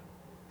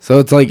 So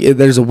it's like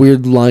there's a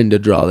weird line to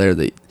draw there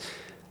that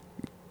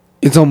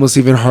it's almost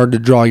even hard to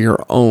draw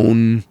your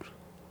own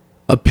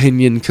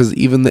opinion, because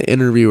even the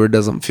interviewer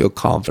doesn't feel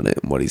confident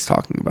in what he's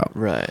talking about.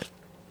 Right.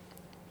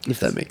 If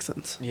that makes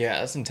sense. Yeah,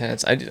 that's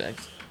intense. I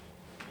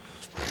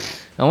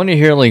want to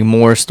hear, like,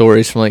 more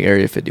stories from, like,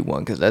 Area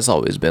 51, because that's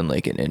always been,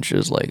 like, an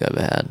interest, like, I've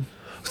had.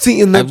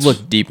 See, and I've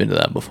looked deep into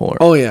that before.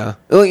 Oh yeah,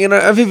 like, and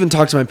I've even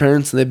talked to my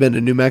parents, and they've been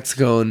to New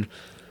Mexico, and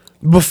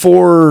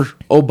before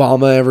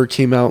Obama ever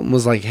came out and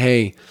was like,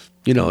 "Hey,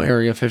 you know,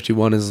 Area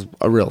 51 is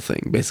a real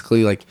thing,"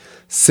 basically like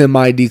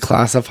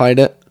semi-declassified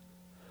it.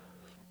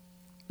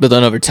 But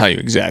they'll never tell you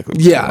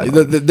exactly. Yeah,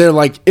 they're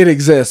like, it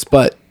exists,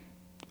 but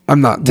I'm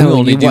not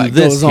telling you what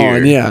goes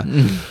on. Yeah,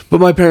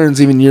 but my parents,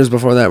 even years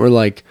before that, were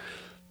like,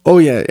 "Oh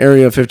yeah,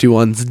 Area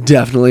 51's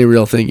definitely a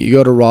real thing. You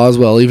go to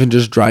Roswell, even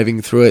just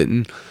driving through it,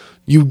 and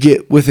you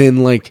get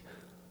within like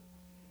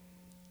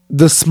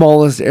the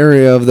smallest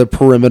area of the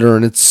perimeter,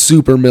 and it's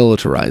super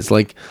militarized.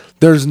 Like,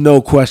 there's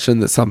no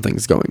question that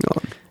something's going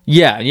on."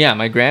 Yeah.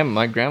 My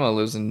grandma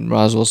lives in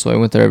Roswell, so I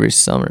went there every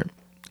summer.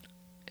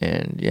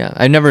 And yeah,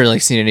 I've never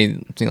like seen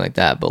anything like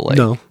that, but like,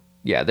 No.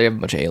 Yeah, they have a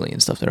bunch of alien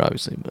stuff there,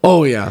 obviously. But,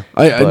 Oh yeah,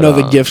 I know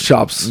the gift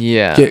shops.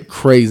 yeah. Get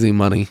crazy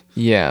money.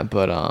 yeah,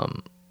 but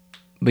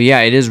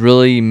yeah, it is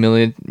really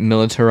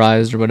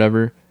militarized or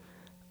whatever.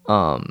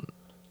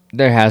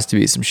 There has to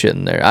be some shit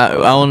in there. I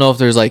don't know if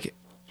there's like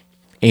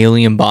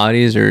alien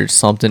bodies or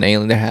something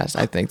alien.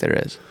 I think there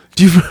is.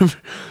 Do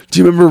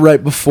you remember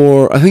right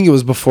before? I think it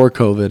was before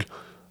COVID.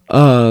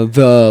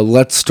 The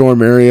Let's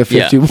Storm Area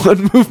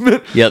 51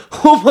 movement. Yep.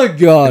 Oh my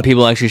god.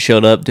 People actually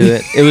showed up to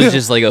it. It was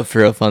just like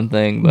for a fun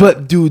thing.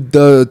 But dude,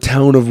 the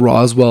town of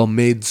Roswell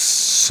made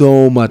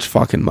so much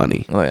fucking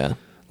money. Oh yeah.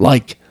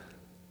 Like,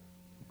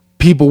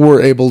 people were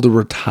able to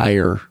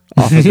retire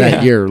off of that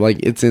Yeah. year. Like,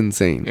 it's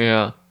insane.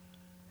 Yeah.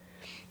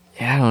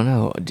 Yeah, I don't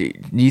know. Do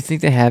you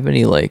think they have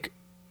any like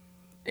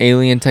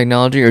alien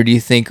technology, or do you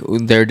think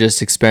they're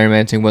just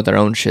experimenting with their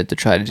own shit to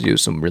try to do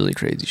some really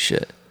crazy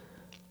shit?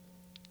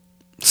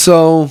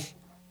 So,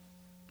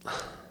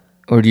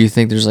 Or do you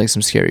think there's like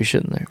some scary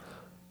shit in there?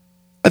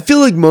 I feel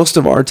like most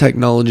of our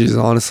technology is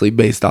honestly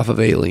based off of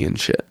alien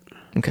shit.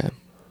 Okay.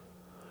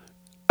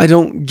 I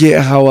don't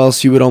get how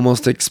else you would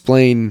almost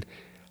explain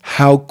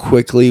how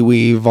quickly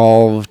we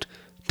evolved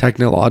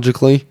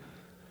technologically.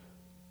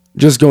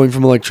 Just going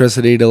from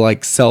electricity to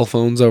like cell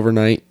phones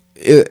overnight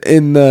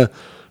in the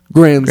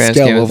grand Grand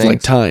scale scheme of of like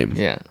things. time.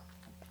 Yeah.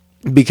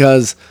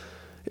 Because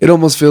it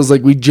almost feels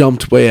like we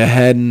jumped way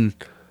ahead, and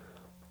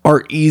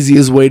our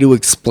easiest way to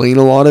explain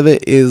a lot of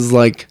it is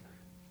like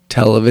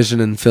television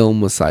and film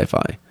with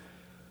sci-fi.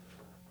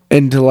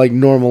 And to like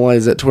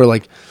normalize it to where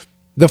like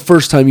the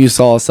first time you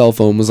saw a cell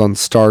phone was on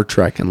Star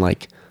Trek in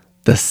like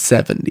the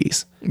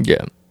 70s.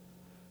 Yeah.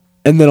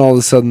 And then all of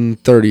a sudden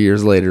 30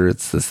 years later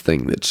it's this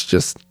thing that's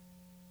just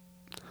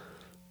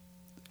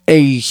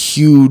a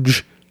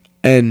huge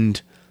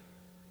and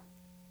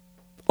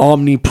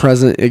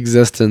omnipresent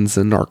existence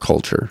in our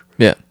culture.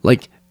 Yeah.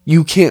 Like,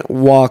 you can't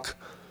walk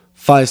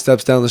 5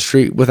 steps down the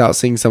street without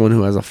seeing someone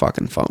who has a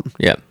fucking phone.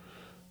 Yeah.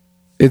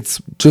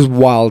 It's just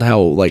wild how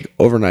like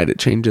overnight it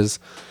changes,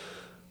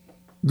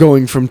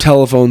 going from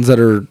telephones that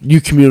are you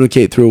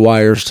communicate through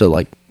wires to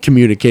like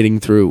communicating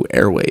through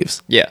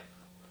airwaves. Yeah.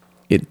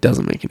 It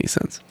doesn't make any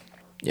sense.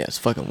 Yeah, it's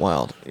fucking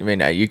wild. I mean,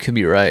 you could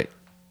be right.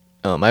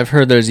 I've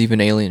heard there's even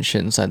alien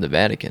shit inside the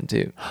Vatican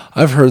too.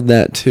 I've heard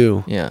that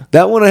too. Yeah.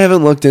 That one I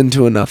haven't looked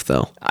into enough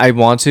though. I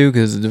want to,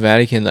 because the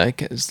Vatican,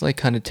 like, it's like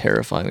kind of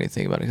terrifying when you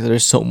think about it, because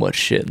there's so much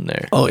shit in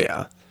there. Oh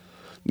yeah.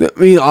 I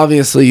mean,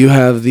 obviously you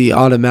have the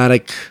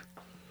automatic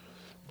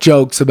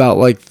jokes about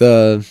like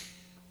the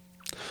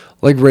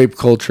like rape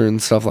culture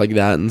and stuff like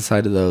that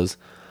inside of those.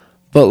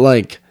 But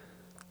like,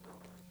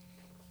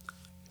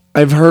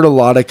 I've heard a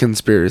lot of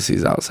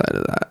conspiracies outside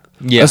of that.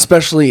 Yeah.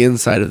 Especially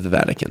inside of the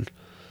Vatican.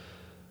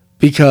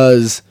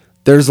 Because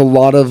there's a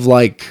lot of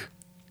like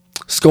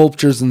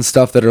sculptures and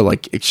stuff that are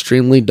like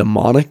extremely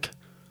demonic.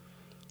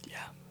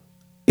 Yeah.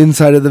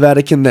 Inside of the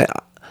Vatican that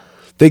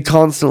they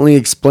constantly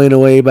explain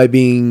away by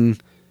being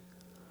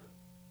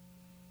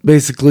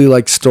basically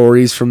like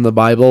stories from the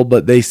Bible,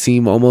 but they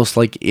seem almost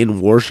like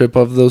in worship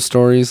of those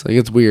stories. Like,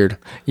 it's weird.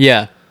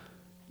 Yeah.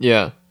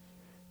 Yeah.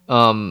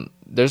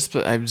 There's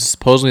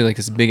supposedly like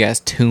this big ass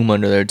tomb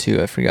under there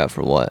too. I forgot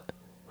for what.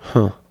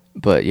 Huh.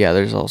 But yeah,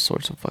 there's all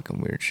sorts of fucking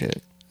weird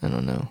shit. I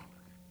don't know.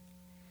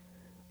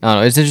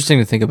 It's interesting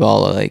to think about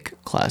all the like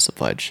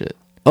classified shit,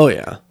 Oh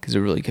yeah. because it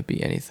really could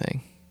be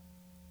anything.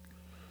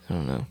 I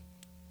don't know.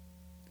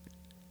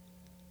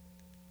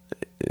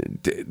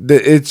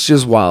 It's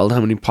just wild how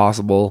many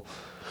possible.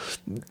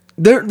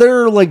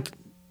 There are like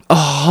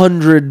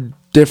 100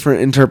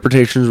 different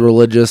interpretations of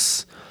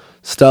religious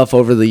stuff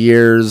over the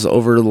years,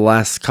 over the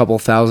last couple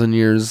thousand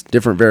years,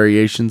 different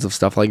variations of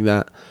stuff like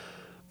that,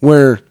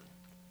 where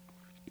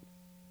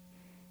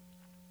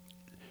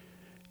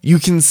you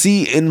can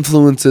see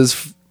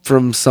influences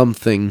from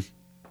something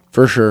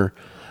for sure,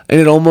 and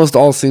it almost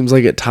all seems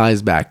like it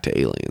ties back to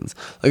aliens.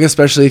 Like,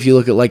 especially if you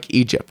look at like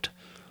Egypt.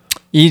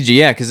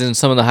 Yeah, because in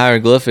some of the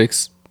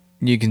hieroglyphics,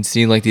 you can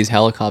see like these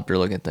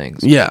helicopter-looking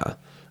things. Yeah.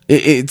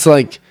 It's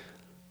like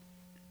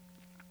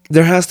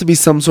there has to be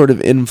some sort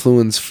of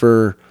influence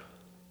for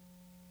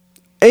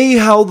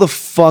how the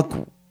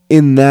fuck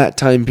in that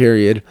time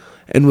period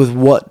and with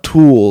what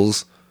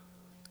tools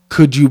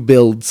could you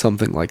build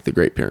something like the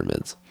Great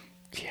Pyramids?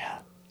 Yeah.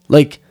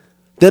 Like,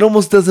 that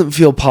almost doesn't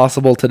feel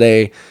possible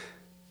today,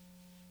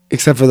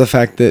 except for the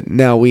fact that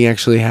now we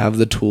actually have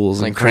the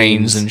tools like and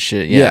cranes and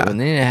shit. Yeah, but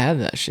they didn't have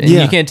that shit. And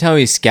you can't tell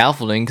me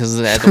scaffolding because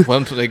at the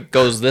point it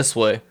goes this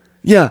way.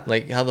 Yeah.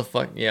 Like, how the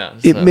fuck? Yeah.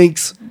 It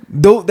makes...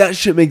 Though that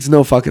shit makes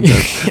no fucking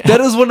sense. Yeah. That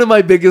is one of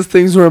my biggest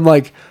things where I'm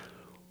like,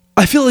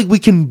 I feel like we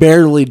can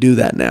barely do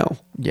that now.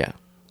 Yeah.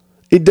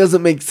 It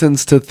doesn't make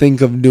sense to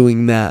think of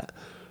doing that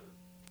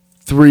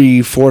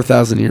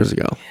 3,000-4,000 years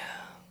ago.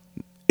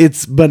 Yeah.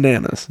 It's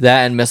bananas.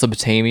 That and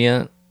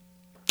Mesopotamia.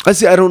 I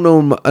see. I don't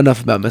know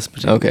enough about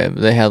Mesopotamia. Okay.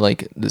 But they had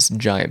like this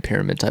giant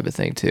pyramid type of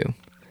thing too.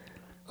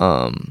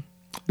 But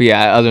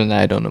yeah, other than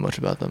that, I don't know much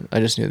about them.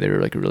 I just knew they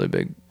were like a really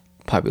big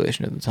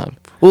population at the time.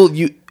 Well,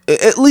 you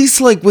at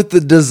least like with the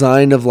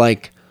design of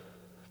like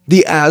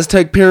the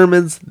Aztec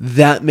pyramids,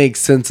 that makes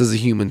sense as a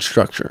human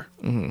structure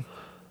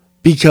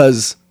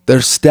because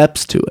there's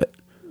steps to it.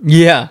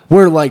 Yeah,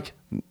 where like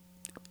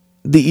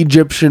the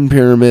Egyptian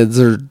pyramids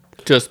are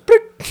just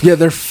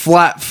they're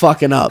flat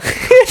fucking up.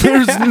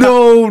 There's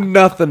no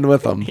nothing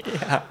with them.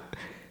 Yeah.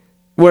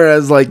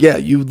 Whereas like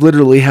you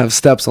literally have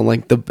steps on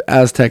like the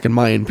Aztec and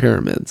Mayan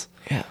pyramids.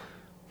 Yeah.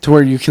 To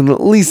where you can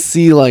at least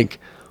see like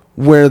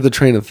where the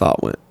train of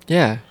thought went.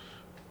 Yeah.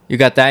 You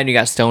got that, and you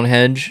got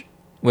Stonehenge,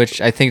 which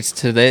I think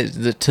to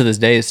this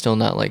day is still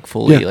not like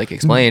fully like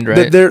explained,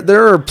 right?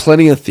 There are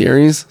plenty of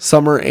theories.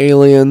 Some are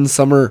aliens,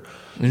 some are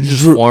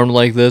just formed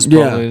like this,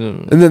 probably.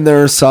 Yeah. And then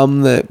there are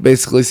some that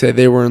basically say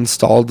they were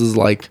installed as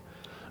like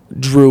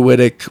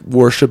druidic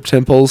worship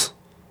temples.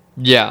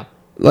 Yeah.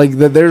 Like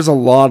there's a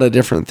lot of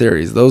different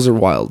theories. Those are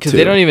wild too. Because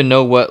they don't even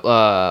know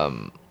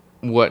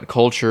what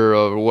culture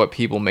or what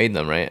people made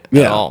them, right?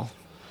 Yeah. At all.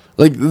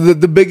 Like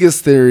the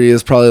biggest theory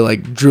is probably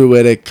like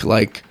druidic,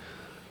 like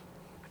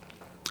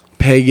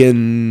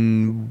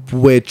pagan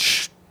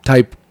witch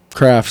type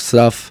craft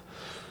stuff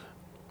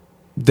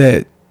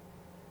that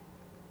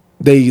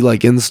they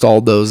like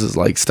installed those as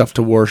like stuff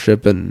to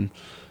worship and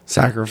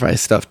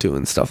sacrifice stuff to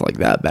and stuff like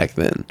that back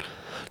then.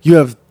 You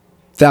have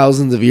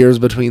thousands of years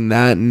between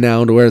that and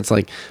now to where it's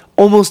like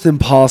almost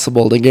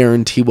impossible to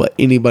guarantee what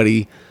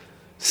anybody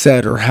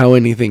said or how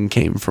anything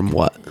came from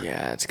what.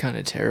 Yeah, it's kind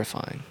of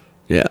terrifying.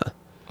 Yeah.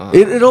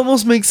 It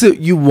almost makes it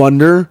you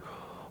wonder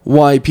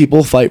why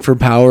people fight for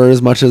power as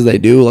much as they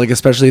do, like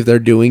especially if they're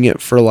doing it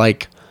for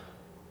like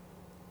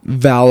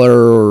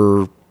valor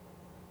or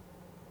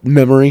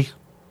memory.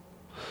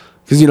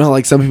 Because you know how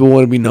like some people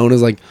want to be known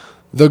as like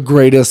the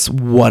greatest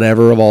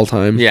whatever of all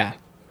time. Yeah.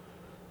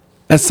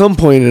 At some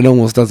point it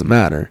almost doesn't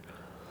matter.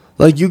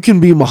 Like you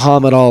can be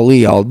Muhammad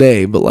Ali all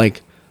day, but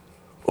like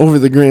over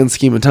the grand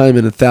scheme of time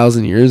in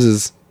 1,000 years,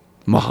 is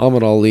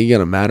Muhammad Ali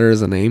gonna matter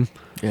as a name?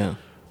 Yeah.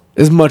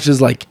 As much as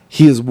like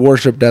he is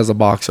worshipped as a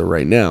boxer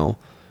right now,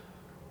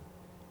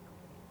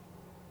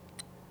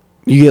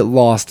 you get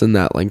lost in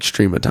that like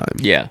stream of time.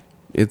 Yeah.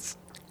 It's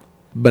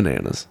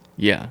bananas.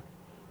 Yeah.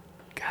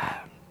 God.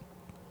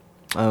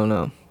 I don't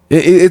know.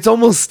 It's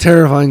almost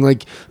terrifying.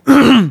 Like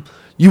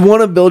you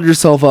want to build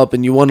yourself up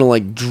and you want to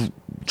like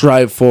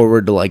drive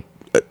forward to like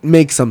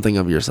make something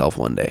of yourself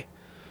one day.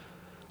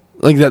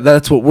 Like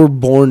that's what we're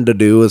born to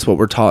do. It's what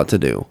we're taught to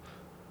do.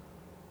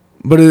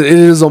 But it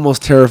is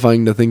almost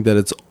terrifying to think that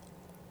it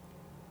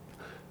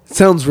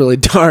sounds really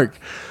dark,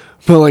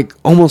 but like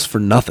almost for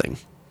nothing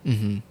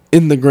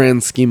in the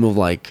grand scheme of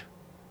like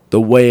the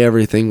way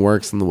everything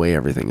works and the way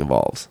everything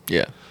evolves.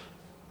 Yeah.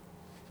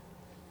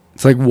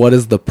 It's like, what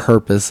is the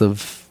purpose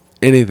of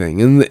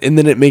anything? And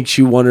then it makes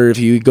you wonder if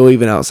you go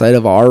even outside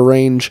of our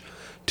range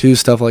to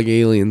stuff like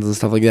aliens and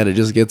stuff like that. It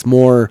just gets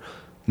more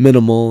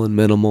minimal and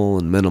minimal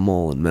and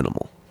minimal and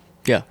minimal.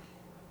 Yeah.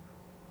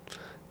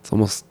 It's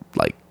almost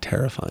like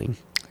terrifying.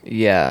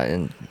 Yeah,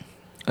 and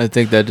I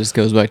think that just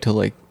goes back to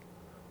like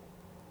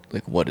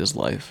what is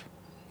life?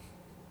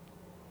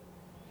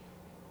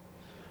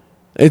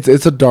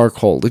 It's a dark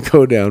hole to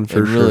go down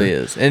for sure. It really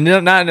is. And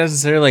not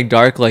necessarily like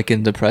dark like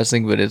and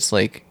depressing, but it's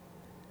like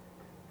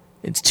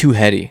it's too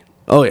heady.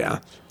 Oh yeah.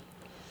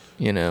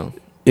 You know.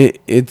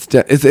 It's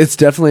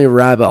definitely a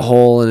rabbit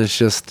hole, and it's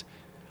just,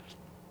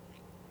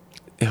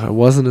 if I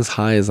wasn't as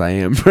high as I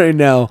am right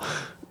now,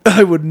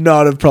 I would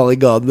not have probably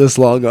gone this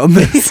long on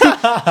this.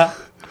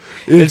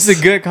 It's a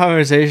good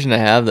conversation to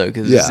have though,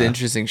 because it's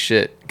interesting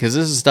shit. Because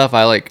this is stuff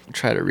I like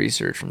try to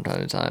research from time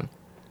to time.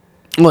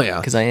 Well, yeah,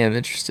 because I am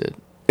interested.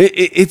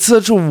 It's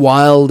such a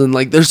wild, and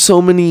like there's so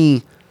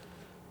many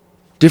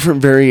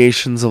different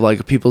variations of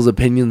like people's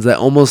opinions that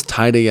almost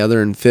tie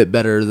together and fit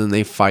better than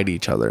they fight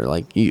each other.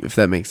 Like, if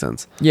that makes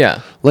sense.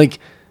 Yeah. Like,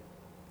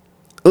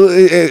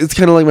 it's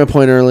kind of like my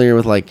point earlier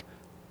with like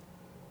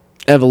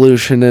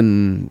evolution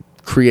and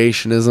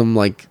creationism.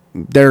 Like,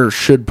 there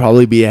should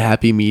probably be a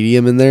happy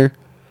medium in there.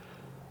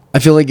 I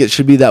feel like it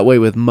should be that way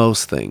with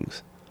most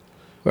things.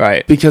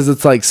 Right. Because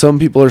it's like some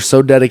people are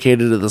so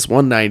dedicated to this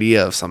one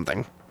idea of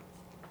something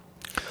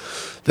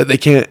that they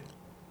can't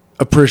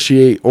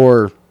appreciate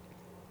or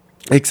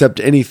accept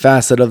any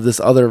facet of this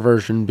other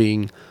version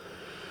being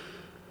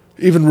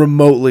even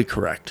remotely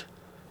correct.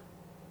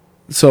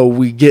 So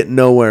we get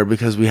nowhere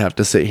because we have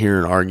to sit here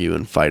and argue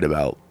and fight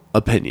about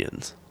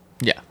opinions.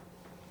 Yeah.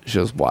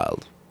 It's just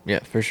wild. Yeah,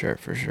 for sure.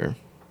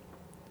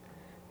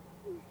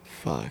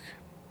 Fuck.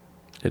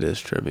 It is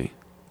trippy.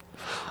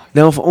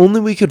 Now, if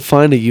only we could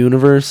find a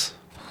universe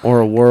or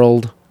a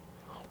world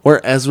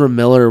where Ezra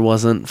Miller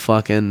wasn't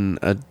fucking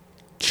a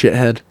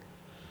shithead.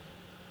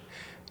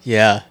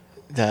 Yeah,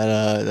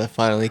 that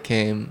finally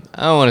came.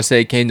 I don't want to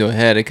say it came to a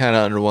head. It kind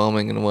of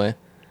underwhelming in a way.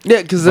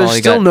 Yeah, because there's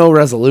still no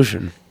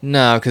resolution.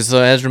 No, because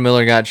Ezra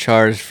Miller got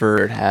charged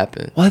for it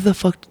happened. Why the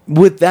fuck?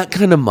 With that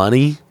kind of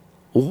money,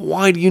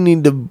 why do you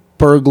need to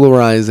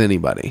burglarize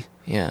anybody?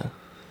 Yeah.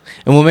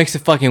 And what makes it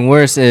fucking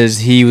worse is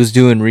he was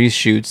doing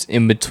reshoots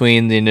in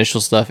between the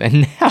initial stuff,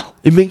 and now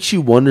It makes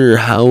you wonder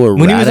how erratic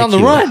when he was on the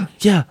run.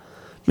 Yeah.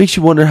 Makes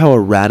you wonder how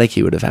erratic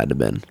he would have had to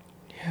been.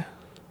 Yeah.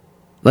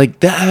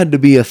 Like, that had to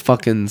be a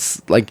fucking,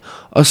 like,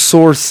 a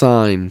sore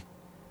sign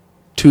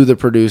to the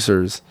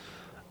producers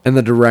and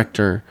the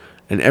director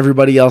and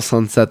everybody else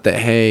on set that,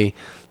 hey,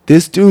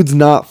 this dude's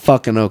not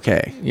fucking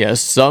okay. Yeah,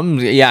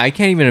 I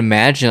can't even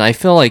imagine. I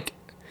feel like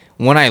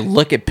when I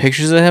look at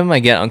pictures of him, I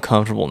get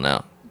uncomfortable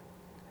now.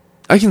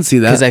 I can see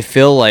that. Because I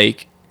feel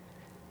like,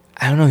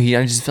 I don't know,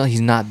 I just feel like he's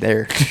not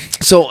there.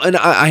 So, and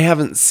I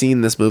haven't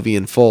seen this movie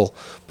in full,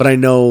 but I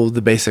know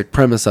the basic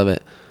premise of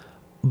it.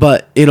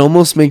 But it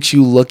almost makes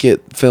you look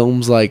at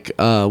films like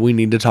We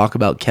Need to Talk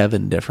About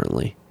Kevin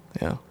differently.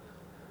 Yeah.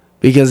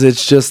 Because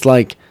it's just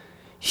like,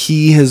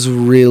 he has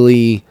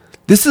really...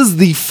 This is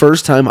the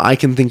first time I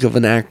can think of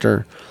an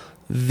actor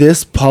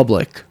this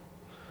public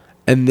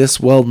and this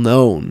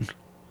well-known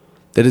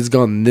that has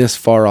gone this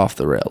far off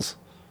the rails.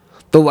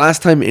 The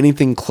last time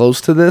anything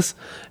close to this,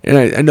 and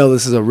I know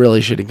this is a really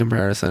shitty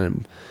comparison,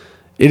 and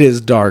it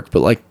is dark,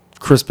 but like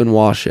Chris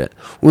Benoit shit.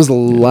 When was the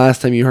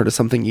last time you heard of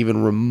something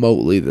even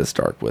remotely this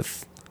dark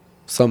with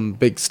some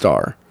big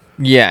star?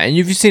 Yeah, and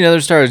you've seen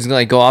other stars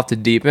like go off the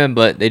deep end,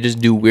 but they just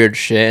do weird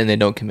shit and they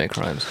don't commit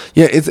crimes.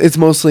 Yeah, it's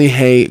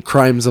mostly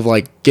crimes of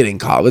like getting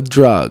caught with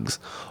drugs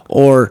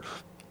or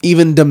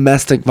even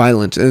domestic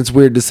violence. And it's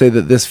weird to say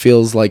that this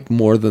feels like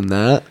more than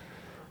that.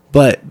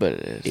 But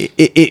it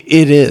is.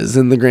 It is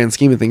in the grand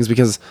scheme of things,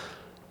 because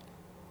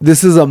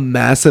this is a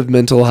massive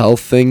mental health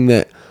thing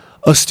that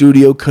a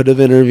studio could have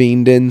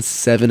intervened in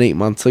 7-8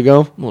 months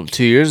ago. Well,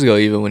 2 years ago,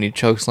 even when he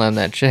chokeslammed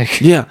that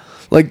chick. Yeah,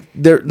 like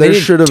there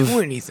should have. Do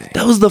anything.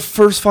 That was the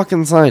first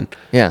fucking sign.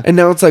 Yeah, and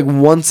now it's like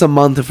once a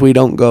month if we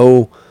don't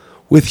go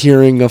with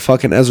hearing a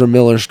fucking Ezra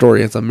Miller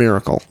story, it's a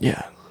miracle.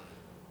 Yeah,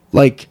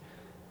 like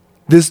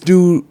this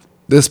dude,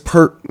 this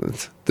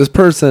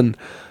person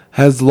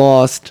has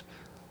lost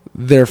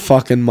their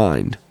fucking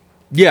mind.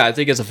 Yeah, I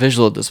think it's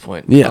official at this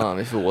point. Yeah,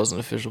 if it wasn't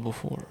official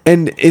before.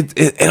 And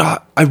I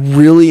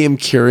really am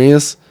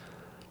curious.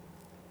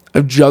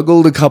 I've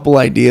juggled a couple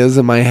ideas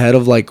in my head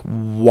of like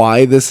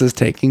why this is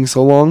taking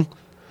so long,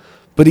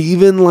 but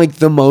even like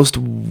the most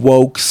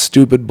woke,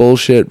 stupid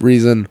bullshit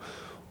reason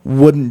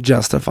wouldn't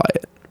justify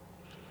it,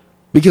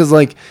 because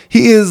like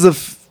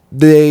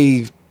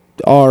they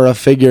are a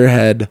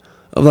figurehead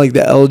of like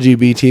the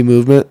LGBT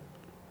movement,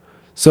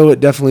 so it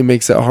definitely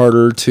makes it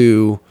harder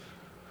to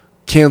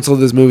cancel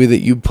this movie that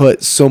you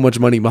put so much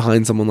money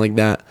behind someone like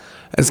that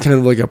as kind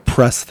of like a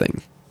press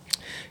thing.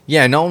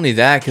 Yeah, not only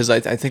that, because I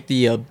think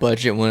the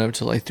budget went up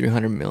to like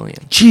 $300 million.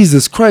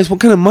 Jesus Christ, what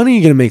kind of money are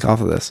you gonna make off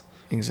of this?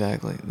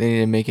 Exactly. They need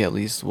to make at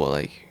least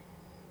like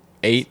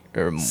 8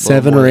 or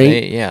 7 or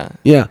 8. Yeah.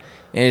 Yeah.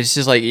 And it's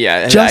just like,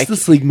 yeah,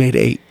 Justice League made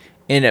 8.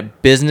 In a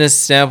business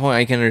standpoint,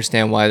 I can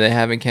understand why they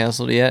haven't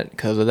canceled it yet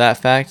because of that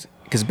fact.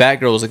 Because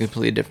Batgirl was a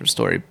completely different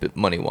story,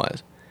 money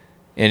wise,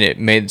 and it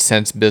made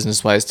sense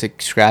business wise to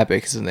scrap it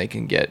because then they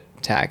can get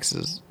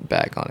taxes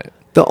back on it.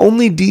 The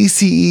only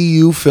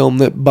DCEU film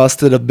that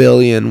busted $1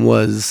 billion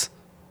was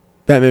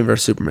Batman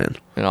vs Superman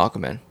And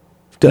Aquaman.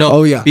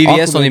 BVS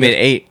Aquaman only made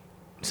 8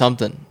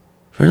 something.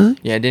 Really?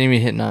 Yeah, it didn't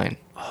even hit 9.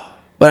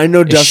 But I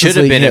know It Justice should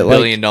have League been hit $1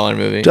 billion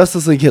movie.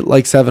 Justice League hit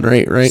like 7 or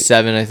 8, right?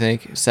 7, I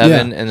think.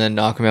 7, and then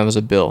Aquaman was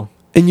 $1 billion.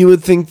 And you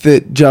would think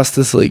that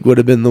Justice League would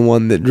have been the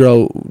one that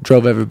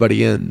drove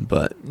everybody in,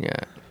 but yeah,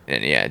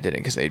 and yeah, it didn't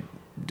because they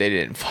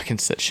didn't fucking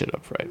set shit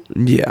up right.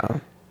 Yeah.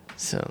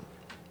 So,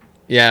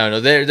 yeah, I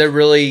don't know. They're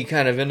really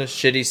kind of in a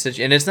shitty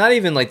situation, and it's not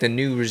even like the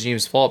new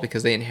regime's fault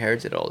because they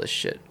inherited all this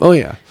shit. Oh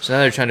yeah. So now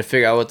they're trying to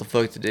figure out what the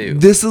fuck to do.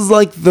 This is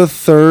like the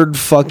third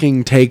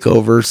fucking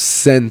takeover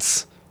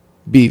since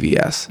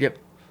BVS. Yep.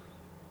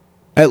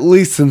 At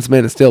least since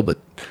Man of Steel,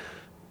 but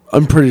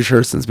I'm pretty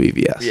sure since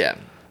BVS. Yeah.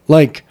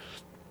 Like,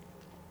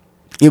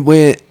 it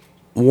went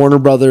Warner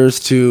Brothers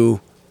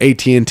to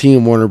AT&T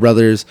and Warner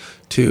Brothers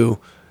to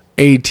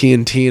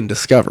AT&T and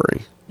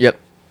Discovery. Yep.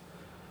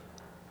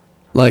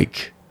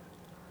 Like,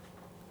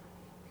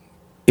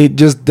 it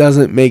just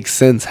doesn't make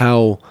sense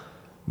how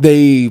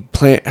they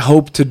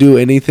hope to do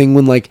anything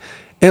when, like,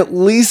 at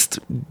least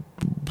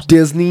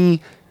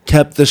Disney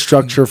kept the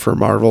structure for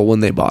Marvel when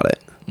they bought it.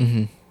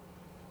 Mm-hmm.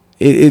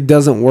 It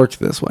doesn't work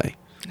this way.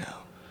 No.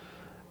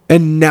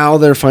 And now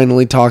they're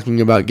finally talking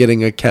about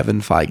getting a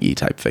Kevin Feige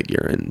type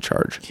figure in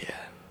charge. Yeah.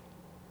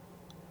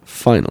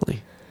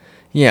 Finally.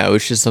 Yeah,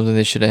 which is something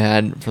they should have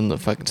had from the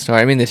fucking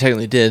start. I mean, they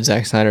technically did.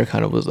 Zack Snyder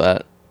kind of was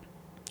that.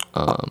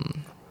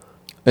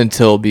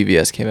 until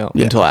BVS came out.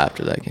 Yeah. Until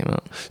after that came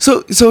out.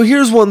 So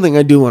here's one thing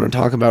I do want to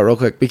talk about real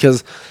quick,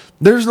 because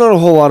there's not a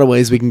whole lot of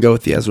ways we can go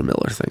with the Ezra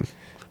Miller thing,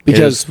 because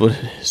It is what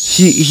it is.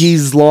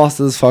 he's lost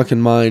his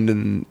fucking mind,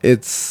 and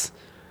it's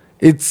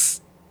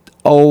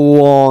a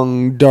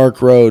long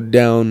dark road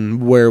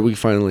down where we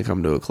finally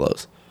come to a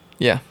close.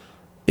 Yeah.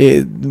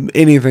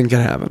 Anything can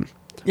happen.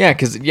 Yeah,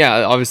 because,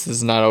 obviously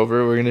it's not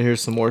over. We're going to hear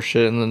some more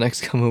shit in the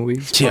next coming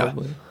weeks,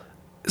 probably.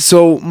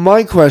 So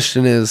my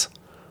question is,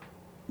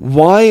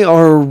 why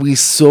are we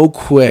so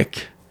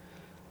quick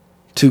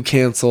to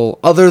cancel,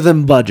 other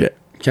than budget,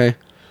 okay?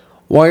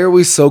 Why are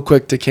we so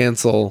quick to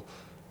cancel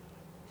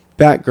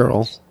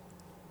Batgirl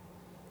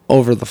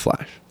over The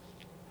Flash?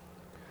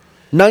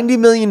 $90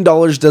 million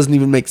doesn't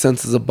even make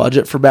sense as a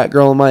budget for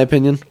Batgirl, in my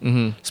opinion.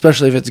 Mm-hmm.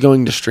 Especially if it's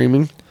going to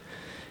streaming.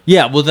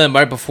 Yeah, well then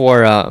right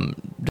before...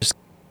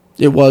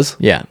 It was?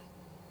 Yeah.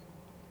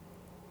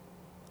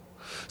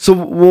 So,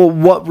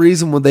 what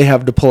reason would they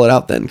have to pull it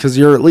out then? Because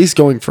you're at least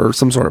going for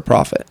some sort of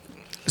profit.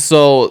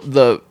 So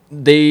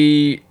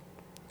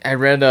I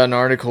read an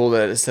article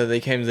that said they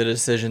came to the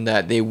decision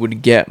that they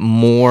would get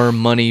more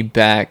money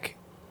back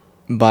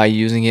by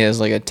using it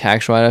as like a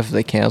tax write-off if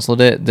they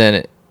canceled it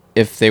than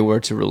if they were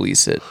to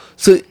release it.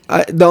 So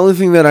the only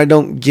thing that I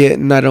don't get,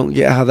 and I don't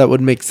get how that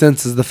would make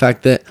sense, is the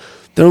fact that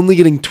they're only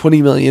getting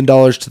 $20 million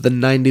to the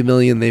 $90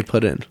 million they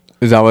put in.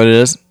 Is that what it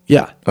is?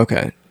 Yeah.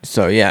 Okay.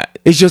 So yeah.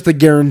 It's just a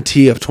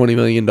guarantee of $20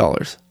 million.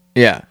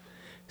 Yeah.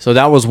 So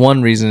that was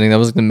one reasoning. That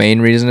was the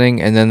main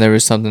reasoning. And then there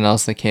was something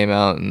else that came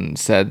out and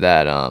said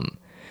that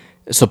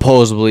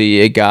supposedly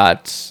it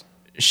got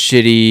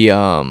shitty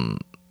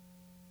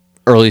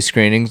early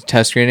screenings,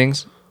 test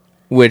screenings,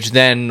 which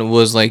then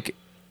was like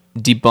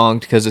debunked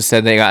because it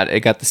said it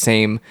got the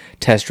same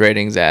test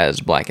ratings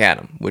as Black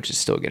Adam, which is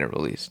still getting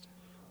released.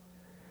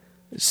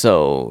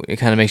 So it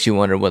kind of makes you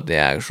wonder what the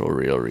actual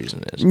real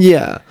reason is.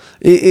 Yeah.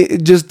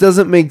 It just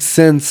doesn't make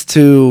sense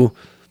to...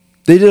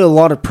 They did a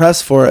lot of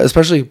press for it,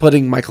 especially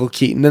putting Michael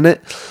Keaton in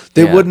it.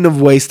 They wouldn't have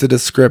wasted a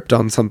script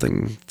on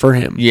something for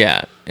him.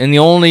 Yeah. And the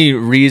only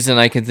reason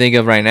I can think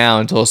of right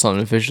now until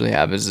something officially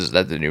happens is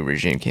that the new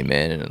regime came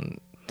in and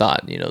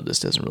thought,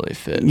 this doesn't really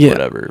fit,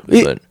 whatever.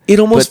 It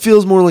almost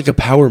feels more like a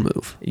power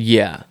move.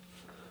 Yeah.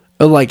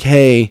 Like,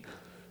 hey,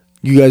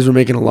 you guys were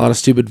making a lot of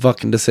stupid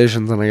fucking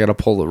decisions and I got to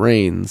pull the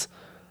reins.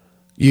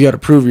 You got to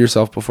prove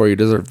yourself before you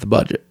deserve the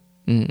budget.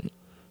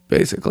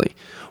 Basically.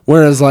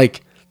 Whereas,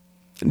 like,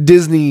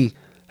 Disney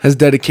has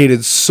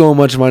dedicated so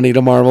much money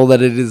to Marvel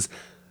that it is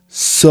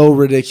so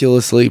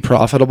ridiculously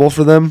profitable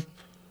for them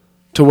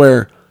to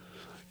where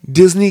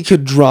Disney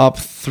could drop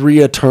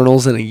 3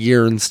 Eternals in a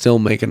year and still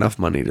make enough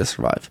money to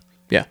survive.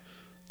 Yeah.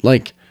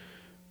 Like,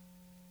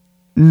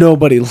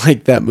 nobody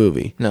liked that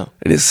movie. No.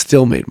 And it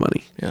still made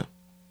money. Yeah.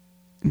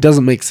 It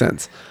doesn't make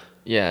sense.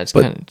 Yeah, it's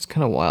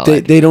kind of wild.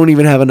 They don't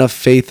even have enough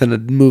faith in a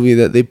movie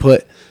that they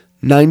put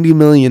 $90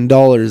 million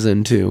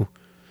into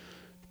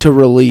to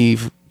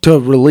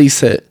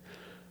release it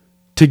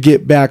to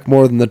get back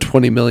more than the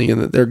 $20 million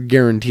that they're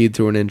guaranteed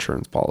through an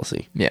insurance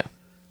policy. Yeah.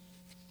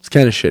 It's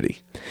kind of shitty.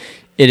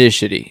 It is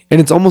shitty.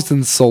 And it's almost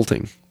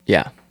insulting.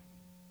 Yeah.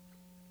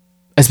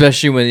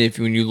 Especially when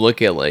you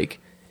look at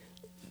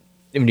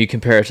when you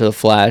compare it to The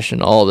Flash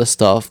and all the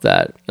stuff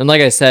and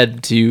like I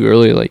said to you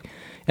earlier, like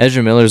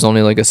Ezra Miller is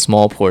only like a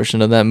small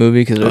portion of that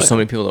movie because there's so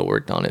many people that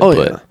worked on it.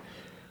 Yeah.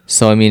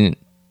 So I mean,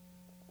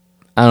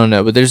 I don't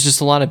know, but there's just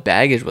a lot of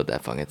baggage with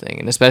that fucking thing,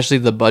 and especially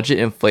the budget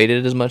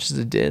inflated as much as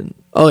it did.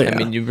 Oh yeah. I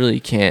mean, you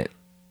really can't.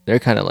 They're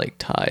kind of like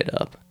tied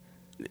up.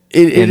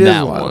 It is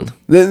that wild.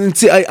 Then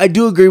see, I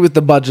do agree with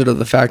the budget of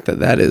the fact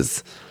that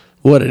is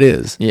what it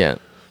is. Yeah.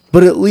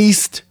 But at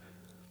least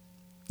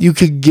you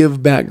could give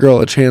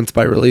Batgirl a chance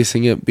by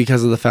releasing it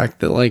because of the fact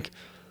that, like,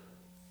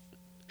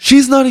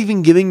 she's not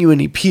even giving you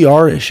any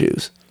PR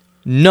issues.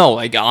 No,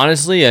 like,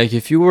 honestly, like,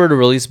 if you were to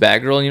release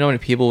Batgirl, you know how many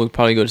people would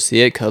probably go to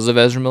see it because of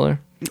Ezra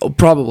Miller? Oh,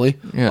 probably.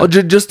 Yeah. Oh,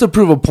 just to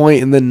prove a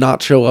point and then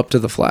not show up to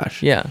The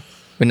Flash. Yeah.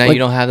 But now Like, you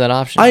don't have that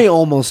option. I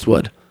almost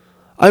would.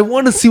 I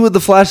want to see what The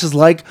Flash is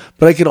like,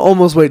 but I can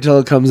almost wait till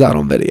it comes out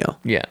on video.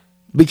 Yeah.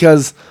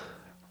 Because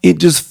it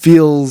just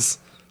feels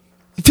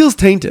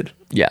tainted.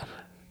 Yeah.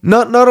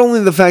 Not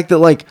only the fact that,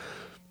 like,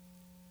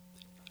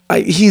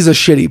 he's a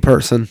shitty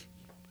person,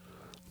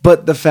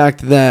 but the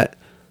fact that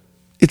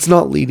it's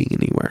not leading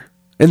anywhere.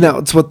 And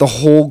that's what the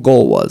whole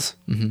goal was.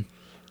 Mm-hmm.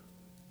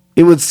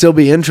 It would still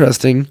be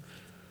interesting,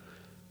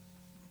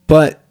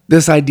 but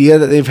this idea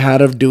that they've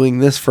had of doing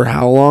this for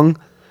how long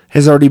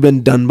has already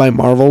been done by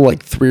Marvel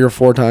like 3 or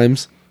 4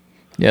 times.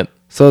 Yep.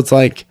 So it's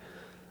like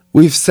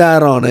we've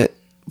sat on it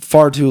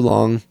far too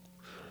long.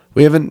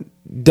 We haven't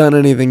done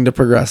anything to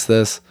progress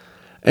this.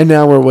 And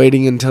now we're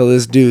waiting until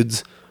this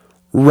dude's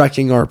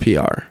wrecking our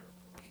PR.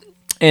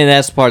 And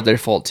that's part of their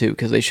fault, too,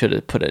 because they should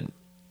have put an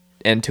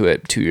end to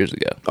it 2 years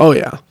ago. Oh,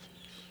 yeah.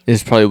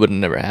 This probably would have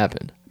never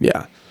happened.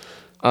 Yeah.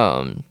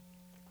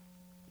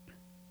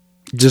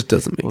 Just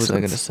doesn't make sense. What was I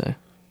going to say?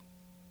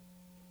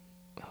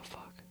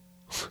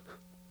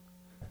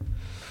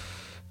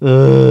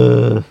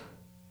 Oh, fuck.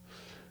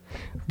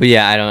 But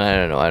yeah, I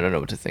don't know. I don't know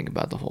what to think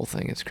about the whole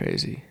thing. It's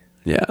crazy.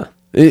 Yeah.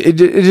 It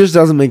just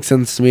doesn't make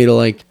sense to me to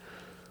like.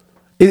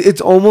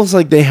 It's almost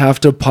like they have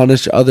to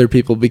punish other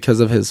people because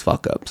of his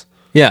fuck ups.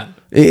 Yeah.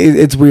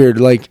 It's weird.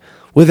 Like,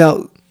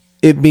 without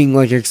it being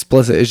like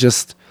explicit, it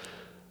just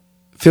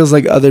feels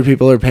like other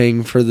people are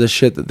paying for the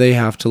shit that they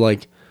have to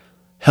like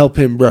help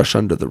him brush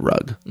under the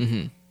rug.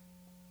 Mm-hmm.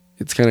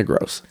 It's kind of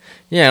gross.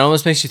 Yeah, it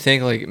almost makes you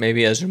think like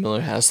maybe Ezra Miller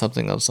has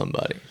something on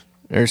somebody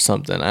or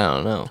something. I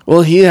don't know.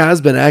 Well, he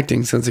has been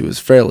acting since he was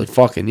fairly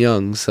fucking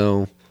young,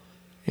 so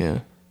yeah,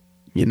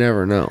 you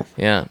never know.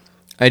 Yeah,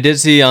 I did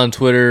see on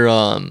Twitter.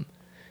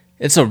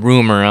 It's a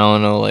rumor. I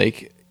don't know,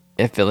 like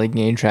if it like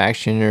gained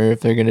traction or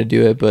if they're gonna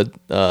do it, but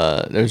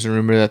there's a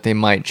rumor that they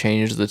might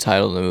change the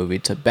title of the movie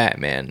to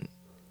Batman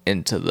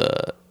into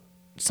the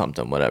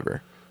something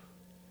whatever.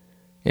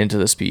 Into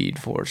the Speed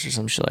Force or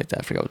some shit like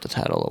that. I forgot what the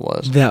title it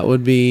was. That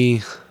would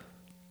be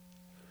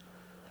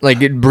like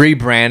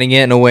rebranding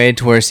it in a way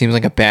to where it seems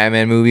like a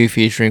Batman movie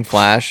featuring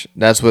Flash.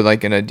 That's what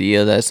like an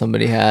idea that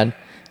somebody had.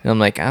 And I'm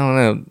like, I don't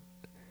know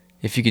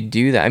if you could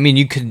do that. I mean,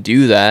 you could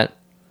do that,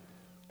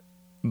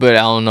 but I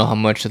don't know how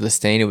much of the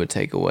stain it would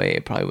take away.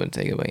 It probably wouldn't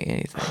take away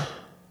anything.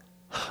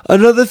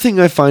 Another thing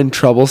I find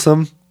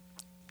troublesome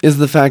is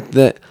the fact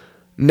that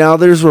now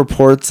there's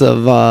reports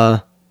of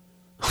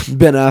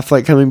Ben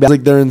Affleck coming back.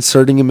 Like they're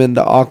inserting him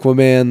into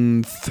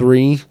Aquaman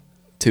 3.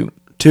 2.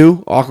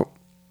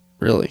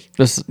 Really?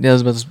 Yeah, that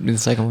was about to be the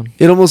second one.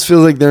 It almost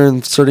feels like they're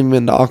inserting him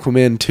into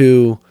Aquaman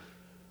 2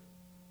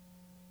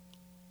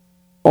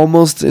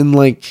 almost in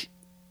like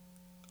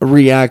a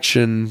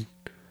reaction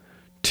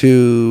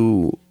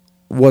to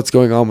what's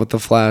going on with the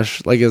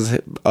Flash, like as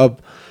a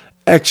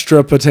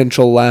extra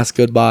potential last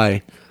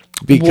goodbye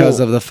because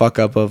of the fuck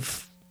up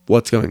of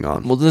what's going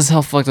on. Well, this is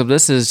how fucked up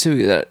this is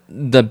too. That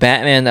the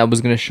Batman that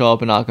was going to show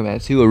up in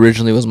Aquaman 2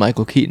 originally was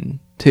Michael Keaton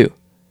too,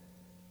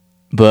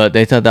 but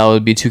they thought that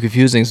would be too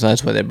confusing, so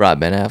that's why they brought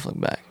Ben Affleck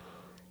back.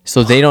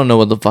 So they don't know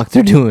what the fuck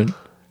they're doing.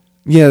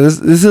 Yeah, this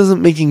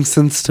isn't making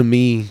sense to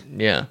me.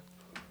 Yeah.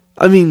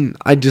 I mean,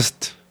 I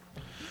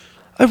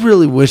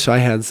really wish I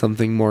had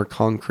something more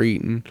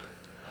concrete, and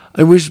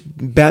I wish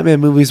Batman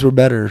movies were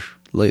better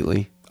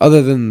lately,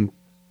 other than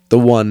the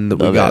one that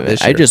we got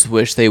this year. I just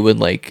wish they would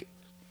like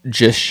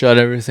just shut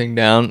everything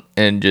down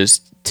and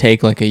just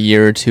take like a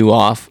year or two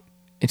off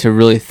to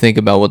really think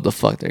about what the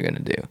fuck they're gonna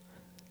do.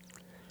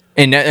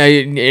 And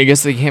I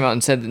guess they came out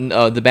and said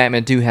the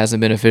Batman 2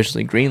 hasn't been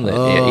officially greenlit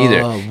yet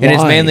either, and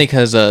it's mainly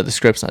because the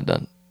script's not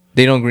done.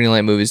 They don't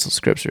greenlight movies till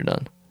scripts are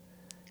done.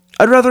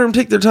 I'd rather them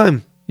take their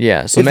time.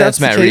 Yeah, so that's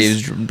Matt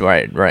Reeves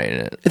right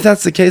in it. If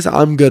that's the case,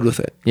 I'm good with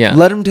it. Yeah,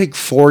 let him take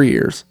 4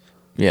 years.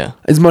 Yeah,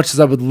 as much as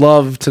I would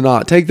love to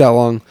not take that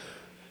long,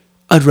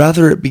 I'd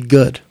rather it be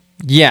good.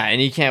 Yeah,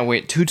 and you can't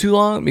wait too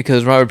long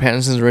because Robert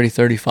Pattinson's already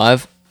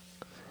 35.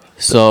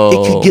 So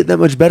it could get that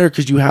much better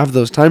because you have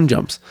those time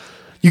jumps.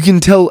 You can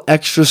tell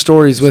extra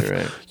stories with.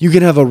 Right. You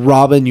can have a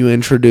Robin you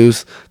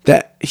introduce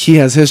that he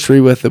has history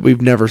with that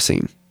we've never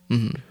seen.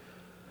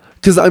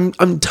 Because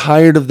I'm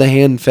tired of the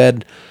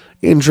hand-fed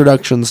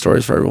introduction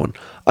stories for everyone.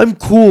 I'm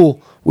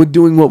cool with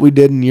doing what we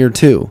did in year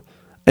 2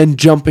 and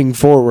jumping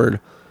forward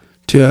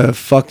to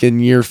fucking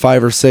year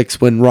 5 or 6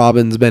 when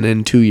Robin's been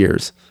in 2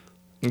 years.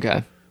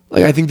 Okay.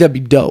 Like, I think that'd be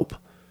dope.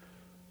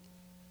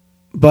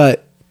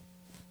 But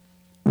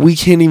we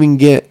can't even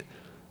get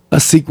a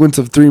sequence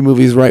of 3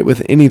 movies right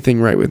with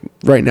anything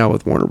right now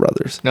with Warner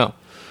Brothers. No.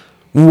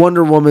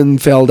 Wonder Woman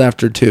failed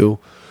after 2.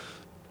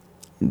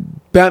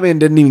 Batman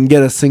didn't even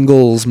get a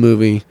singles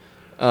movie.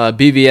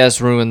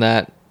 BVS ruined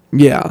that.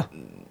 Yeah.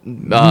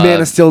 Man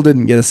of Steel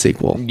didn't get a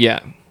sequel. Yeah.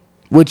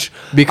 Which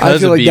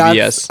because of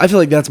BVS. I feel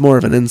like that's more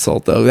of an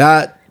insult, though.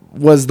 That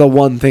was the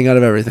one thing out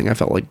of everything I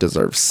felt like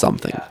deserves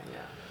something. Yeah.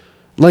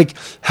 Like,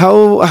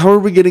 how are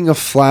we getting a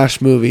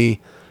Flash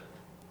movie?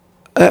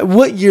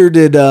 What year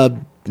did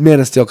Man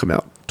of Steel come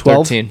out?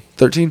 12?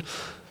 13?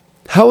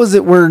 How is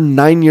it we're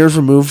 9 years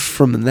removed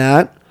from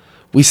that?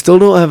 We still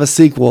don't have a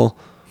sequel,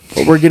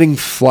 but we're getting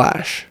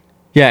Flash.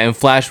 Yeah, and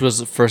Flash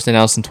was first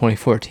announced in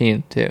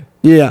 2014, too.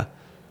 Yeah.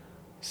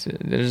 So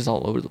they're just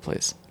all over the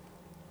place.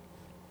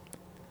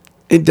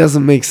 It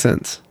doesn't make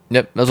sense.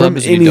 Yep, that's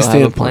what you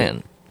don't have a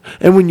plan.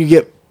 And when you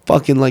get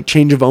fucking like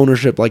change of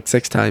ownership like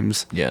 6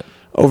 times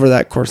over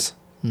that course,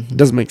 it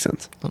doesn't make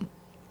sense.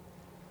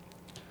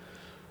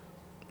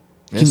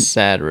 It's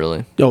sad,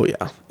 really. Oh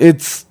yeah,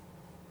 it's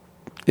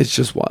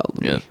just wild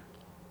to me.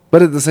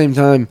 But at the same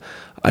time,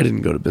 I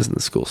didn't go to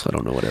business school, so I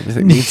don't know what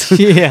everything means.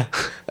 Yeah,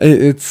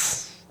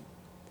 it's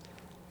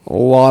a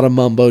lot of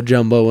mumbo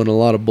jumbo and a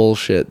lot of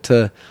bullshit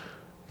to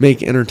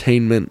make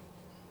entertainment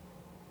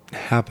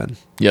happen.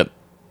 Yep.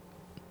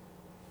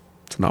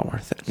 It's not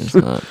worth it. It's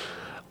not.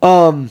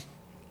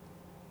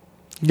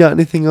 You got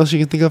anything else you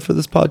can think of for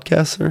this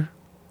podcast, sir?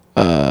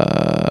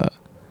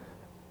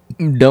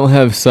 Don't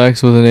have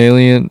sex with an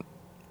alien.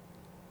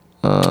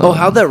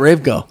 How'd that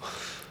rave go?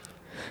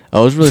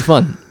 Oh, it was really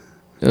fun.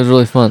 It was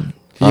really fun.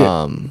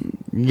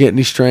 You get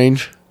any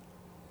strange?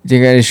 Do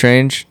you get any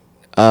strange?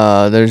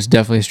 There's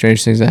definitely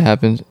strange things that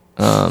happened.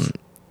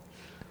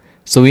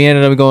 So we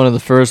ended up going to the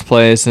first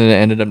place, and it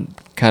ended up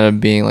kind of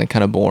being like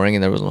kind of boring,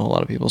 and there wasn't a whole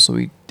lot of people. So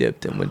we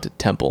dipped and went to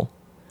Temple.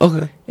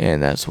 Okay.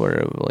 And that's where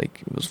it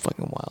was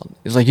fucking wild.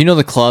 It's like, you know,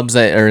 the clubs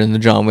that are in the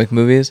John Wick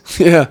movies.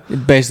 Yeah.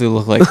 It basically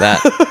looked like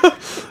that.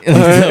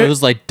 It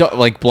was like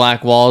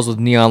black walls with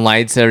neon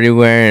lights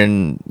everywhere,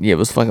 and yeah, it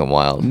was fucking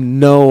wild.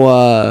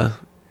 No. It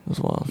was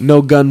wild.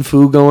 No gun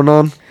fu going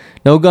on.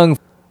 No gun.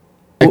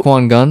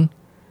 Taekwon gun.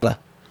 Blah.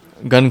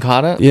 Gun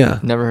kata. Yeah.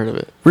 Never heard of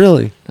it.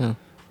 Really? No.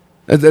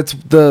 That's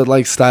the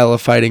like style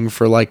of fighting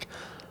for like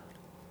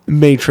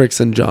Matrix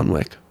and John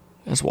Wick.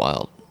 That's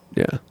wild.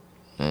 Yeah.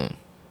 Mm.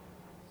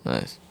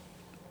 Nice.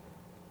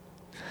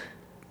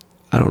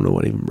 I don't know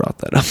what even brought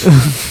that up.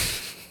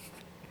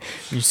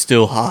 You're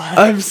still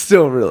high. I'm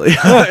still really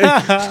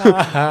high.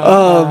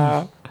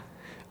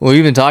 Well,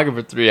 you've been talking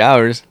for 3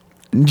 hours.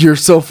 You're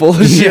so full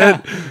of shit.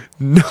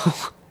 No.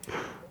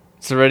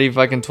 It's already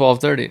fucking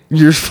 12:30.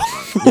 You're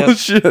full of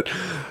shit. It's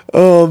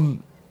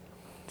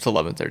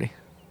 11:30.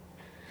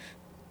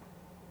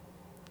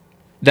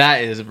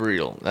 That is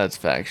real. That's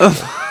factual.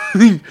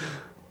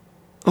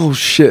 Oh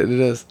shit, it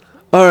is.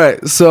 All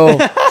right, so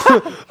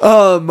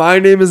my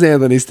name is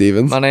Anthony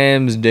Stevens. My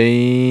name's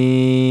Damian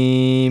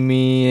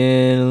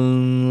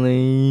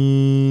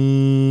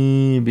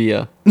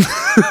Labia.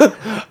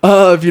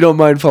 If you don't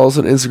mind, follow us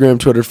on Instagram,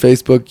 Twitter,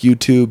 Facebook,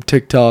 YouTube,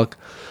 TikTok,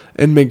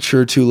 and make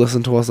sure to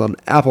listen to us on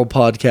Apple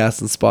Podcasts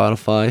and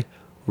Spotify.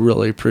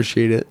 Really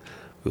appreciate it.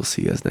 We'll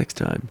see you guys next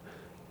time.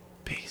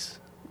 Peace.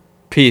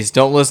 Peace.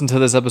 Don't listen to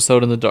this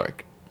episode in the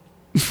dark.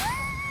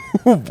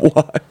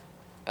 Why?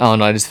 I don't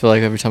know. I just feel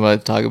like every time I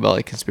talk about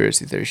like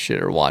conspiracy theory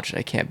shit or watch it,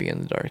 I can't be in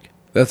the dark.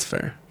 That's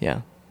fair.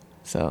 Yeah.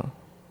 So,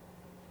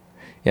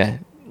 yeah.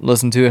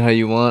 Listen to it how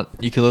you want.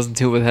 You can listen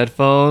to it with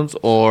headphones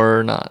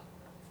or not.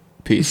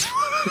 Peace.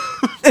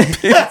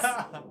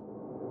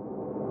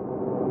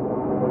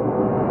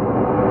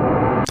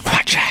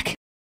 Blackjack.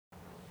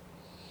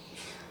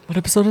 What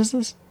episode is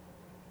this?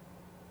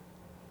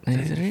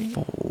 93?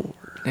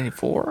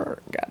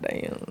 94?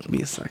 Goddamn. Give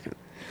me a second.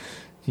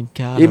 You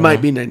It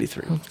might be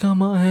 93.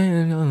 Come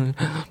on.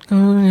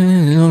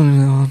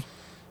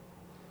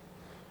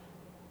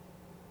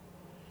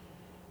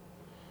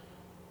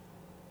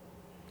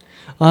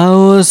 I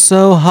was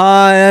so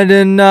high I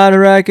did not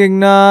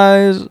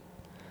recognize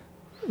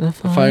the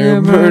Fire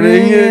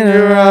burning in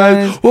your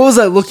eyes. What was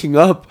I looking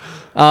up?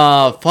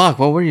 Fuck,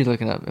 what were you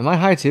looking up? Am I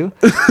high too?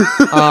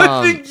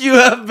 I think you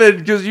have been,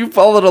 because you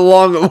followed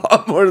along a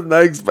lot more than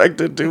I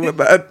expected to with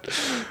that.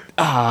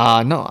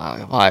 No.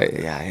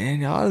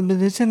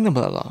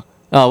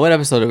 What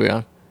episode are we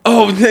on?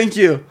 Oh, thank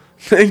you.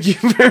 Thank you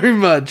very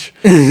much.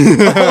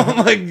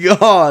 Oh my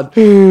god.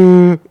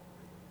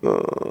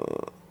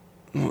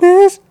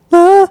 This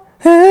love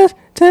has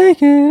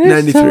taken its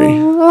 93.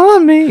 toll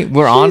on me.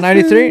 We're on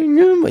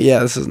 93? Yeah,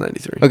 this is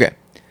 93. Okay.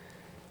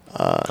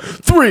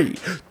 3,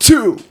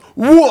 2,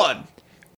 1.